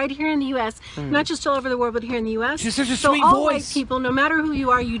this day right here in the U.S., not just all over the world, but here in the U.S. She's such a so sweet all voice. white people, no matter who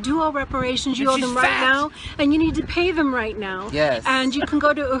you are, you do owe reparations. You And owe them she's right fat. now, and you need to pay them right now. Yes. And you can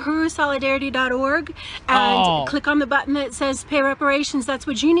go to uhurusolidarity.org and click on the button that says pay reparations. That's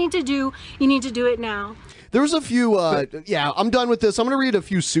what you need to do. You need to do it now. There was a few, I'm done with this. I'm going to read a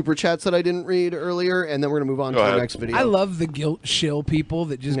few super chats that I didn't read earlier, and then we're going to move on to the next video. I love the guilt shill people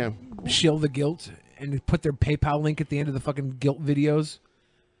that just shill the guilt and put their PayPal link at the end of the fucking guilt videos.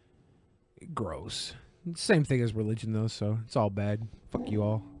 Gross. Same thing as religion, though, so it's all bad. Fuck you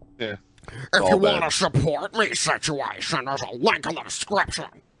all. Yeah. If you want to support me situation, there's a link in the description.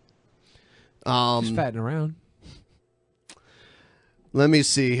 Just fatting around. Let me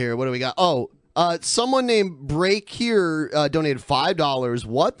see here. What do we got? Someone named Break here donated $5.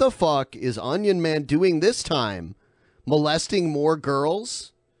 What the fuck is Onion Man doing this time? Molesting more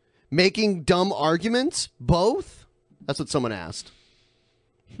girls? Making dumb arguments? Both? That's what someone asked.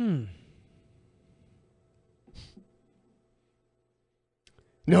 No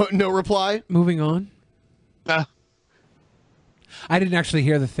reply? Moving on. I didn't actually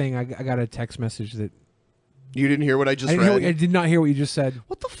hear the thing. I got a text message that... You didn't hear what I just read? read? I did not hear what you just said.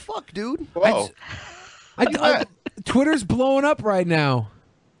 What the fuck, dude? Whoa. Twitter's blowing up right now.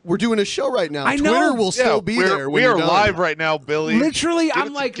 We're doing a show right now. I know. Twitter will still be there. We are live right now, Billy. Literally, Get I'm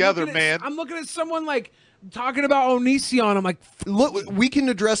it like together, looking man. I'm looking at someone like talking about Onision. I'm like, look, we can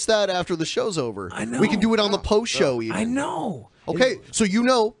address that after the show's over. I know. We can do it on the post show. Even. I know. Okay, so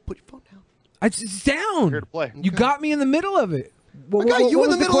put your phone down. It's down. Here to play. You got me in the middle of it. I got you in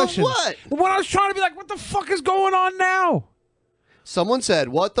was the middle of question? what? When I was trying to be like, what the fuck is going on now? Someone said,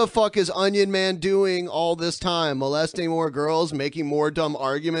 what the fuck is Onion Man doing all this time? Molesting more girls, making more dumb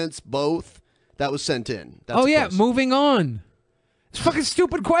arguments, both? That was sent in. That's moving on. It's a fucking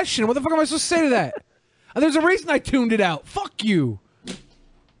stupid question. What the fuck am I supposed to say to that? There's a reason I tuned it out. Fuck you.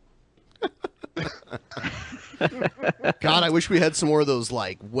 God, I wish we had some more of those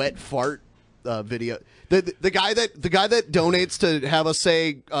like wet fart video. The guy that donates to have us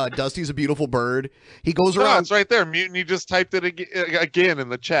say Dusty's a beautiful bird. He goes around. It's right there. Mutant, you just typed it again in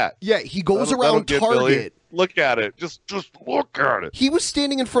the chat. Yeah, he goes around Target. Look at it. Just look at it. He was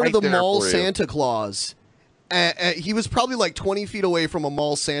standing in front Right of the there mall for you. Santa Claus. He was probably like 20 feet away from a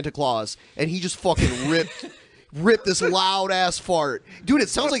mall Santa Claus, and he just fucking ripped this loud ass fart. Dude, it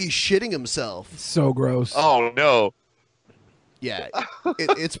sounds like he's shitting himself. So gross. Oh no. Yeah,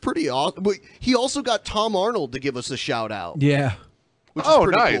 it's pretty awesome. But he also got Tom Arnold to give us a shout out. Yeah. Which is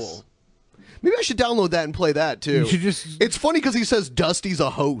pretty cool. Maybe I should download that and play that too. You should just. It's funny because he says Dusty's a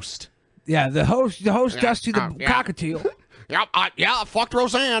host. Yeah, the host, Dusty the cockatiel. Yep, I fucked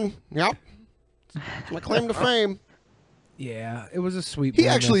Roseanne. Yep. It's my claim to fame. Yeah, it was a sweet. He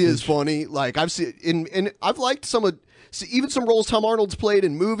actually is funny. Like I've seen, and I've liked even some roles Tom Arnold's played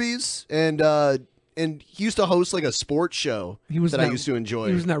in movies, and he used to host like a sports show I used to enjoy.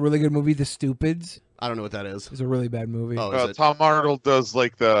 He was in that really good movie, The Stupids. I don't know what that is. It's a really bad movie. Tom Arnold does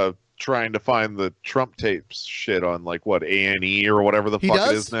like the trying to find the Trump tapes shit on like what A&E or whatever the fuck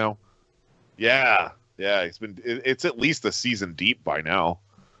it is now. Yeah, it's at least a season deep by now.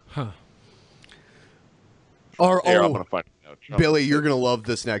 Huh. I'm gonna find it now. Billy, you're gonna love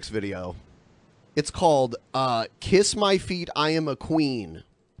this next video. It's called "Kiss My Feet, I Am a Queen."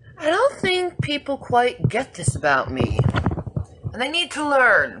 I don't think people quite get this about me, and they need to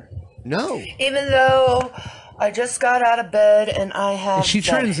learn. No. Even though I just got out of bed and I have. Is she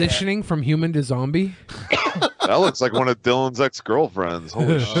transitioning from human to zombie? That looks like one of Dylan's ex-girlfriends.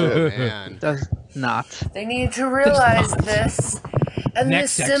 Holy shit, man! Does not. They need to realize this, and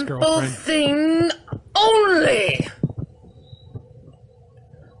Next this simple ex-girlfriend. thing only.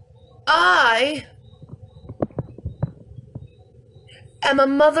 I am a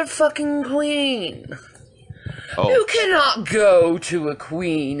motherfucking queen. Oh. You cannot go to a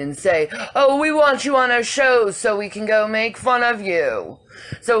queen and say, "Oh, we want you on our show so we can go make fun of you."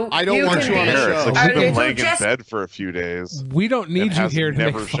 So I don't want you on a show. It's like you've been laying in bed for a few days. We don't need you here to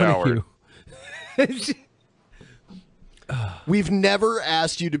make never fun showered. of you. We've never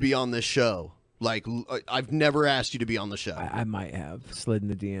asked you to be on this show. Like, I've never asked you to be on the show. I might have slid in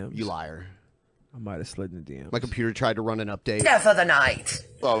the DMs. You liar. I might have slid in the DMs. My computer tried to run an update. Death of the night.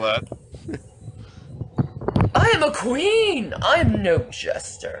 Saw that. I am a queen. I am no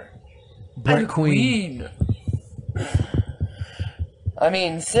jester. Brett I'm a queen. I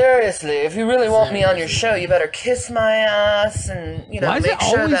mean, seriously, if you really want me on your show, you better kiss my ass and, Why is make it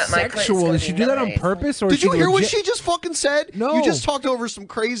sure always that my clit is sexual? gonna Did she be do that on nice. purpose, or Did you hear what legit- she just fucking said? No. You just talked over some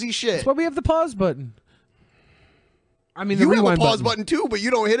crazy shit. That's why we have the pause button. I mean, the You have a rewind pause button too, but you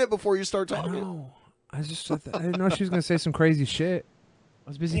don't hit it before you start talking. I didn't know she was gonna say some crazy shit. I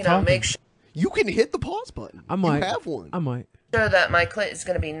was busy You know, talking. make sure You can hit the pause button. I might You have one. I might. that my clit is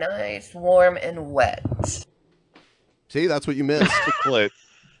going to be nice, warm, and wet. See, that's what you missed. The clit.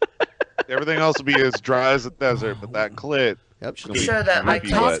 Everything else will be as dry as a desert, but that clit. Yep. Sure that my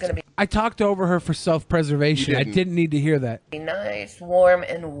clit is going to be I talked over her for self-preservation. I didn't need to hear that. nice, warm,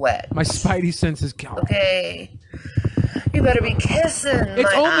 and wet. My spidey senses count. Okay. You better be kissing It's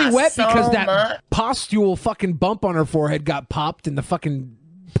my only ass wet so because that much. pustule fucking bump on her forehead got popped and the fucking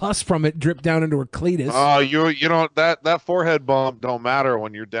pus from it dripped down into her cletus. Oh, you know that forehead bump don't matter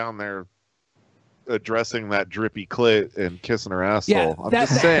when you're down there addressing that drippy clit and kissing her asshole. Yeah, I'm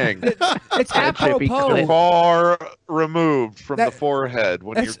just saying. It's apropos. You're far removed from That- the forehead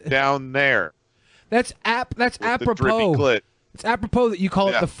when you're down there. That's with the drippy apropos. clit. It's apropos that you call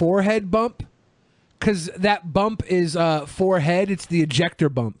it Yeah. the forehead bump, because that bump is forehead. It's the ejector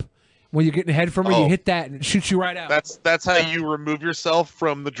bump. When you're getting head from her, you Oh. hit that and it shoots you right out. That's how you remove yourself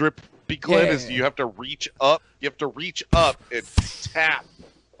from the drippy clit. Yeah. Is you have to reach up. You have to reach up and tap,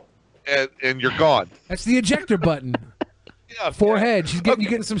 and you're gone. That's the ejector button. Forehead. She's getting you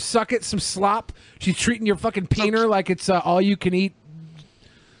getting some suck it, some slop. She's treating your fucking peener like it's all you can eat.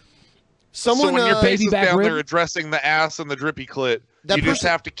 So when your face baby is back down rib. there addressing the ass and the drippy clit, That you just person-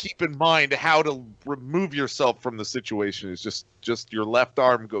 have to keep in mind how to remove yourself from the situation. It's just your left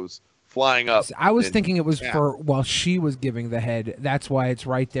arm goes flying up. I was and thinking it was tap. for while she was giving the head. That's why it's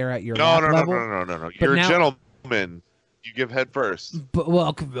right there at your No, lap no, no, level. no. But You're now- a gentleman. You give head first. But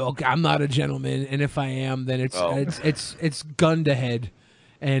well, okay, I'm not a gentleman, and if I am, then it's gun to head,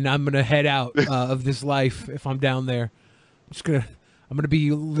 and I'm gonna head out of this life if I'm down there. I'm gonna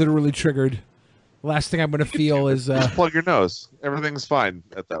be literally triggered. Last thing I'm gonna feel is Just plug your nose. Everything's fine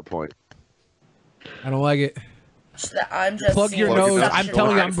at that point. I don't like it. I'm just Plug your seeing nose. suction I'm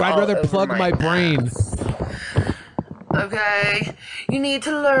telling you, I'd marks all rather over plug my brain. Okay, you need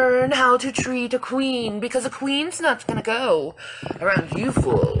to learn how to treat a queen because a queen's not gonna go around you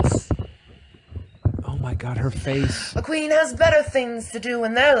fools. Oh my god, her face. A queen has better things to do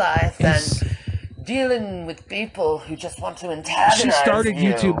in their life than dealing with people who just want to antagonize She started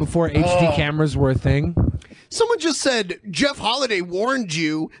you. YouTube before HD Oh. cameras were a thing. Someone just said Jeff Holiday warned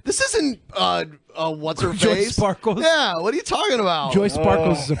you. This isn't what's her Joy face? Sparkles? Yeah, what are you talking about? Joy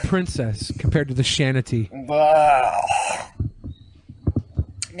Sparkles is a princess compared to the Shanity.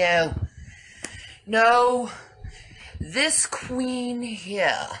 No. This queen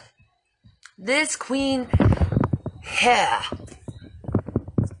here.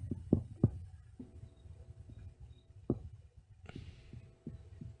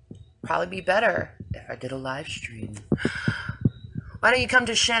 Probably be better if I did a live stream. Why don't you come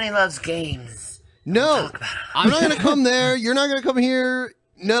to Shani Loves Games? No, I'm not going to come there. You're not going to come here.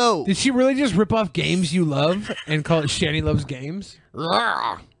 No. Did she really just rip off games you love and call it Shani Loves Games?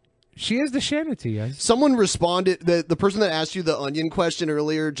 She is the Shanity. Someone responded, the person that asked you the Onion question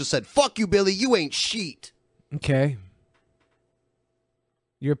earlier just said, fuck you, Billy, you ain't sheet. Okay.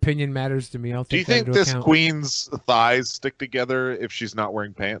 Your opinion matters to me. I'll Do you take that think into this account. queen's thighs stick together if she's not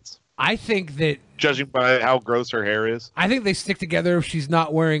wearing pants? I think that, Judging by how gross her hair is. I think they stick together if she's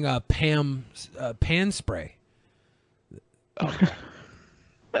not wearing a pan spray. All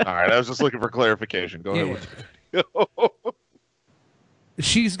right, I was just looking for clarification. Go ahead with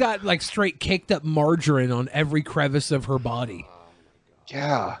She's got like straight caked up margarine on every crevice of her body.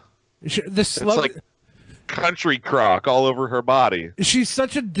 Yeah. The It's slug. like country crock all over her body. She's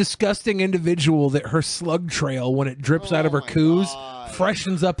such a disgusting individual that her slug trail, when it drips out of her coos,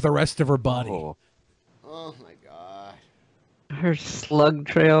 freshens up the rest of her body. Oh my god. Her slug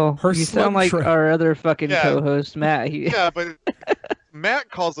trail. Her you slug sound like trail. our other fucking Yeah. co-host Matt. Yeah, but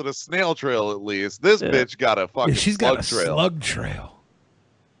Matt calls it a snail trail at least. This bitch got a fucking She's slug got a trail. slug trail.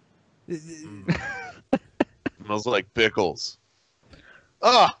 Smells like pickles.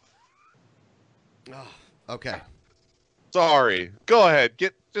 Ah, Okay. sorry. Go ahead.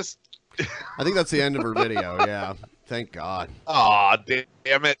 I think that's the end of her video, yeah. Thank God. Aw,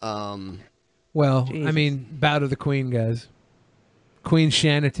 damn it. Well, Jesus. I mean, bow to the queen, guys. Queen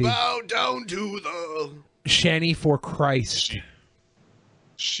Shanity. Bow down to the... Shanny for Christ.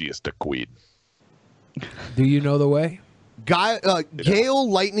 She is the queen. Do you know the way? Gale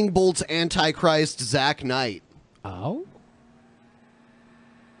Lightning Bolt's Antichrist, Zach Knight. Oh?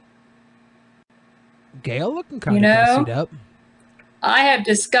 Gale looking kind You of know? gussied up. I have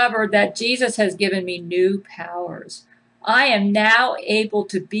discovered that Jesus has given me new powers. I am now able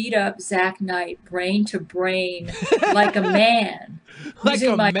to beat up Zach Knight brain to brain like a man. Like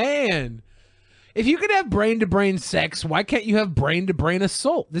a man. If you could have brain-to-brain sex, why can't you have brain-to-brain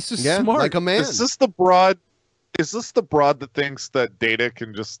assault? This is smart. like a man. Is this the broad? Is this the broad that thinks that Data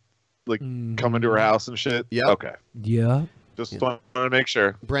can just like come into her house and shit? Yeah. Okay. Yeah. Just want to make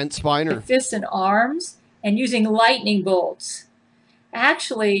sure. Brent Spiner. Fists and arms and using lightning bolts.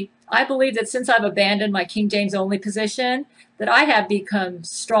 Actually, I believe that since I've abandoned my King James only position, that I have become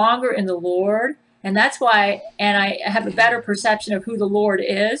stronger in the Lord, and that's why, and I have a better perception of who the Lord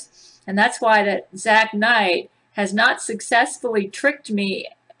is, and that's why that Zach Knight has not successfully tricked me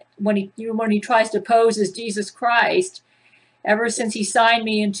when he tries to pose as Jesus Christ, ever since he signed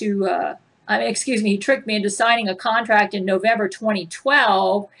me into, he tricked me into signing a contract in November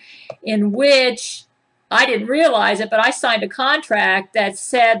 2012, in which I didn't realize it, but I signed a contract that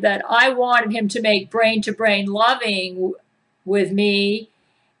said that I wanted him to make brain-to-brain loving with me,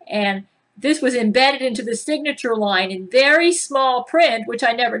 and this was embedded into the signature line in very small print, which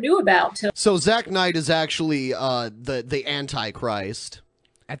I never knew about till. So Zach Knight is actually the Antichrist.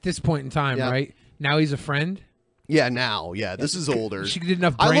 At this point in time, right? Now he's a friend? Yeah, now. Yeah, this is older. She did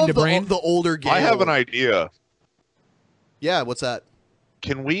enough I love brain-to-brain? the older Gale. I have an idea. Yeah, what's that?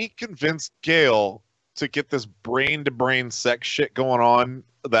 Can we convince Gail to get this brain-to-brain sex shit going on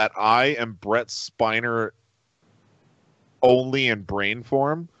that I am Brett Spiner only in brain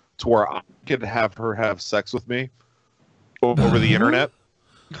form, to where I could have her have sex with me over the internet?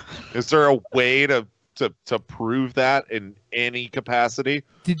 Is there a way to prove that in any capacity?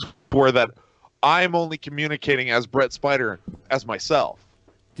 Where that I'm only communicating as Brett Spiner as myself?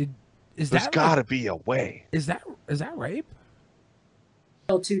 There's got to be a way. Is that rape?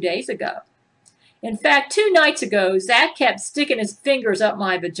 2 days ago. In fact, 2 nights ago, Zach kept sticking his fingers up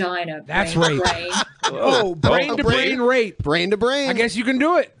my vagina. That's brain to rape. brain. Oh, brain-to-brain rape. Brain-to-brain. I guess you can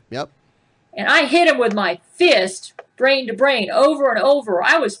do it. Yep. And I hit him with my fist, brain to brain, over and over.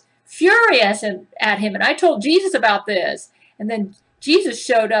 I was furious at him, and I told Jesus about this. And then Jesus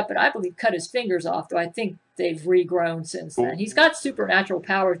showed up, and I believe cut his fingers off, though I think they've regrown since then. He's got supernatural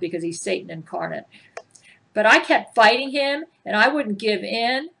powers because he's Satan incarnate. But I kept fighting him, and I wouldn't give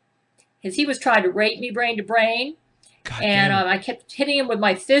in, because he was trying to rape me brain to brain. And I kept hitting him with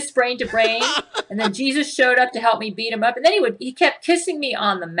my fist brain to brain. And then Jesus showed up to help me beat him up. And then he kept kissing me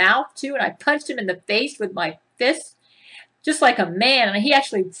on the mouth, too. And I punched him in the face with my fist, just like a man. And he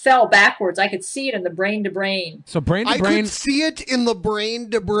actually fell backwards. I could see it in the brain to brain. So brain to I brain. could see it in the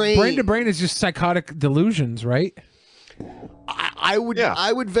brain to brain. Brain to brain is just psychotic delusions, right? I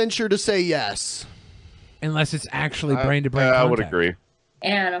would venture to say yes. Unless it's actually brain to brain. I would agree.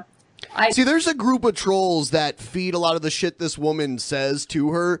 And see, there's a group of trolls that feed a lot of the shit this woman says to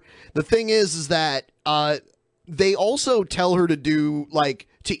her. The thing is that they also tell her to do, like,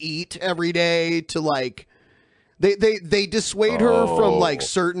 to eat every day, to, like, they dissuade her from, like,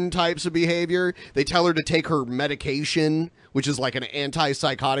 certain types of behavior. They tell her to take her medication, which is like an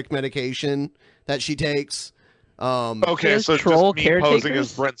antipsychotic medication that she takes. Okay, so just me posing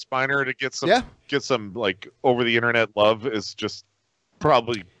as Brent Spiner to get some like over the internet love is just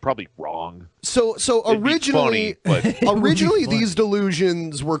probably wrong. So originally, funny, but originally these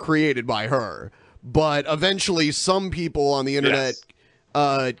delusions were created by her, but eventually some people on the internet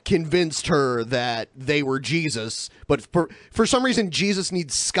convinced her that they were Jesus. But for some reason, Jesus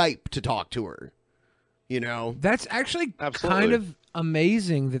needs Skype to talk to her. You know, that's actually kind of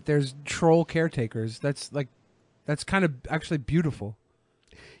amazing that there's troll caretakers. That's kind of actually beautiful.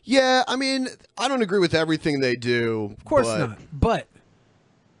 Yeah, I mean, I don't agree with everything they do. Of course not. But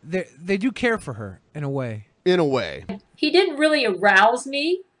they do care for her in a way. In a way. He didn't really arouse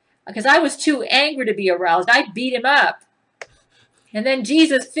me because I was too angry to be aroused. I beat him up. And then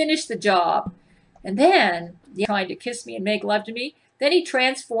Jesus finished the job. And then he tried to kiss me and make love to me. Then he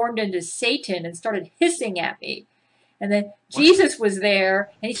transformed into Satan and started hissing at me. And then Jesus was there,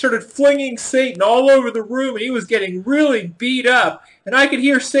 and he started flinging Satan all over the room, and he was getting really beat up. And I could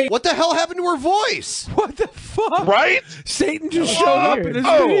hear Satan. What the hell happened to her voice? What the fuck? Right? Satan just showed up in his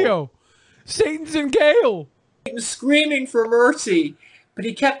video. Satan's in Gale. Screaming for mercy. But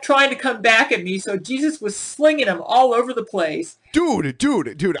he kept trying to come back at me, so Jesus was slinging him all over the place.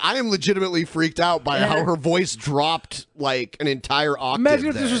 Dude, I am legitimately freaked out by how her voice dropped like an entire octave. Imagine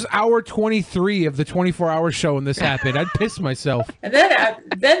if this was hour 23 of the 24-hour show and this happened. I'd piss myself. And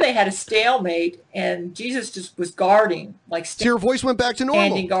then they had a stalemate, and Jesus just was guarding. So your voice went back to normal.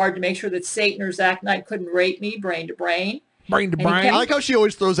 Standing guard to make sure that Satan or Zach Knight couldn't rape me brain to brain. Brain to brain. I like how she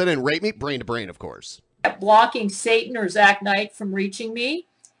always throws that in. Rape me, brain to brain, of course. kept blocking Satan or Zach Knight from reaching me.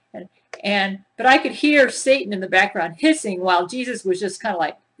 But I could hear Satan in the background hissing while Jesus was just kind of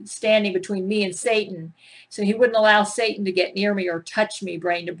like standing between me and Satan. So he wouldn't allow Satan to get near me or touch me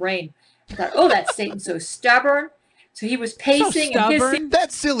brain to brain. I thought, oh, that Satan's so stubborn. So he was pacing and hissing.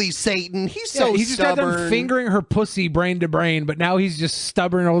 That silly Satan. He's Yeah, so he's just got stubborn. done fingering her pussy brain to brain, but now he's just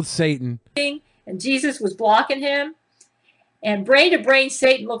stubborn old Satan. And Jesus was blocking him. And brain to brain,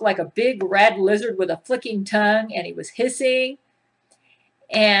 Satan looked like a big red lizard with a flicking tongue, and he was hissing.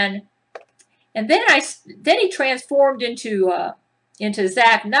 And then he transformed into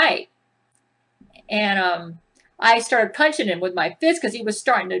Zach Knight, and I started punching him with my fist because he was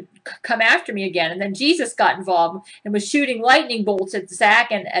starting to come after me again. And then Jesus got involved and was shooting lightning bolts at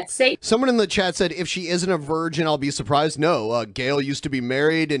Zach and at Satan. Someone in the chat said, if she isn't a virgin, I'll be surprised. No, Gail used to be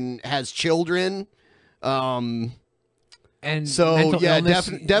married and has children. And so, mental yeah, illness-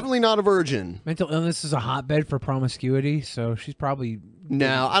 definitely not a virgin. Mental illness is a hotbed for promiscuity, so she's probably...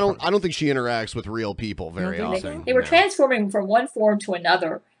 No, I don't think she interacts with real people very often. They were transforming from one form to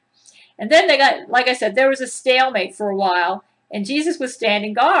another. And then they got, like I said, there was a stalemate for a while, and Jesus was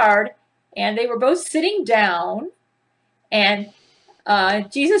standing guard, and they were both sitting down, and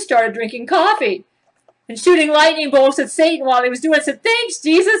Jesus started drinking coffee and shooting lightning bolts at Satan while he was doing it. I said, thanks,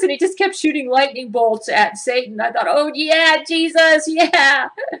 Jesus, and he just kept shooting lightning bolts at Satan. I thought, oh, yeah, Jesus, yeah.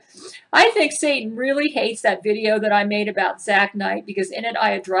 I think Satan really hates that video that I made about Zach Knight, because in it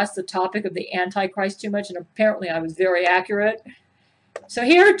I addressed the topic of the Antichrist too much, and apparently I was very accurate. So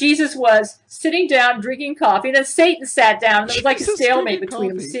here Jesus was sitting down drinking coffee, and then Satan sat down, and there was like a stalemate between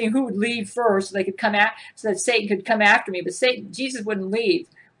them, seeing who would leave first, so they could come at, so that Satan could come after me. But Jesus wouldn't leave,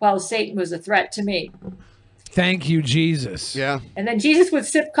 while Satan was a threat to me. Thank you, Jesus. Yeah. And then Jesus would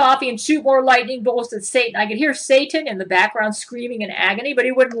sip coffee and shoot more lightning bolts at Satan. I could hear Satan in the background screaming in agony, but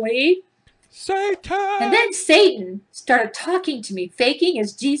he wouldn't leave. Satan! And then Satan started talking to me, faking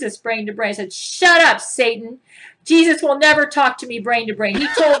his Jesus brain to brain. I said, shut up, Satan. Jesus will never talk to me brain to brain. He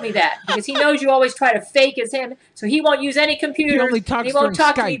told me that because he knows you always try to fake as him, so he won't use any computers. He won't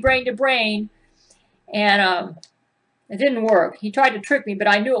talk to me brain to brain. And it didn't work. He tried to trick me, but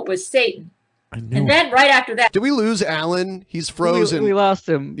I knew it was Satan. And then right after that... Did we lose Alan? He's frozen. We lost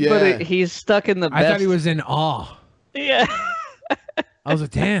him, Yeah. but he's stuck in the best. I thought he was in awe. Yeah. I was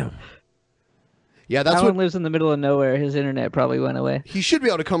like, damn. Yeah, that's Alan what lives in the middle of nowhere. His internet probably went away. he should be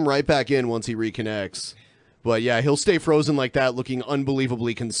able to come right back in once he reconnects. But yeah, he'll stay frozen like that, looking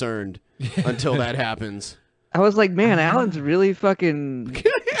unbelievably concerned until that happens. I was like, man, Alan's really fucking...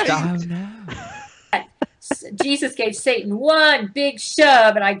 Jesus gave Satan one big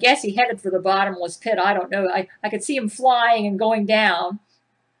shove, and I guess he headed for the bottomless pit. I don't know. I could see him flying and going down.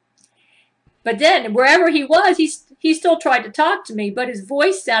 But then, wherever he was, he still tried to talk to me, but his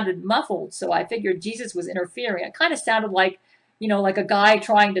voice sounded muffled, so I figured Jesus was interfering. It kind of sounded like, like a guy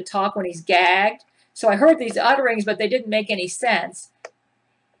trying to talk when he's gagged. So I heard these utterings, but they didn't make any sense.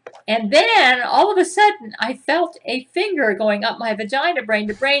 And then, all of a sudden, I felt a finger going up my vagina, brain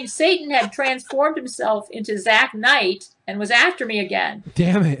to brain. Satan had transformed himself into Zach Knight and was after me again.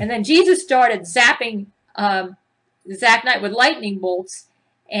 Damn it. And then Jesus started zapping Zach Knight with lightning bolts.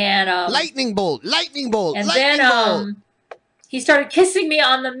 And lightning bolt, lightning bolt, and lightning then he started kissing me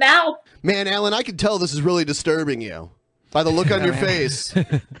on the mouth. Man, Alan, I can tell this is really disturbing you by the look on your face.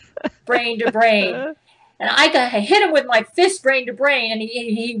 Brain to brain. And I hit him with my fist brain to brain, and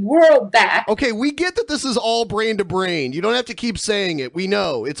he whirled back. Okay, we get that this is all brain to brain. You don't have to keep saying it. We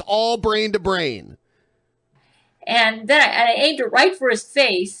know. It's all brain to brain. And then I aimed it right for his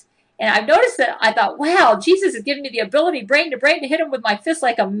face. And I noticed that I thought, wow, Jesus is giving me the ability, brain to brain, to hit him with my fist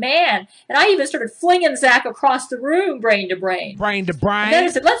like a man. And I even started flinging Zach across the room, brain to brain. Brain to brain. And then I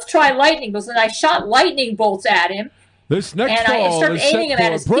said, let's try lightning bolts. And I shot lightning bolts at him. This next and I started aiming him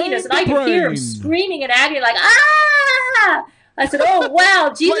at his penis. And I could hear him screaming in agony like, ah! I said, oh,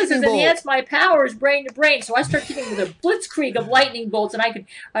 wow, Jesus has enhanced my powers brain to brain. So I started hitting him with a blitzkrieg of lightning bolts. And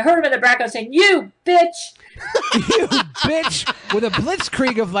I heard him in the background saying, you bitch. You bitch. With a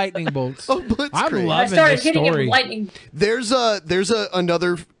blitzkrieg of lightning bolts. Oh, blitzkrieg. I'm loving I started this hitting story. him with lightning. There's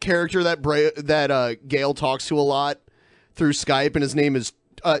another character that Gail talks to a lot through Skype, and his name is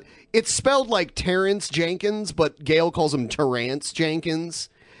it's spelled like Terrence Jenkins, but Gail calls him Terrance Jenkins,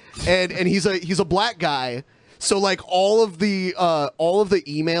 and he's a black guy. So like all of the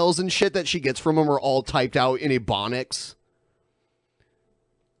emails and shit that she gets from him are all typed out in Ebonics.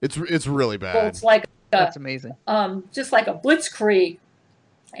 It's really bad. Bolts like that's amazing. Just like a blitzkrieg,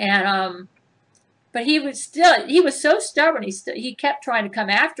 and but he was so stubborn. He kept trying to come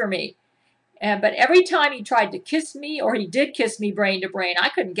after me, But every time he tried to kiss me, or he did kiss me brain to brain, I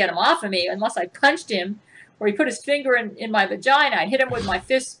couldn't get him off of me unless I punched him, or he put his finger in my vagina. I'd hit him with my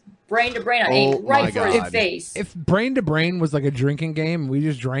fist brain to brain. I aimed right for his face. If brain to brain was like a drinking game, we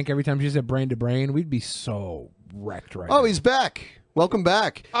just drank every time she said brain to brain, we'd be so wrecked right now. Oh, he's back. Welcome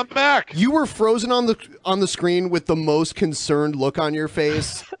back. I'm back. You were frozen on the screen with the most concerned look on your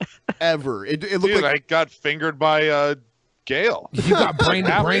face ever. It looked Dude, like I got fingered by Gail. You got brain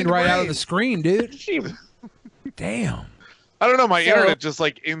to brain right out of the screen, dude. Damn. I don't know. My internet just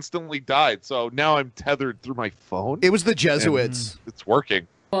like instantly died, so now I'm tethered through my phone. It was the Jesuits. It's working.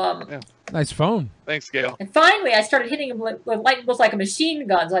 Nice phone. Thanks, Gail. And finally, I started hitting him with lightning bolts like a machine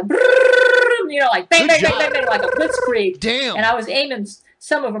guns, like like bang, bang, bang, bang, bang, like a blitzkrieg. Damn. And I was aiming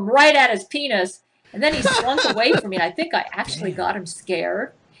some of them right at his penis, and then he slunk away from me. And I think I actually got him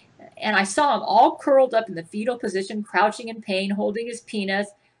scared. And I saw him all curled up in the fetal position, crouching in pain, holding his penis.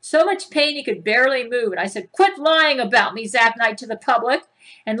 So much pain he could barely move. And I said, "Quit lying about me, Zach Knight, to the public,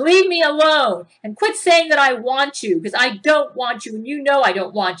 and leave me alone. And quit saying that I want you, because I don't want you, and you know I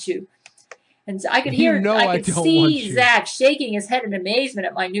don't want you." And so I could hear, I could see Zach shaking his head in amazement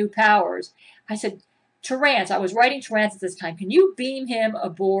at my new powers. I said, "Terrance," I was writing Terrance at this time, "can you beam him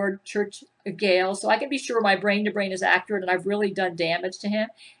aboard Church Gale so I can be sure my brain to brain is accurate and I've really done damage to him?"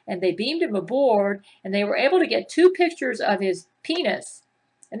 And they beamed him aboard, and they were able to get 2 pictures of his penis.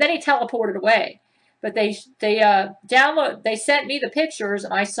 And then he teleported away. But they sent me the pictures,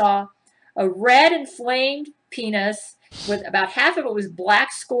 and I saw a red inflamed penis with about half of it was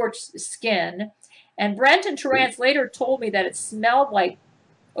black scorched skin. And Brent and Terrance later told me that it smelled like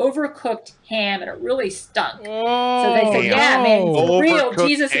overcooked ham, and it really stunk. So they said, "Yeah, man, for real,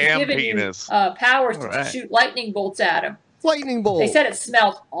 Jesus has given you powers to shoot lightning bolts at him." Lightning bolt. They said it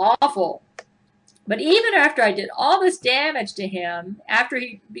smelled awful. But even after I did all this damage to him, after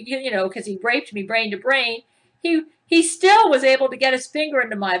he, because he raped me brain to brain, he still was able to get his finger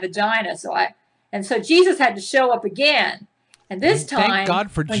into my vagina. So Jesus had to show up again. And this time, thank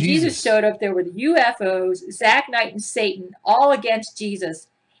God for when Jesus showed up, there were the UFOs, Zach Knight and Satan, all against Jesus.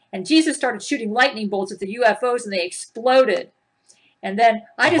 And Jesus started shooting lightning bolts at the UFOs, and they exploded. And then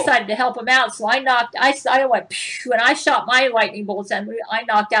I decided to help him out, so I went, phew, and I shot my lightning bolts, and I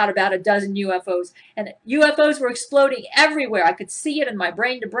knocked out about a dozen UFOs. And UFOs were exploding everywhere. I could see it in my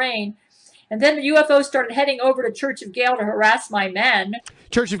brain to brain. And then the UFOs started heading over to Church of Gale to harass my men.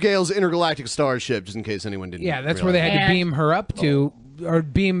 Church of Gale's intergalactic starship, just in case anyone didn't. Yeah, that's where they had to beam her up to, or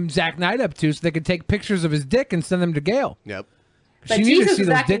beam Zach Knight up to, so they could take pictures of his dick and send them to Gale. Yep. But Jesus was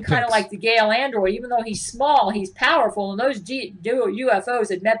acting kind of like the Gale android. Even though he's small, he's powerful, and those UFOs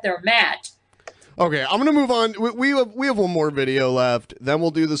had met their match. Okay, I'm going to move on. We have one more video left. Then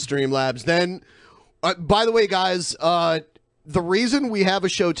we'll do the Streamlabs. Then, by the way, guys, the reason we have a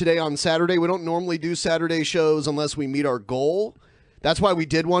show today on Saturday, we don't normally do Saturday shows unless we meet our goal. That's why we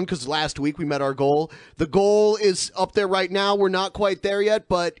did one, because last week we met our goal. The goal is up there right now. We're not quite there yet,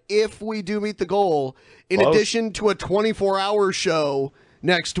 but if we do meet the goal, in addition to a 24-hour show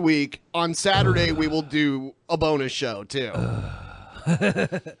next week, on Saturday we will do a bonus show, too.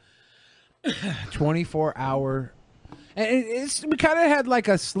 24-hour. We kind of had like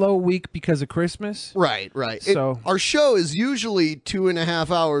a slow week because of Christmas. Right. So our show is usually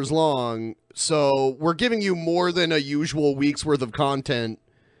 2.5 hours long, so we're giving you more than a usual week's worth of content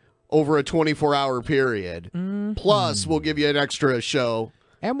over a 24-hour period. Plus, we'll give you an extra show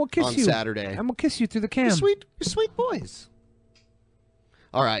and we'll kiss on you Saturday. And we'll kiss you through the cam. You're sweet boys.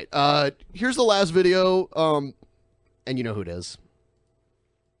 All right. Here's the last video, and you know who it is.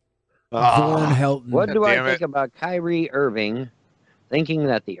 Vaughn Helton. What do I think about Kyrie Irving thinking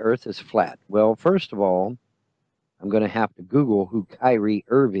that the earth is flat? Well, first of all, I'm going to have to Google who Kyrie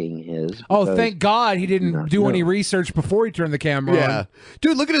Irving is. Oh, thank God he didn't do any research before he turned the camera on.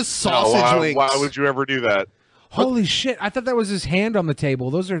 Dude, look at his sausage links. Why would you ever do that? Holy shit. I thought that was his hand on the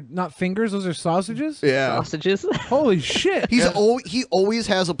table. Those are not fingers. Those are sausages? Yeah. Sausages? Holy shit. He always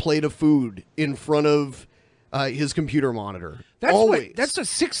has a plate of food in front of his computer monitor. That's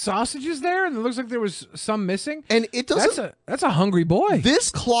 6 sausages there, and it looks like there was some missing. And it doesn't. That's a hungry boy.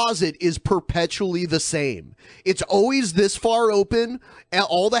 This closet is perpetually the same. It's always this far open, and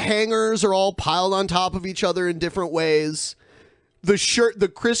all the hangers are all piled on top of each other in different ways.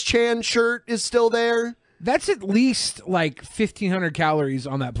 The Chris Chan shirt is still there. That's at least like 1,500 calories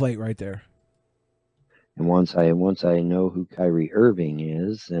on that plate right there. And once I know who Kyrie Irving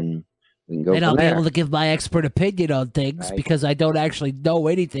is, then we can go and from I'll there. be able to give my expert opinion on things because I don't actually know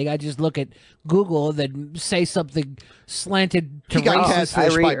anything. I just look at Google and then say something slanted to racist.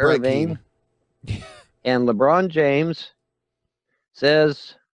 Kyrie Irving and LeBron James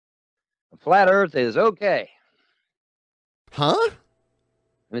says a flat Earth is okay. Huh?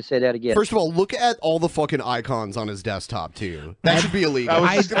 Let me say that again. First of all, look at all the fucking icons on his desktop too. That should be illegal.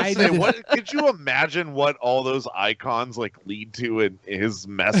 I was just gonna say, what could you imagine what all those icons like lead to in his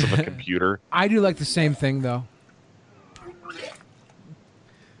mess of a computer? I do like the same thing though.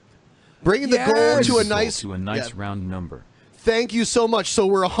 Bringing the goal to a nice round number. Thank you so much. So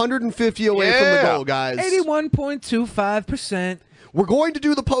we're 150 away from the goal, guys. 81.25%. We're going to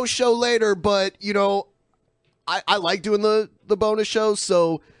do the post show later, but you know, I like doing the bonus shows,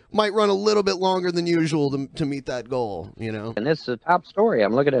 so might run a little bit longer than usual to meet that goal, you know. And this is a top story.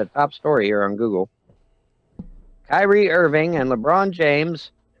 I'm looking at a top story here on Google. Kyrie Irving and LeBron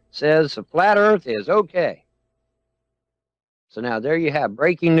James says the flat Earth is okay. So now there you have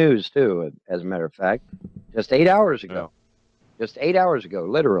breaking news too, as a matter of fact. Just 8 hours ago. Just 8 hours ago,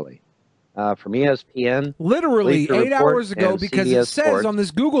 literally. From ESPN. Literally 8 hours ago, because CBS it says Sports. on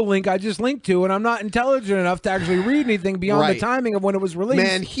this Google link I just linked to, and I'm not intelligent enough to actually read anything beyond the Right. timing of when it was released.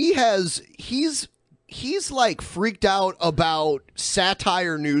 Man, he's like freaked out about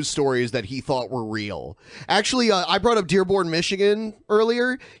satire news stories that he thought were real. Actually, I brought up Dearborn, Michigan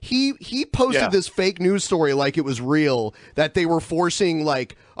earlier. He posted this fake news story like it was real, that they were forcing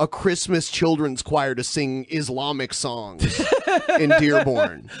like a Christmas children's choir to sing Islamic songs in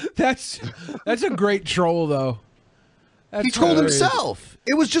Dearborn. That's a great troll though. That's He trolled hilarious. himself.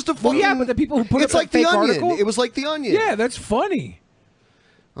 It was just a fucking. Well, yeah, but the people who put it's up like that the fake Onion. article? It was like the Onion. Yeah, that's funny.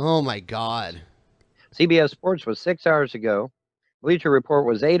 Oh my God. CBS Sports was 6 hours ago. Bleacher Report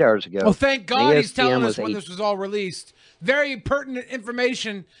was 8 hours ago. Oh, thank God he's ESPN telling was us when 8. this was all released. Very pertinent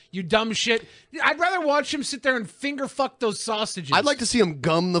information, you dumb shit. I'd rather watch him sit there and finger fuck those sausages. I'd like to see him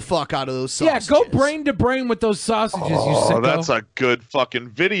gum the fuck out of those Yeah, sausages. go brain to brain with those sausages, you Oh, sicko. that's a good fucking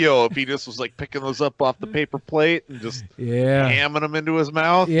video. If he just was like picking those up off the paper plate and just hamming them into his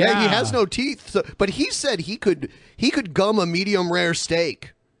mouth. Yeah, he has no teeth. So, but he said he could gum a medium rare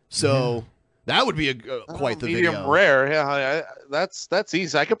steak. So that would be quite the medium video. rare. Yeah, that's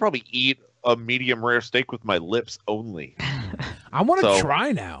easy. I could probably eat a medium rare steak with my lips only. I want to So-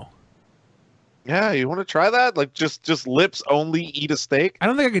 try now. Yeah, you want to try that? Like just lips only, eat a steak. I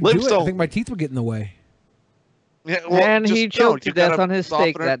don't think I could lips do it. I don't- think my teeth would get in the way. Yeah, well, And he just- no, choked to you gotta death on his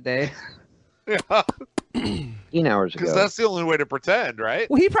steak soften it. that day. Yeah, 15 hours ago. because that's the only way to pretend, right?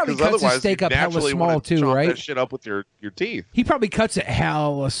 Well, he probably 'Cause cuts his otherwise steak you up hella naturally small, wanna too, chomp right? That shit up with your teeth. He probably cuts it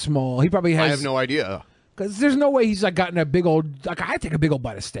hella small. He probably has. I have no idea. Because there's no way he's like gotten a big old. Like I take a big old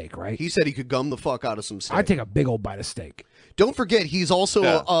bite of steak, right? He said he could gum the fuck out of some steak. I take a big old bite of steak. Don't forget, he's also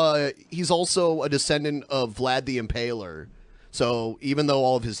a descendant of Vlad the Impaler. So even though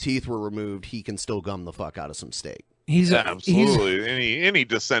all of his teeth were removed, he can still gum the fuck out of some steak. He's Absolutely. Any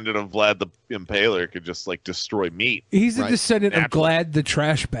descendant of Vlad the Impaler could just like destroy meat. He's a Right. descendant of Naturally. Glad the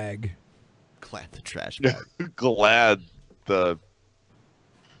trash bag. Glad the trash bag. Glad the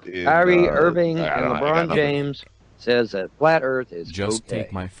Kyrie Irving I and don't know, I got LeBron nothing. James says that flat Earth is Just okay.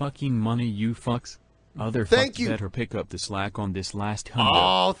 take my fucking money, you fucks. Other Thank fucks you. better pick up the slack on this last hundo.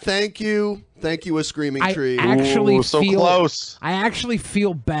 Oh, thank you. Thank you, a screaming I tree. actually feel close. I actually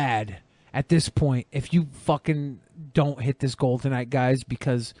feel bad at this point if you fucking don't hit this goal tonight, guys.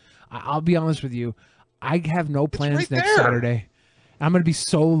 Because I'll be honest with you, I have no plans right next there. Saturday. I'm gonna be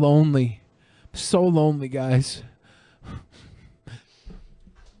so lonely, guys.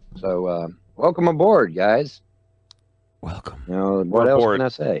 So, welcome aboard, guys. Welcome. You know, what We're else aboard. can I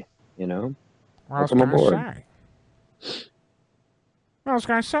say? You know? What else Welcome can I aboard. say? What else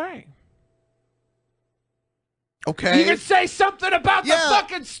can I say? Okay. You can say something about the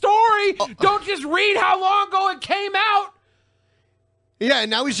fucking story. Don't just read how long ago it came out. Yeah,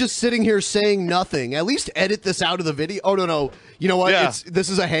 and now he's just sitting here saying nothing. At least edit this out of the video. Oh no. You know what? Yeah. This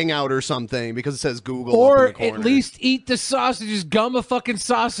is a hangout or something because it says Google. Or up in the at corner. least eat the sausages, gum a fucking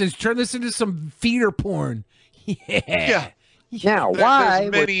sausage, turn this into some feeder porn. Yeah. Now, There's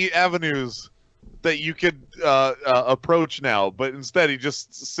many avenues that you could approach now, but instead he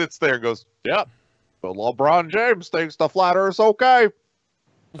just sits there and goes, "Yeah, but LeBron James thinks the flat Earth's okay."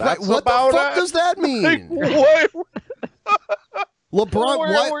 That's what the about fuck it. does that mean? Like, what? LeBron,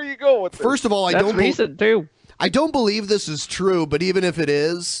 Where are you going with this? First of all, I That's don't recent too. I don't believe this is true, but even if it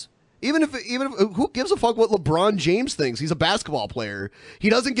is, even if who gives a fuck what LeBron James thinks? He's a basketball player. He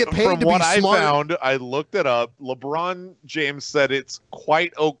doesn't get paid From to what be I smart. found, I looked it up. LeBron James said it's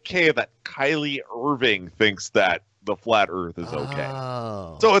quite okay that Kylie Irving thinks that the flat Earth is okay.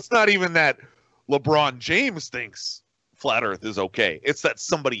 Oh. So it's not even that LeBron James thinks flat Earth is okay. It's that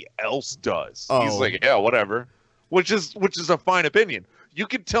somebody else does. He's Oh. like, yeah, whatever. Which is a fine opinion. You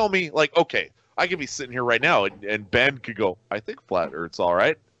could tell me, like, okay, I could be sitting here right now and Ben could go, I think flat Earth's all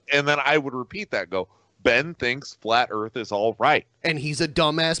right. and then I would repeat that. Go, Ben thinks flat Earth is all right, and he's a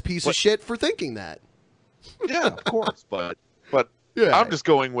dumbass piece of shit for thinking that. Yeah, of course, but yeah. I'm just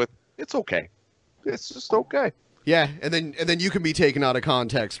going with it's okay. It's just okay. Yeah, and then you can be taken out of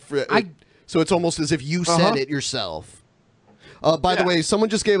context. So it's almost as if you said it yourself. By the way, someone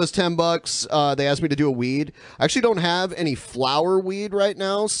just gave us $10. They asked me to do a weed. I actually don't have any flower weed right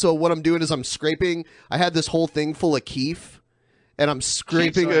now, so what I'm doing is I'm scraping. I had this whole thing full of keef, and I'm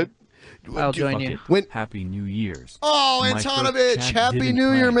scraping it. I'll join you. Happy New Year's. Oh, My Antonovich, first chat Happy didn't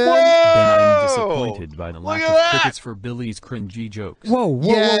New Year, play. man. Then I'm disappointed by the lack Look of at that. crickets for Billy's cringy jokes.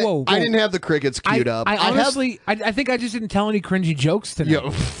 Whoa. I didn't have the crickets queued up. I honestly, I think I just didn't tell any cringy jokes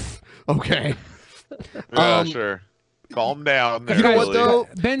tonight. Okay. Sure. Calm down. You know what, though?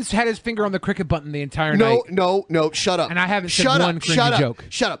 Ben's had his finger on the cricket button the entire No, night. no, shut up. And I haven't said shut one up, cringy shut up, joke.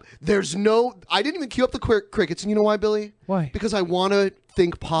 Shut up. There's no... I didn't even queue up the crickets, and you know why, Billy? Why? Because I want to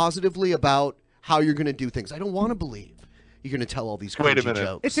think positively about how you're going to do things. I don't want to believe you're going to tell all these cringy Wait a minute.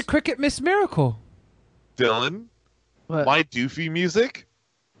 jokes. It's a cricket Miss Miracle. Dylan, my doofy music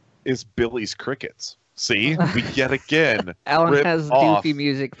is Billy's crickets. See, we yet again. Alan rip has off. doofy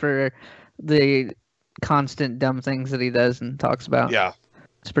music for the constant dumb things that he does and talks about. Yeah.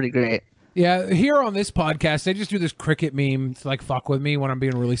 It's pretty great. Yeah, here on this podcast, they just do this cricket meme to like fuck with me when I'm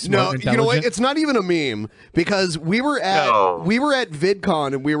being really smart No, and you know what? intelligent. It's not even a meme because we were at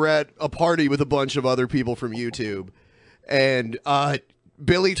VidCon and we were at a party with a bunch of other people from YouTube, and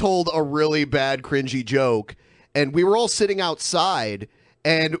Billy told a really bad cringy joke, and we were all sitting outside.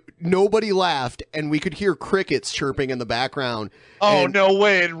 And nobody laughed, and we could hear crickets chirping in the background. Oh, and, no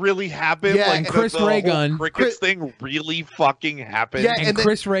way. It really happened? Yeah, like and Chris the whole Raygun. crickets thing really fucking happened? Yeah, and then-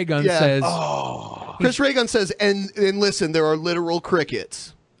 Chris Raygun yeah. says, Chris Raygun says, and listen, there are literal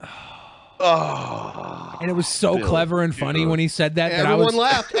crickets. Oh. and it was so Bill, clever and funny when he said that. that I Everyone was,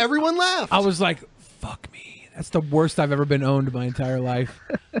 laughed. Everyone laughed. I was like, fuck me. That's the worst I've ever been owned my entire life.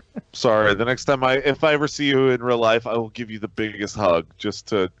 Sorry, the next time if I ever see you in real life, I will give you the biggest hug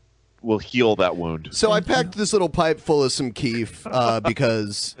we'll heal that wound. So I packed this little pipe full of some keef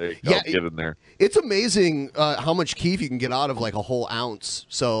because There you go. Get in there. it's amazing how much keef you can get out of like a whole ounce.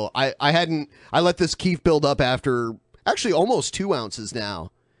 So I let this keef build up after actually almost 2 ounces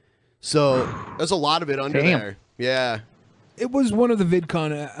now. So there's a lot of it under Damn. there. Yeah. It was one of the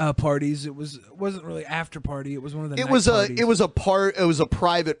VidCon parties. It wasn't really after party. It was one of the It night was parties. it was a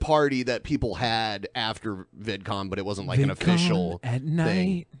private party that people had after VidCon, but it wasn't like an VidCon official at thing.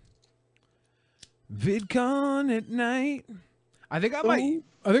 night. VidCon at night. I think I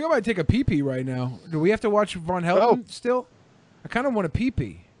might take a pee-pee right now. Do we have to watch Von Helden still? I kind of want a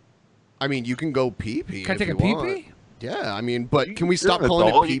pee-pee. I mean, you can go pee-pee. Can I if take a you pee-pee? want. Yeah, I mean, but can we You're stop an calling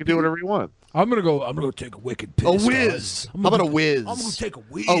adult, it pee-pee? You can do whatever you want. I'm gonna go take a wicked piss. A whiz. How about a whiz? I'm gonna take a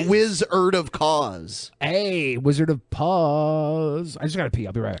whiz. A whiz-erd of cause. Hey, Wizard of Pause. I just gotta pee.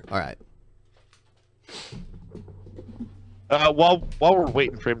 I'll be right back. All right. While we're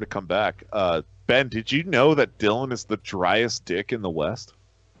waiting for him to come back, Ben, did you know that Dylan is the driest dick in the West?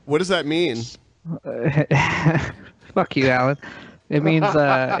 What does that mean? Fuck you, Alan. It means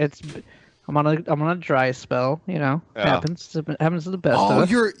it's. I'm on a dry spell. You know, Yeah. happens to the best of Oh, us.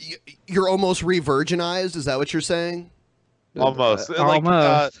 you're almost re-virginized? Is that what you're saying? Almost.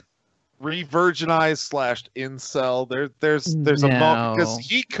 Almost. Re-virginized / incel. There's a No. moment because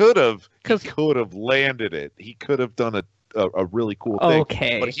he could have landed it. He could have done a really cool thing.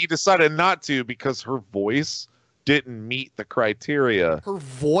 Okay. But he decided not to because her voice didn't meet the criteria. Her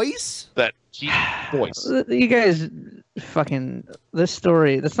voice? That voice. You guys, fucking this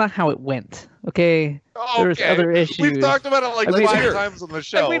story. That's not how it went. Okay. There's Okay. other issues. We've talked about it like I made- 5 times on the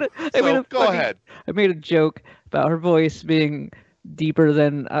show. Go ahead. I made a joke about her voice being deeper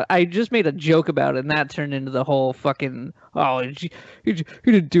than I just made a joke about it, and that turned into the whole fucking he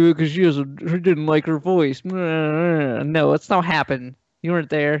didn't do it because she didn't like her voice. No, it's not happen. You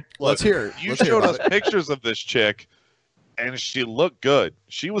weren't there. Let's hear it. You Let's hear showed about us pictures of this chick, and she looked good.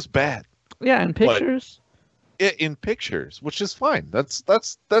 She was bad. Yeah, in pictures. In pictures, which is fine. That's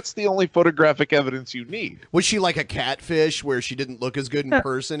the only photographic evidence you need. Was she like a catfish where she didn't look as good in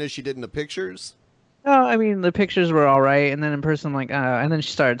person as she did in the pictures? No, I mean the pictures were all right, and then in person, I'm like, and then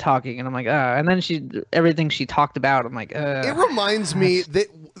she started talking, and I'm like, and then everything she talked about, I'm like, It reminds me that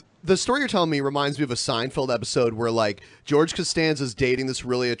the story you're telling me reminds me of a Seinfeld episode where like George Costanza's dating this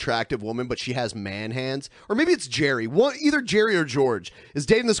really attractive woman, but she has man hands, or maybe it's Jerry. Either Jerry or George is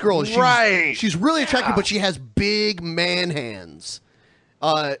dating this girl, and she's really attractive, but she has big man hands.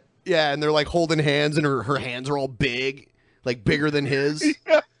 Yeah, and they're like holding hands, and her hands are all big, like bigger than his.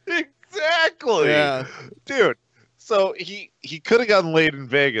 Exactly. Yeah. Dude. So he could have gotten laid in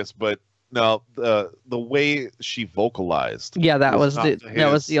Vegas, but no, the way she vocalized. Yeah, that was not to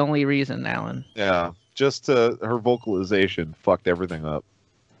that was his- the only reason, Alan. Yeah, just her vocalization fucked everything up.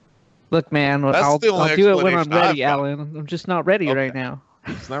 Look, man, That's I'll the only do it when I'm explanation I've ready, got. Alan. I'm just not ready right now.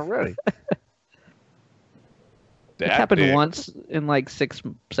 It's not ready. It happened once in like 6,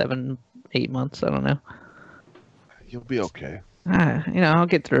 7, 8 months. I don't know. You'll be okay. I'll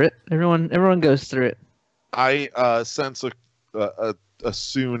get through it. Everyone goes through it. I sense a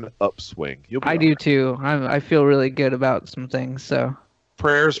soon upswing. You'll be I all do right. too. I feel really good about some things. So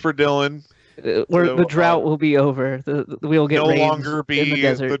Prayers for Dylan. the drought will be over. We'll get no rains longer in be the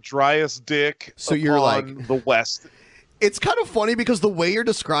desert. the driest dick. So you're upon like- the West. It's kind of funny because the way you're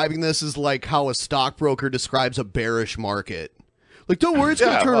describing this is like how a stockbroker describes a bearish market. Like, don't worry, it's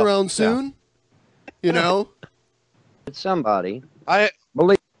going to turn around soon. You know? It's somebody. I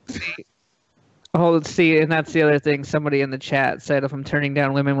believe. Oh, let's see, and that's the other thing. Somebody in the chat said if I'm turning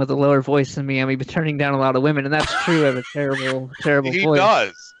down women with a lower voice than me, I'm be turning down a lot of women, and that's true. I have a terrible He voice.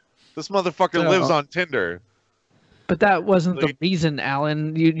 does. This motherfucker So- lives on Tinder. But that wasn't the reason,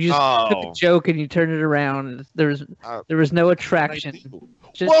 Alan. You just took the joke and you turned it around. There was no attraction.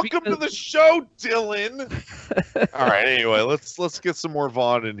 Just Welcome to the show, Dylan. All right. Anyway, let's get some more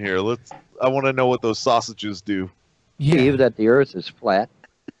Vaughn in here. I want to know what those sausages do. Believe that the Earth is flat.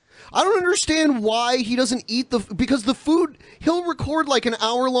 I don't understand why he doesn't eat because the food, he'll record like an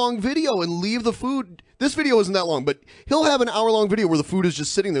hour-long video and leave the food. This video isn't that long, but he'll have an hour-long video where the food is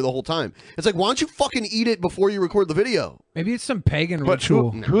just sitting there the whole time. It's like, why don't you fucking eat it before you record the video? Maybe it's some pagan But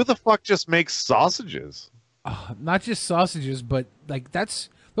ritual. who the fuck just makes sausages? Not just sausages, but like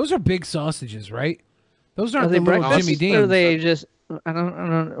those are big sausages, right? Those Are aren't they the little breakfast? Jimmy Dean. Or are they just? I don't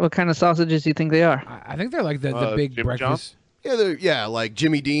know. What kind of sausages do you think they are? I think they're like the big Jim breakfast. Yeah, like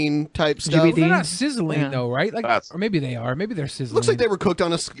Jimmy Dean type stuff. Well, they're not sizzling though, right? Like, That's- or maybe they are. Maybe they're sizzling. Looks like they were cooked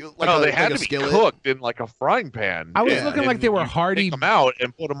on a like no, a, they like had a to be skillet. cooked in like a frying pan. I was looking like they were you hearty- Take them out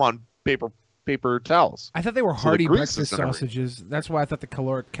and put them on paper towels. I thought they were So the hearty grease breakfast isn't everything. sausages. That's why I thought the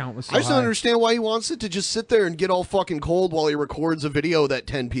caloric count was so I just don't high. understand why he wants it to just sit there and get all fucking cold while he records a video that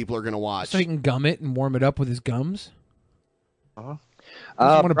 10 people are going to watch. So he can gum it and warm it up with his gums. Uh-huh.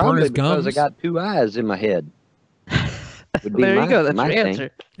 Doesn't wanna burn Probably his because I gums. got 2 eyes in my head. Would be There you my- go. That's my your thing.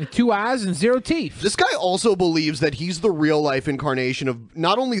 answer. And 2 eyes and 0 teeth. This guy also believes that he's the real life incarnation of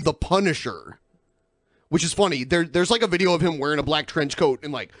not only the Punisher, which is funny. There's like a video of him wearing a black trench coat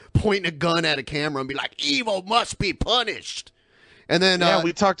and like pointing a gun at a camera and be like, "Evil must be punished." And then Yeah,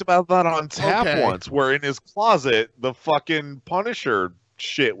 we talked about that on tap okay. once, where in his closet the fucking Punisher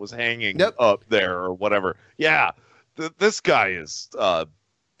shit was hanging up there or whatever. Yeah, this guy is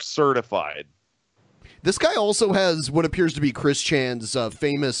certified. this guy also has what appears to be Chris Chan's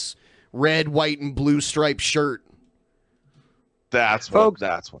famous red, white, and blue striped shirt. That's Folks,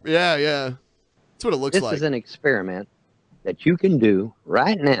 That's what. Yeah, yeah. That's what it looks This like. is an experiment that you can do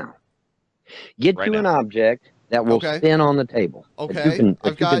right now. Get Right to an object that will Okay. spin on the table. that Okay. you can, that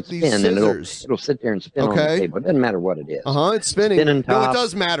I've you got can these spin and scissors. it'll sit there and spin on the Okay. table. It doesn't matter what it is. It's spinning. Spinning No, it top.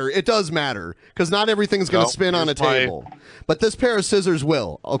 does matter. It does matter because not everything's going to No, spin on a here's my- table. But this pair of scissors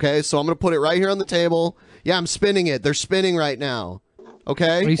will. Okay, so I'm going to put it right here on the table. Yeah, I'm spinning it. They're spinning right now.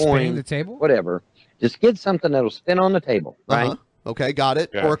 Okay. Are you spinning Coin, the table? Whatever. Just get something that'll spin on the table, right? Uh-huh. Okay, got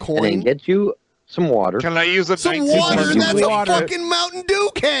it. Yeah. Or a And then coin. get you some water. Can I use a Some 19 water. Some That's water. a fucking Mountain Dew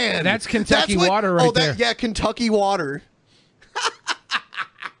can. That's Kentucky what- water right there. Yeah, Kentucky water.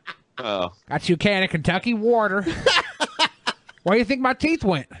 Oh. Got you a can of Kentucky water. Where do you think my teeth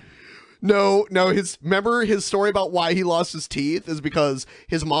went? No. Remember his story about why he lost his teeth is because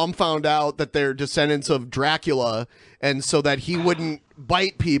his mom found out that they're descendants of Dracula, and so that he wouldn't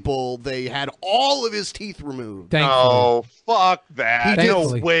bite people, they had all of his teeth removed. Oh, fuck that. He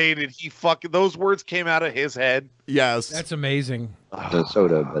No did- way did he fucking... Those words came out of his head. Yes. That's amazing. The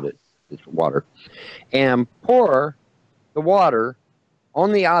soda, but it's water. And pour the water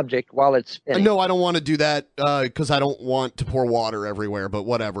on the object while it's spinning. No, I don't want to do that because I don't want to pour water everywhere, but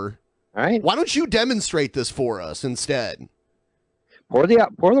whatever. All right. Why don't you demonstrate this for us instead? Pour the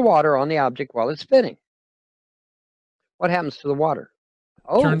water on the object while it's spinning. What happens to the water?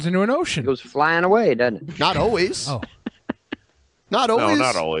 Oh, Turns into an ocean. It goes flying away, doesn't it? Not always. Oh. Not always. No,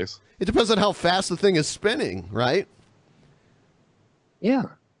 not always. It depends on how fast the thing is spinning, right? Yeah.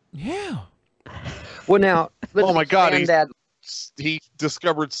 Yeah. Well, now, let's Oh my God, expand that He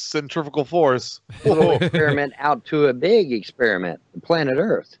discovered centrifugal force. little experiment out to a big experiment, the planet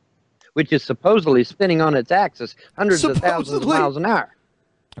Earth, which is supposedly spinning on its axis hundreds of thousands of Supposedly. miles an hour.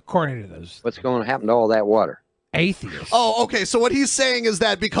 According to those What's going to happen to all that water? atheists. Oh, okay. So what he's saying is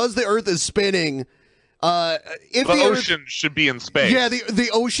that because the Earth is spinning, If the Earth- ocean should be in space. Yeah, the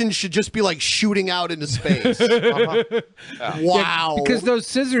ocean should just be like shooting out into space. Yeah. Wow. Because those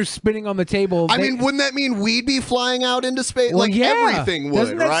scissors spinning on the table. I mean, wouldn't that mean we'd be flying out into space? Well, like yeah. everything would,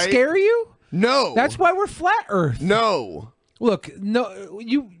 Doesn't that right? scare you? No. That's why we're flat Earth. No. Look,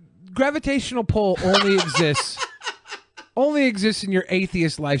 gravitational pull only exists. Only exists in your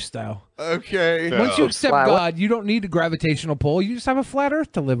atheist lifestyle. Okay. Once you accept God, you don't need a gravitational pull. You just have a flat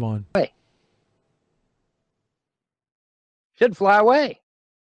Earth to live on. Should fly away.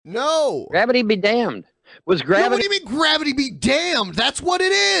 No. Gravity be damned. Was gravity? No, what do you mean gravity be damned? That's what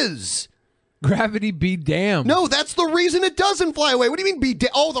it is. Gravity be damned. No, that's the reason it doesn't fly away. What do you mean be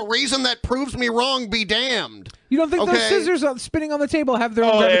Oh, the reason that proves me wrong, be damned. You don't think those scissors spinning on the table have their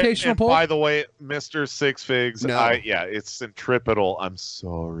own gravitational and pull? by the way, Mr. Six Figs, No. it's centripetal. I'm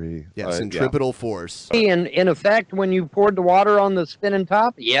sorry. Yeah, centripetal force. In effect, when you poured the water on the spinning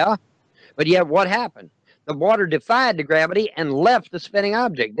top, yeah. But yet, what happened? The water defied the gravity and left the spinning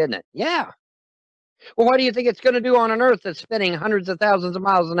object, didn't it? Yeah. Well, what do you think it's going to do on an Earth that's spinning hundreds of thousands of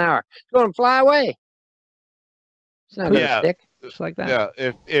miles an hour? It's going to fly away. It's not going to stick. Just like that.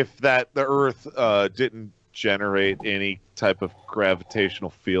 Yeah, if the Earth didn't generate any type of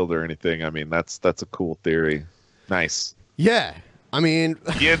gravitational field or anything, I mean, that's a cool theory. Nice. Yeah. I mean,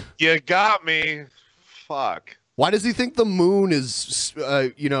 you got me. Fuck. Why does he think the moon is,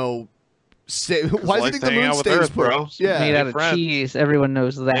 why does he think the moon stays Earth, put? bro? Yeah. Made out of cheese. Everyone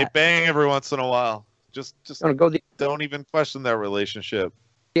knows They that. bang every once in a while. Just don't even question that relationship.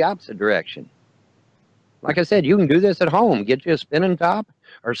 The opposite direction. Like I said, you can do this at home. Get you a spinning top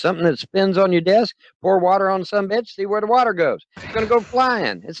or something that spins on your desk. Pour water on some bitch. See where the water goes. It's going to go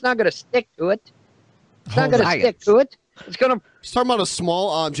flying. It's not going to stick to it. It's not going to stick to it. It's going to... He's talking about a small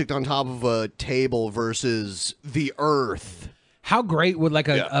object on top of a table versus the Earth. How great would like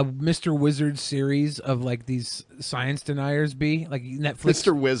a Mr. Wizard series of like these science deniers be? Like Netflix.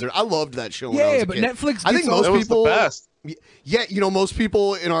 Mr. Wizard. I loved that show when I was Yeah, a but kid. Netflix. I think gets most all- people. best. Yeah, most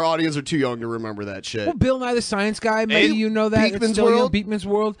people in our audience are too young to remember that shit. Well, Bill Nye the Science Guy. Maybe you know that. It's Beekman's still young, World? Beekman's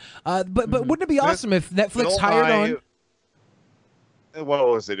World. But wouldn't it be awesome if Netflix Bill hired Nye- What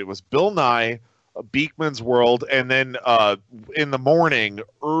was it? It was Bill Nye, Beekman's World, and then in the morning,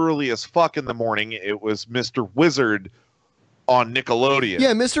 early as fuck in the morning, it was Mr. Wizard on Nickelodeon.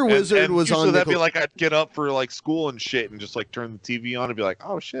 Yeah, Mr. Wizard was usually on that'd be Nickel- like I'd get up for like school and shit and just like turn the TV on and be like,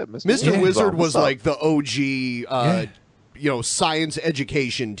 oh shit, Mr. Mr. Wizard on. was What's up? like the OG, science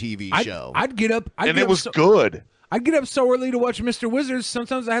education TV show. I'd get up. And it was good. I'd get up so early to watch Mr. Wizard.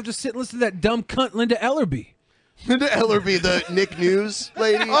 Sometimes I have to sit and listen to that dumb cunt Linda Ellerby. Linda Ellerby, the Nick News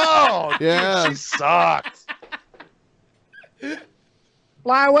lady. Oh, yeah, she sucked.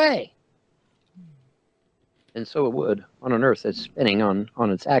 fly away. And so it would on an Earth that's spinning on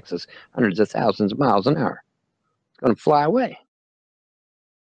its axis hundreds of thousands of miles an hour. It's going to fly away.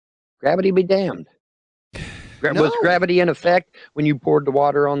 Gravity be damned. Was gravity in effect when you poured the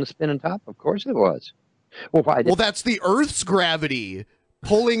water on the spinning top? Of course it was. Well, why? Well, that's the Earth's gravity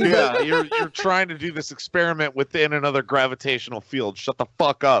pulling Yeah, the. you're trying to do this experiment within another gravitational field. Shut the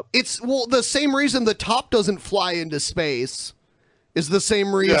fuck up. It's the same reason the top doesn't fly into space is the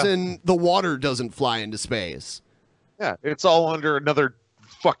same reason the water doesn't fly into space. Yeah, it's all under another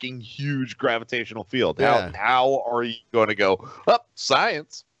fucking huge gravitational field. Yeah. How are you going to go up?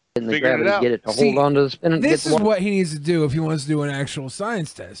 Science. Didn't the Figured it gravity out. get it to hold on to the spinning? This is what he needs to do if he wants to do an actual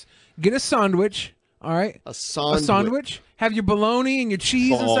science test. Get a sandwich, all right? A sandwich. A sandwich. Have your bologna and your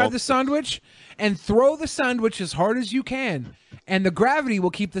cheese inside the sandwich, and throw the sandwich as hard as you can. And the gravity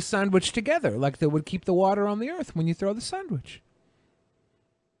will keep the sandwich together, like they would keep the water on the earth when you throw the sandwich.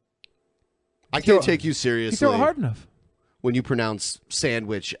 I can't take you seriously. You throw it hard enough. When you pronounce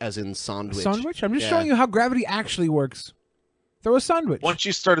sandwich as in sandwich. Sandwich? I'm just showing you how gravity actually works. Throw a sandwich. Once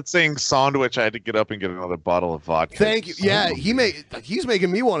you started saying sandwich, I had to get up and get another bottle of vodka. Thank you. Yeah, he's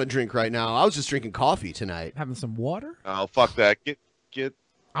making me want to drink right now. I was just drinking coffee tonight. Having some water? Oh, fuck that. Get.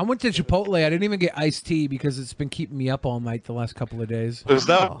 I went to Chipotle. I didn't even get iced tea because it's been keeping me up all night the last couple of days. Is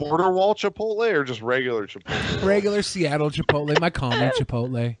that border wall Chipotle or just regular Chipotle? Regular Seattle Chipotle, my common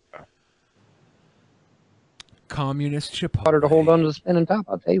Chipotle. Communist Chipotle. Water to hold on to the spinning top.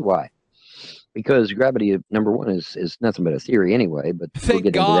 I'll tell you why. Because gravity, number one, is nothing but a theory anyway. But we'll Thank get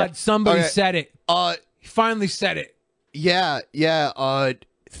into God that. somebody said it. He finally said it. Yeah. A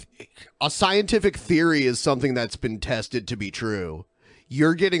scientific theory is something that's been tested to be true.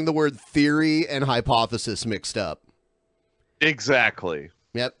 You're getting the word theory and hypothesis mixed up. Exactly.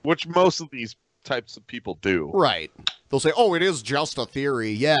 Yep. Which most of these types of people do. Right. They'll say, "Oh, it is just a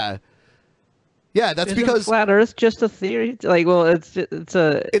theory." Yeah. Yeah, that's Isn't because flat Earth just a theory. Like, well, it's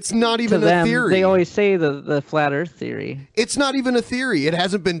not even to a them, theory. They always say the flat Earth theory. It's not even a theory. It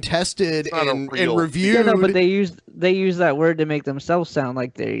hasn't been tested and reviewed. Yeah, no, but they use that word to make themselves sound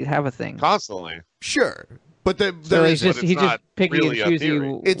like they have a thing constantly. Sure, but So he's just picking really a and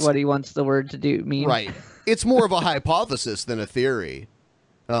theory. choosing what he wants the word to do mean. Right. It's more of a hypothesis than a theory.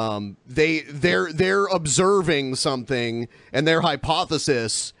 They're observing something, and their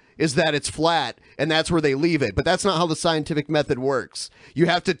hypothesis is that it's flat, and that's where they leave it. But that's not how the scientific method works. You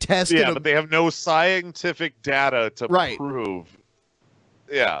have to test it. Yeah, but they have no scientific data to prove.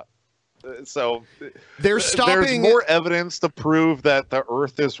 Yeah. So there's more evidence to prove that the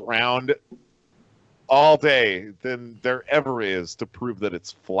Earth is round all day than there ever is to prove that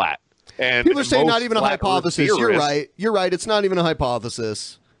it's flat. And people are saying not even a flat Earth hypothesis. You're theorists- right. You're right. It's not even a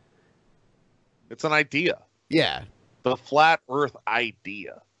hypothesis. It's an idea. Yeah. The flat Earth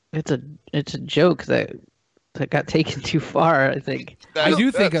idea. It's a joke that got taken too far. I think. I do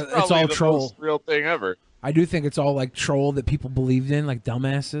think That's it's probably all the troll. most real thing ever. I do think it's all like troll that people believed in, like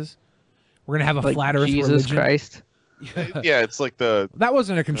dumbasses. We're gonna have a Like flat Earth Jesus religion. Christ. Yeah, it's like the. That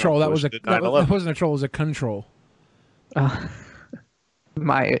wasn't a control. That was a. Bush did That 9/11. wasn't a troll. It was a control.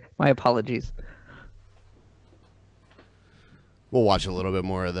 My apologies. We'll watch a little bit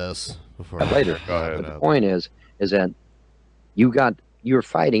more of this before later. But the point is that you're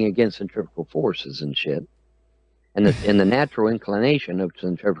fighting against centrifugal forces and shit, and the natural inclination of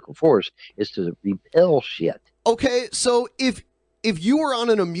centrifugal force is to repel shit. Okay, so if you were on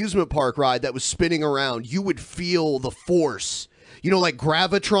an amusement park ride that was spinning around, you would feel the force. You know, like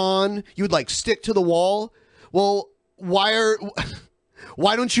Gravitron, you would like stick to the wall. Well, why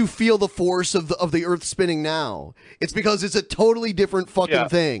don't you feel the force of the Earth spinning now? It's because it's a totally different fucking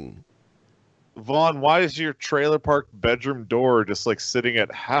thing. Vaughn, why is your trailer park bedroom door just like sitting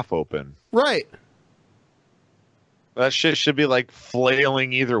at half open? Right. That shit should be like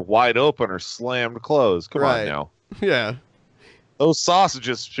flailing either wide open or slammed closed. Come on now. Yeah. Those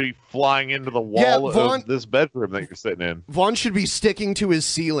sausages should be flying into the wall Vaughn- of this bedroom that you're sitting in. Vaughn should be sticking to his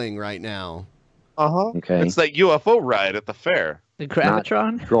ceiling right now. Uh-huh. Okay. It's that UFO ride at the fair. The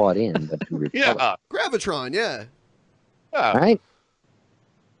Gravitron? Not draw it in, but to repel it. Yeah. Gravitron, yeah. Yeah. Right?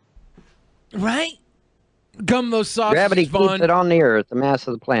 Right? Gum those sausages, Gravity Vaughn. keeps it on the Earth, the mass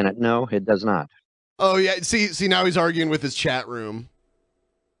of the planet. No, it does not. Oh yeah, see now he's arguing with his chat room.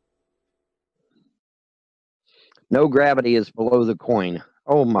 No gravity is below the coin.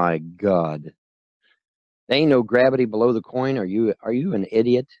 Oh my God. There ain't no gravity below the coin. Are you an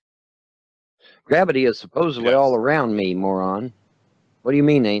idiot? Gravity is supposedly all around me, moron. What do you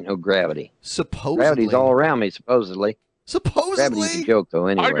mean there ain't no gravity? Supposedly. Gravity's all around me, supposedly. Supposedly? Gravity's a joke, though,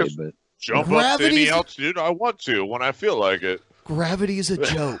 anyway. just But Jump up to any altitude I want to when I feel like it. Gravity is a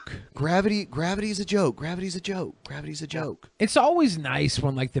joke. Gravity is a joke. Gravity's a joke. Gravity's a joke. It's always nice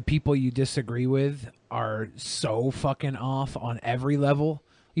when like the people you disagree with are so fucking off on every level.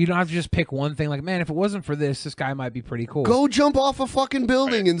 You don't have to just pick one thing. Like, man, if it wasn't for this guy might be pretty cool. Go jump off a fucking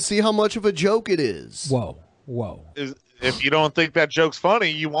building and see how much of a joke it is. Whoa. If you don't think that joke's funny,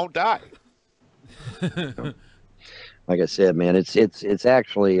 you won't die. like I said, man, it's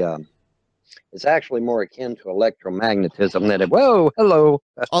actually more akin to electromagnetism than whoa, hello.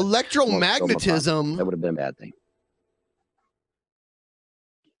 Electromagnetism? That would have been a bad thing.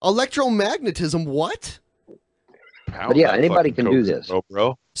 Electromagnetism, what? But yeah, anybody can do this.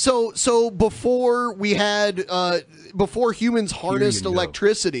 Bro. So before we had before humans harnessed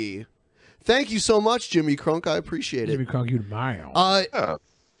electricity. Thank you so much, Jimmy Crunk. I appreciate it. Jimmy Crunk, you admire.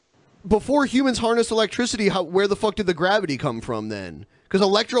 Before humans harnessed electricity, where the fuck did the gravity come from then? Because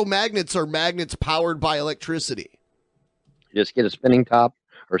electromagnets are magnets powered by electricity. Just get a spinning top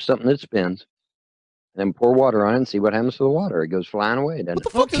or something that spins, and then pour water on it and see what happens to the water. It goes flying away. Doesn't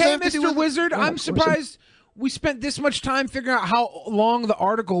it? Okay, Mr. Wizard, I'm surprised we spent this much time figuring out how long the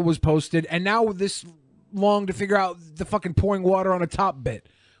article was posted, and now this long to figure out the fucking pouring water on a top bit.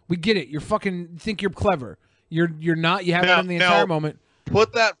 We get it. You're fucking think you're clever. You're not. You haven't done the entire moment.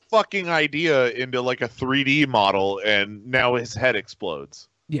 Put that fucking idea into like a 3D model, and now his head explodes.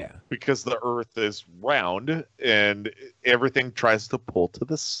 Yeah. Because the Earth is round, and everything tries to pull to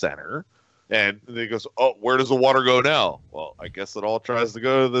the center. And he goes, oh, where does the water go now? Well, I guess it all tries to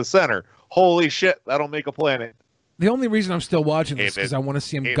go to the center. Holy shit, that'll make a planet. The only reason I'm still watching this is because I want to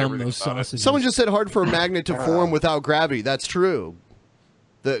see him gum those sausages. Someone just said hard for a magnet to form without gravity. That's true.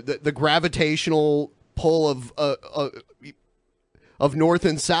 The gravitational pull of north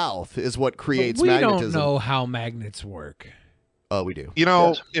and south is what creates magnetism. We don't know how magnets work. Oh, we do. You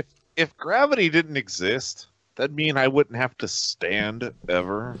know, if gravity didn't exist, that'd mean I wouldn't have to stand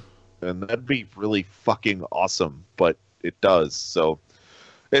ever. and that'd be really fucking awesome. But it does, so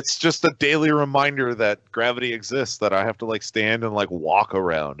it's just a daily reminder that gravity exists. That I have to like stand and like walk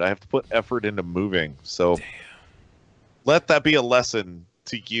around. I have to put effort into moving. So let that be a lesson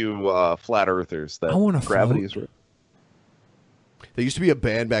to you, flat earthers. That I wanna gravity float. is. There used to be a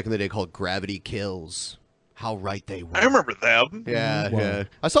band back in the day called Gravity Kills. How right they were. I remember them. Yeah, Wow. yeah.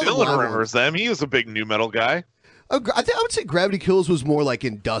 I saw them Dylan live remembers them. He was a big new metal guy. I would say Gravity Kills was more like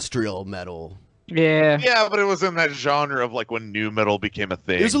industrial metal. Yeah. Yeah, but it was in that genre of like when new metal became a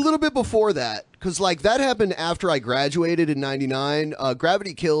thing. It was a little bit before that, because like that happened after I graduated in '99.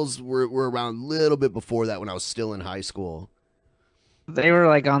 Gravity Kills were around a little bit before that when I was still in high school. They were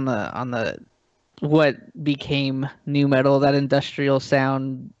like on the what became new metal, that industrial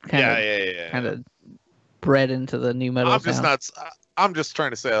sound kind of bred into the new metal sound. I'm just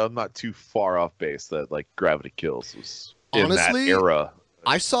trying to say I'm not too far off base that like Gravity Kills was in Honestly, that era.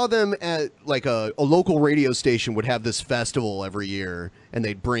 I saw them at like a local radio station would have this festival every year, and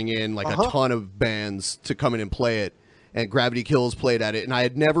they'd bring in like a ton of bands to come in and play it. And Gravity Kills played at it, and I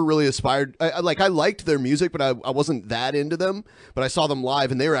had never really aspired. I liked their music, but I wasn't that into them. But I saw them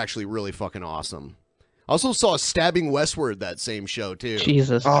live, and they were actually really fucking awesome. I also saw Stabbing Westward that same show too.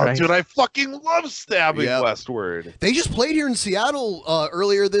 Jesus Christ. Dude, I fucking love Stabbing Westward. They just played here in Seattle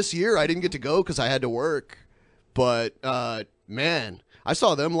earlier this year. I didn't get to go because I had to work, but man, I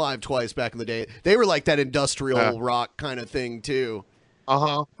saw them live twice back in the day. They were like that industrial rock kind of thing too.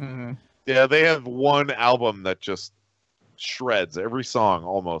 Mm-hmm. Yeah, they have one album that just shreds. Every song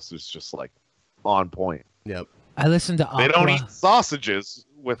almost is just like on point. Yep. I listened to Aqua. They don't eat sausages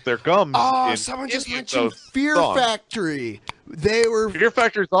with their gums. Oh, in someone just any of mentioned those Fear songs. Factory. They were Fear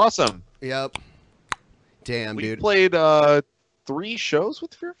Factory's awesome. Yep. Damn, We dude. played 3 shows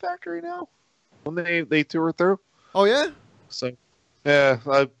with Fear Factory now when they tour through. Oh yeah. So yeah,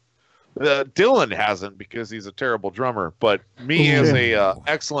 Dylan hasn't because he's a terrible drummer. But me as a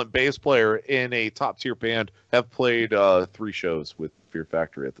excellent bass player in a top tier band have played 3 shows with Fear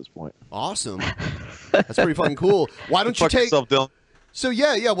Factory at this point. Awesome. That's pretty fucking cool. Why don't you Fuck take? yourself, Dylan. So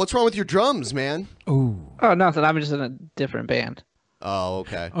yeah. What's wrong with your drums, man? Oh, nothing. I'm just in a different band. Oh,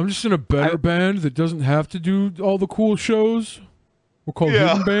 okay. I'm just in a better band that doesn't have to do all the cool shows. We're called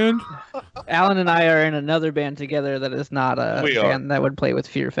Hidden Band. Alan and I are in another band together that is not a We are. band that would play with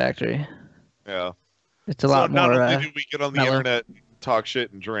Fear Factory. Yeah. It's a lot Not more. only do we get on the mellow. internet, talk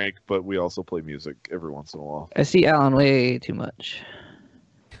shit, and drink, but we also play music every once in a while. I see Alan way too much.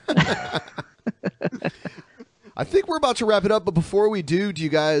 I think we're about to wrap it up, but before we do you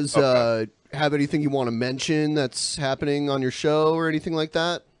guys have anything you want to mention that's happening on your show or anything like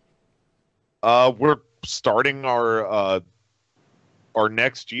that? We're starting our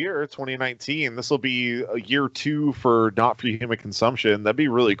next year, 2019. This will be a year 2 for Not for Human Consumption. That'd be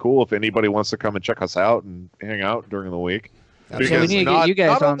really cool if anybody wants to come and check us out and hang out during the week. So we need to get you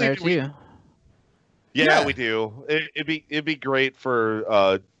guys on there too. Yeah, we do. It'd be great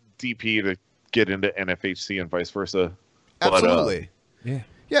for DP to get into NFHC and vice versa. Absolutely.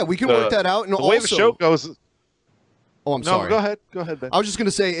 Yeah, we can work that out. And the way the show goes. Oh, I'm sorry. Go ahead. Go ahead, Ben. I was just going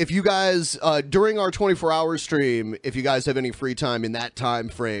to say, if you guys, during our 24-hour stream, if you guys have any free time in that time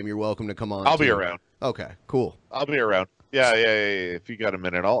frame, you're welcome to come on. I'll be too. around. Okay, cool. I'll be around. Yeah. If you got a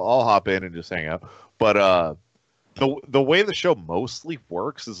minute, I'll hop in and just hang out. But the way the show mostly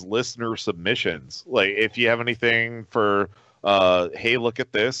works is listener submissions. Like if you have anything for, hey, look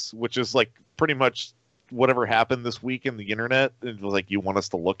at this, which is like pretty much whatever happened this week in the internet. It's like you want us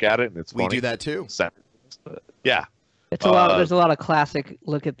to look at it, and it's We funny. do that too. Yeah. It's a lot. There's a lot of classic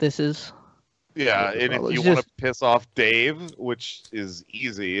look at thises. Yeah, and if you want to piss off Dave, which is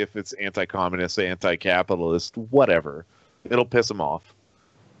easy if it's anti-communist, anti-capitalist, whatever, it'll piss him off.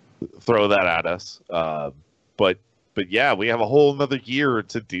 Throw that at us. But yeah, we have a whole another year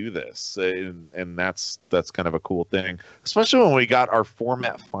to do this, and that's kind of a cool thing, especially when we got our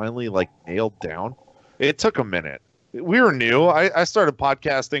format finally like nailed down. It took a minute. We were new. I started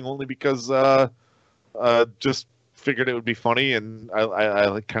podcasting only because just figured it would be funny, and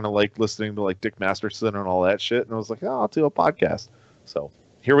I kind of like listening to like Dick Masterson and all that shit, and I was like, oh, I'll do a podcast. So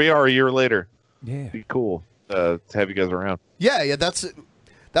here we are a year later. Yeah, be cool to have you guys around. Yeah, that's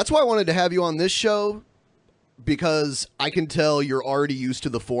why I wanted to have you on this show, because I can tell you're already used to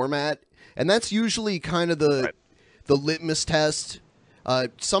the format, and that's usually kind of the litmus test.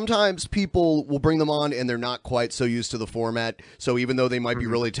 Sometimes people will bring them on and they're not quite so used to the format, so even though they might be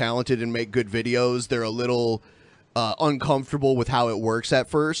really talented and make good videos, they're a little uncomfortable with how it works at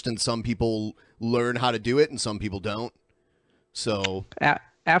first, and some people learn how to do it and some people don't. So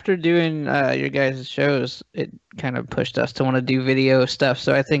after doing your guys' shows, it kind of pushed us to want to do video stuff.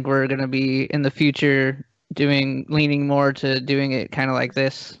 So I think we're going to be in the future leaning more to doing it kind of like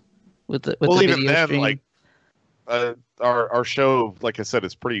this with the well, the even video then, stream. like our show, like I said,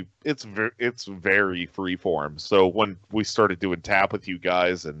 it's very free form. So when we started doing tap with you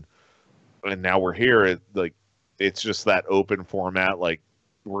guys, and now we're here, it's just that open format. Like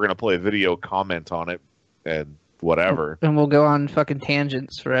we're gonna play a video, comment on it, and whatever. And we'll go on fucking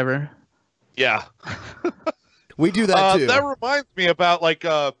tangents forever. Yeah. We do that too. That reminds me about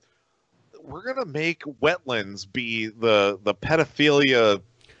we're gonna make wetlands be the pedophilia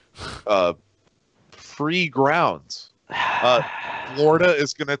free grounds. Florida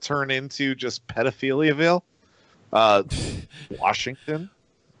is gonna turn into just Pedophiliaville. Washington.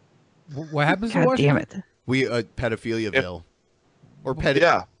 What happens God to Washington? damn it. We Pedophiliaville. Or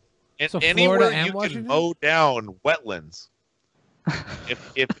Yeah. And So anywhere Florida and you Washington? can mow down wetlands.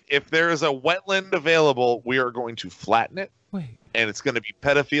 if there is a wetland available, we are going to flatten it. Wait. And it's going to be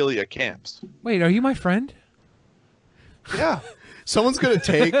pedophilia camps. Wait, are you my friend? Yeah. Someone's going to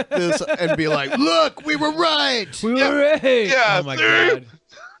take this and be like, look, we were right. We were right. Yeah, Oh my see? god.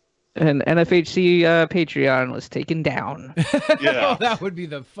 And NFHC Patreon was taken down. Yeah. That would be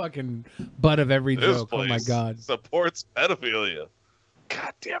the fucking butt of every This joke. Oh my place god. supports pedophilia.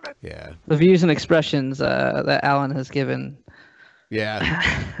 God damn it. Yeah. The views and expressions that Alan has given. Yeah.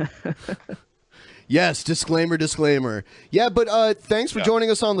 Yes, disclaimer. Yeah, but thanks for joining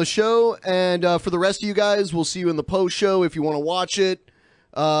us on the show. And for the rest of you guys, we'll see you in the post show if you want to watch it.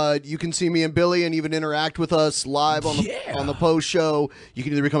 You can see me and Billy and even interact with us live on the post show. You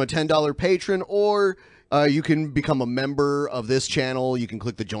can either become a $10 patron or you can become a member of this channel. You can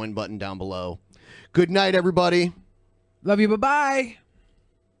click the join button down below. Good night, everybody. Love you. Bye-bye.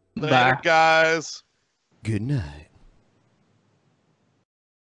 Later, guys. Good night.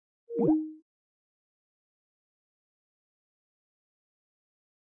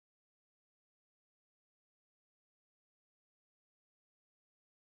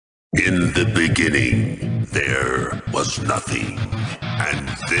 In the beginning, there was nothing. And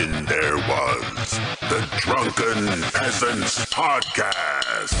then there was the Drunken Peasants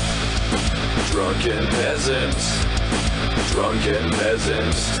Podcast. Drunken Peasants. Drunken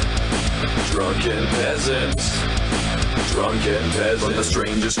Peasants. Drunken Peasants. Drunken Peasants. From the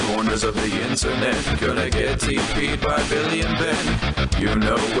strangest corners of the internet, gonna get TP'd by Billy and Ben. You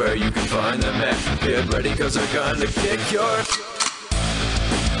know where you can find them at. Get ready, cause they're gonna kick your...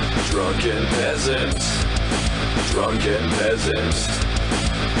 Drunken Peasants. Drunken Peasants.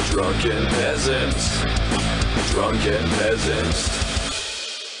 Drunken Peasants. Drunken Peasants.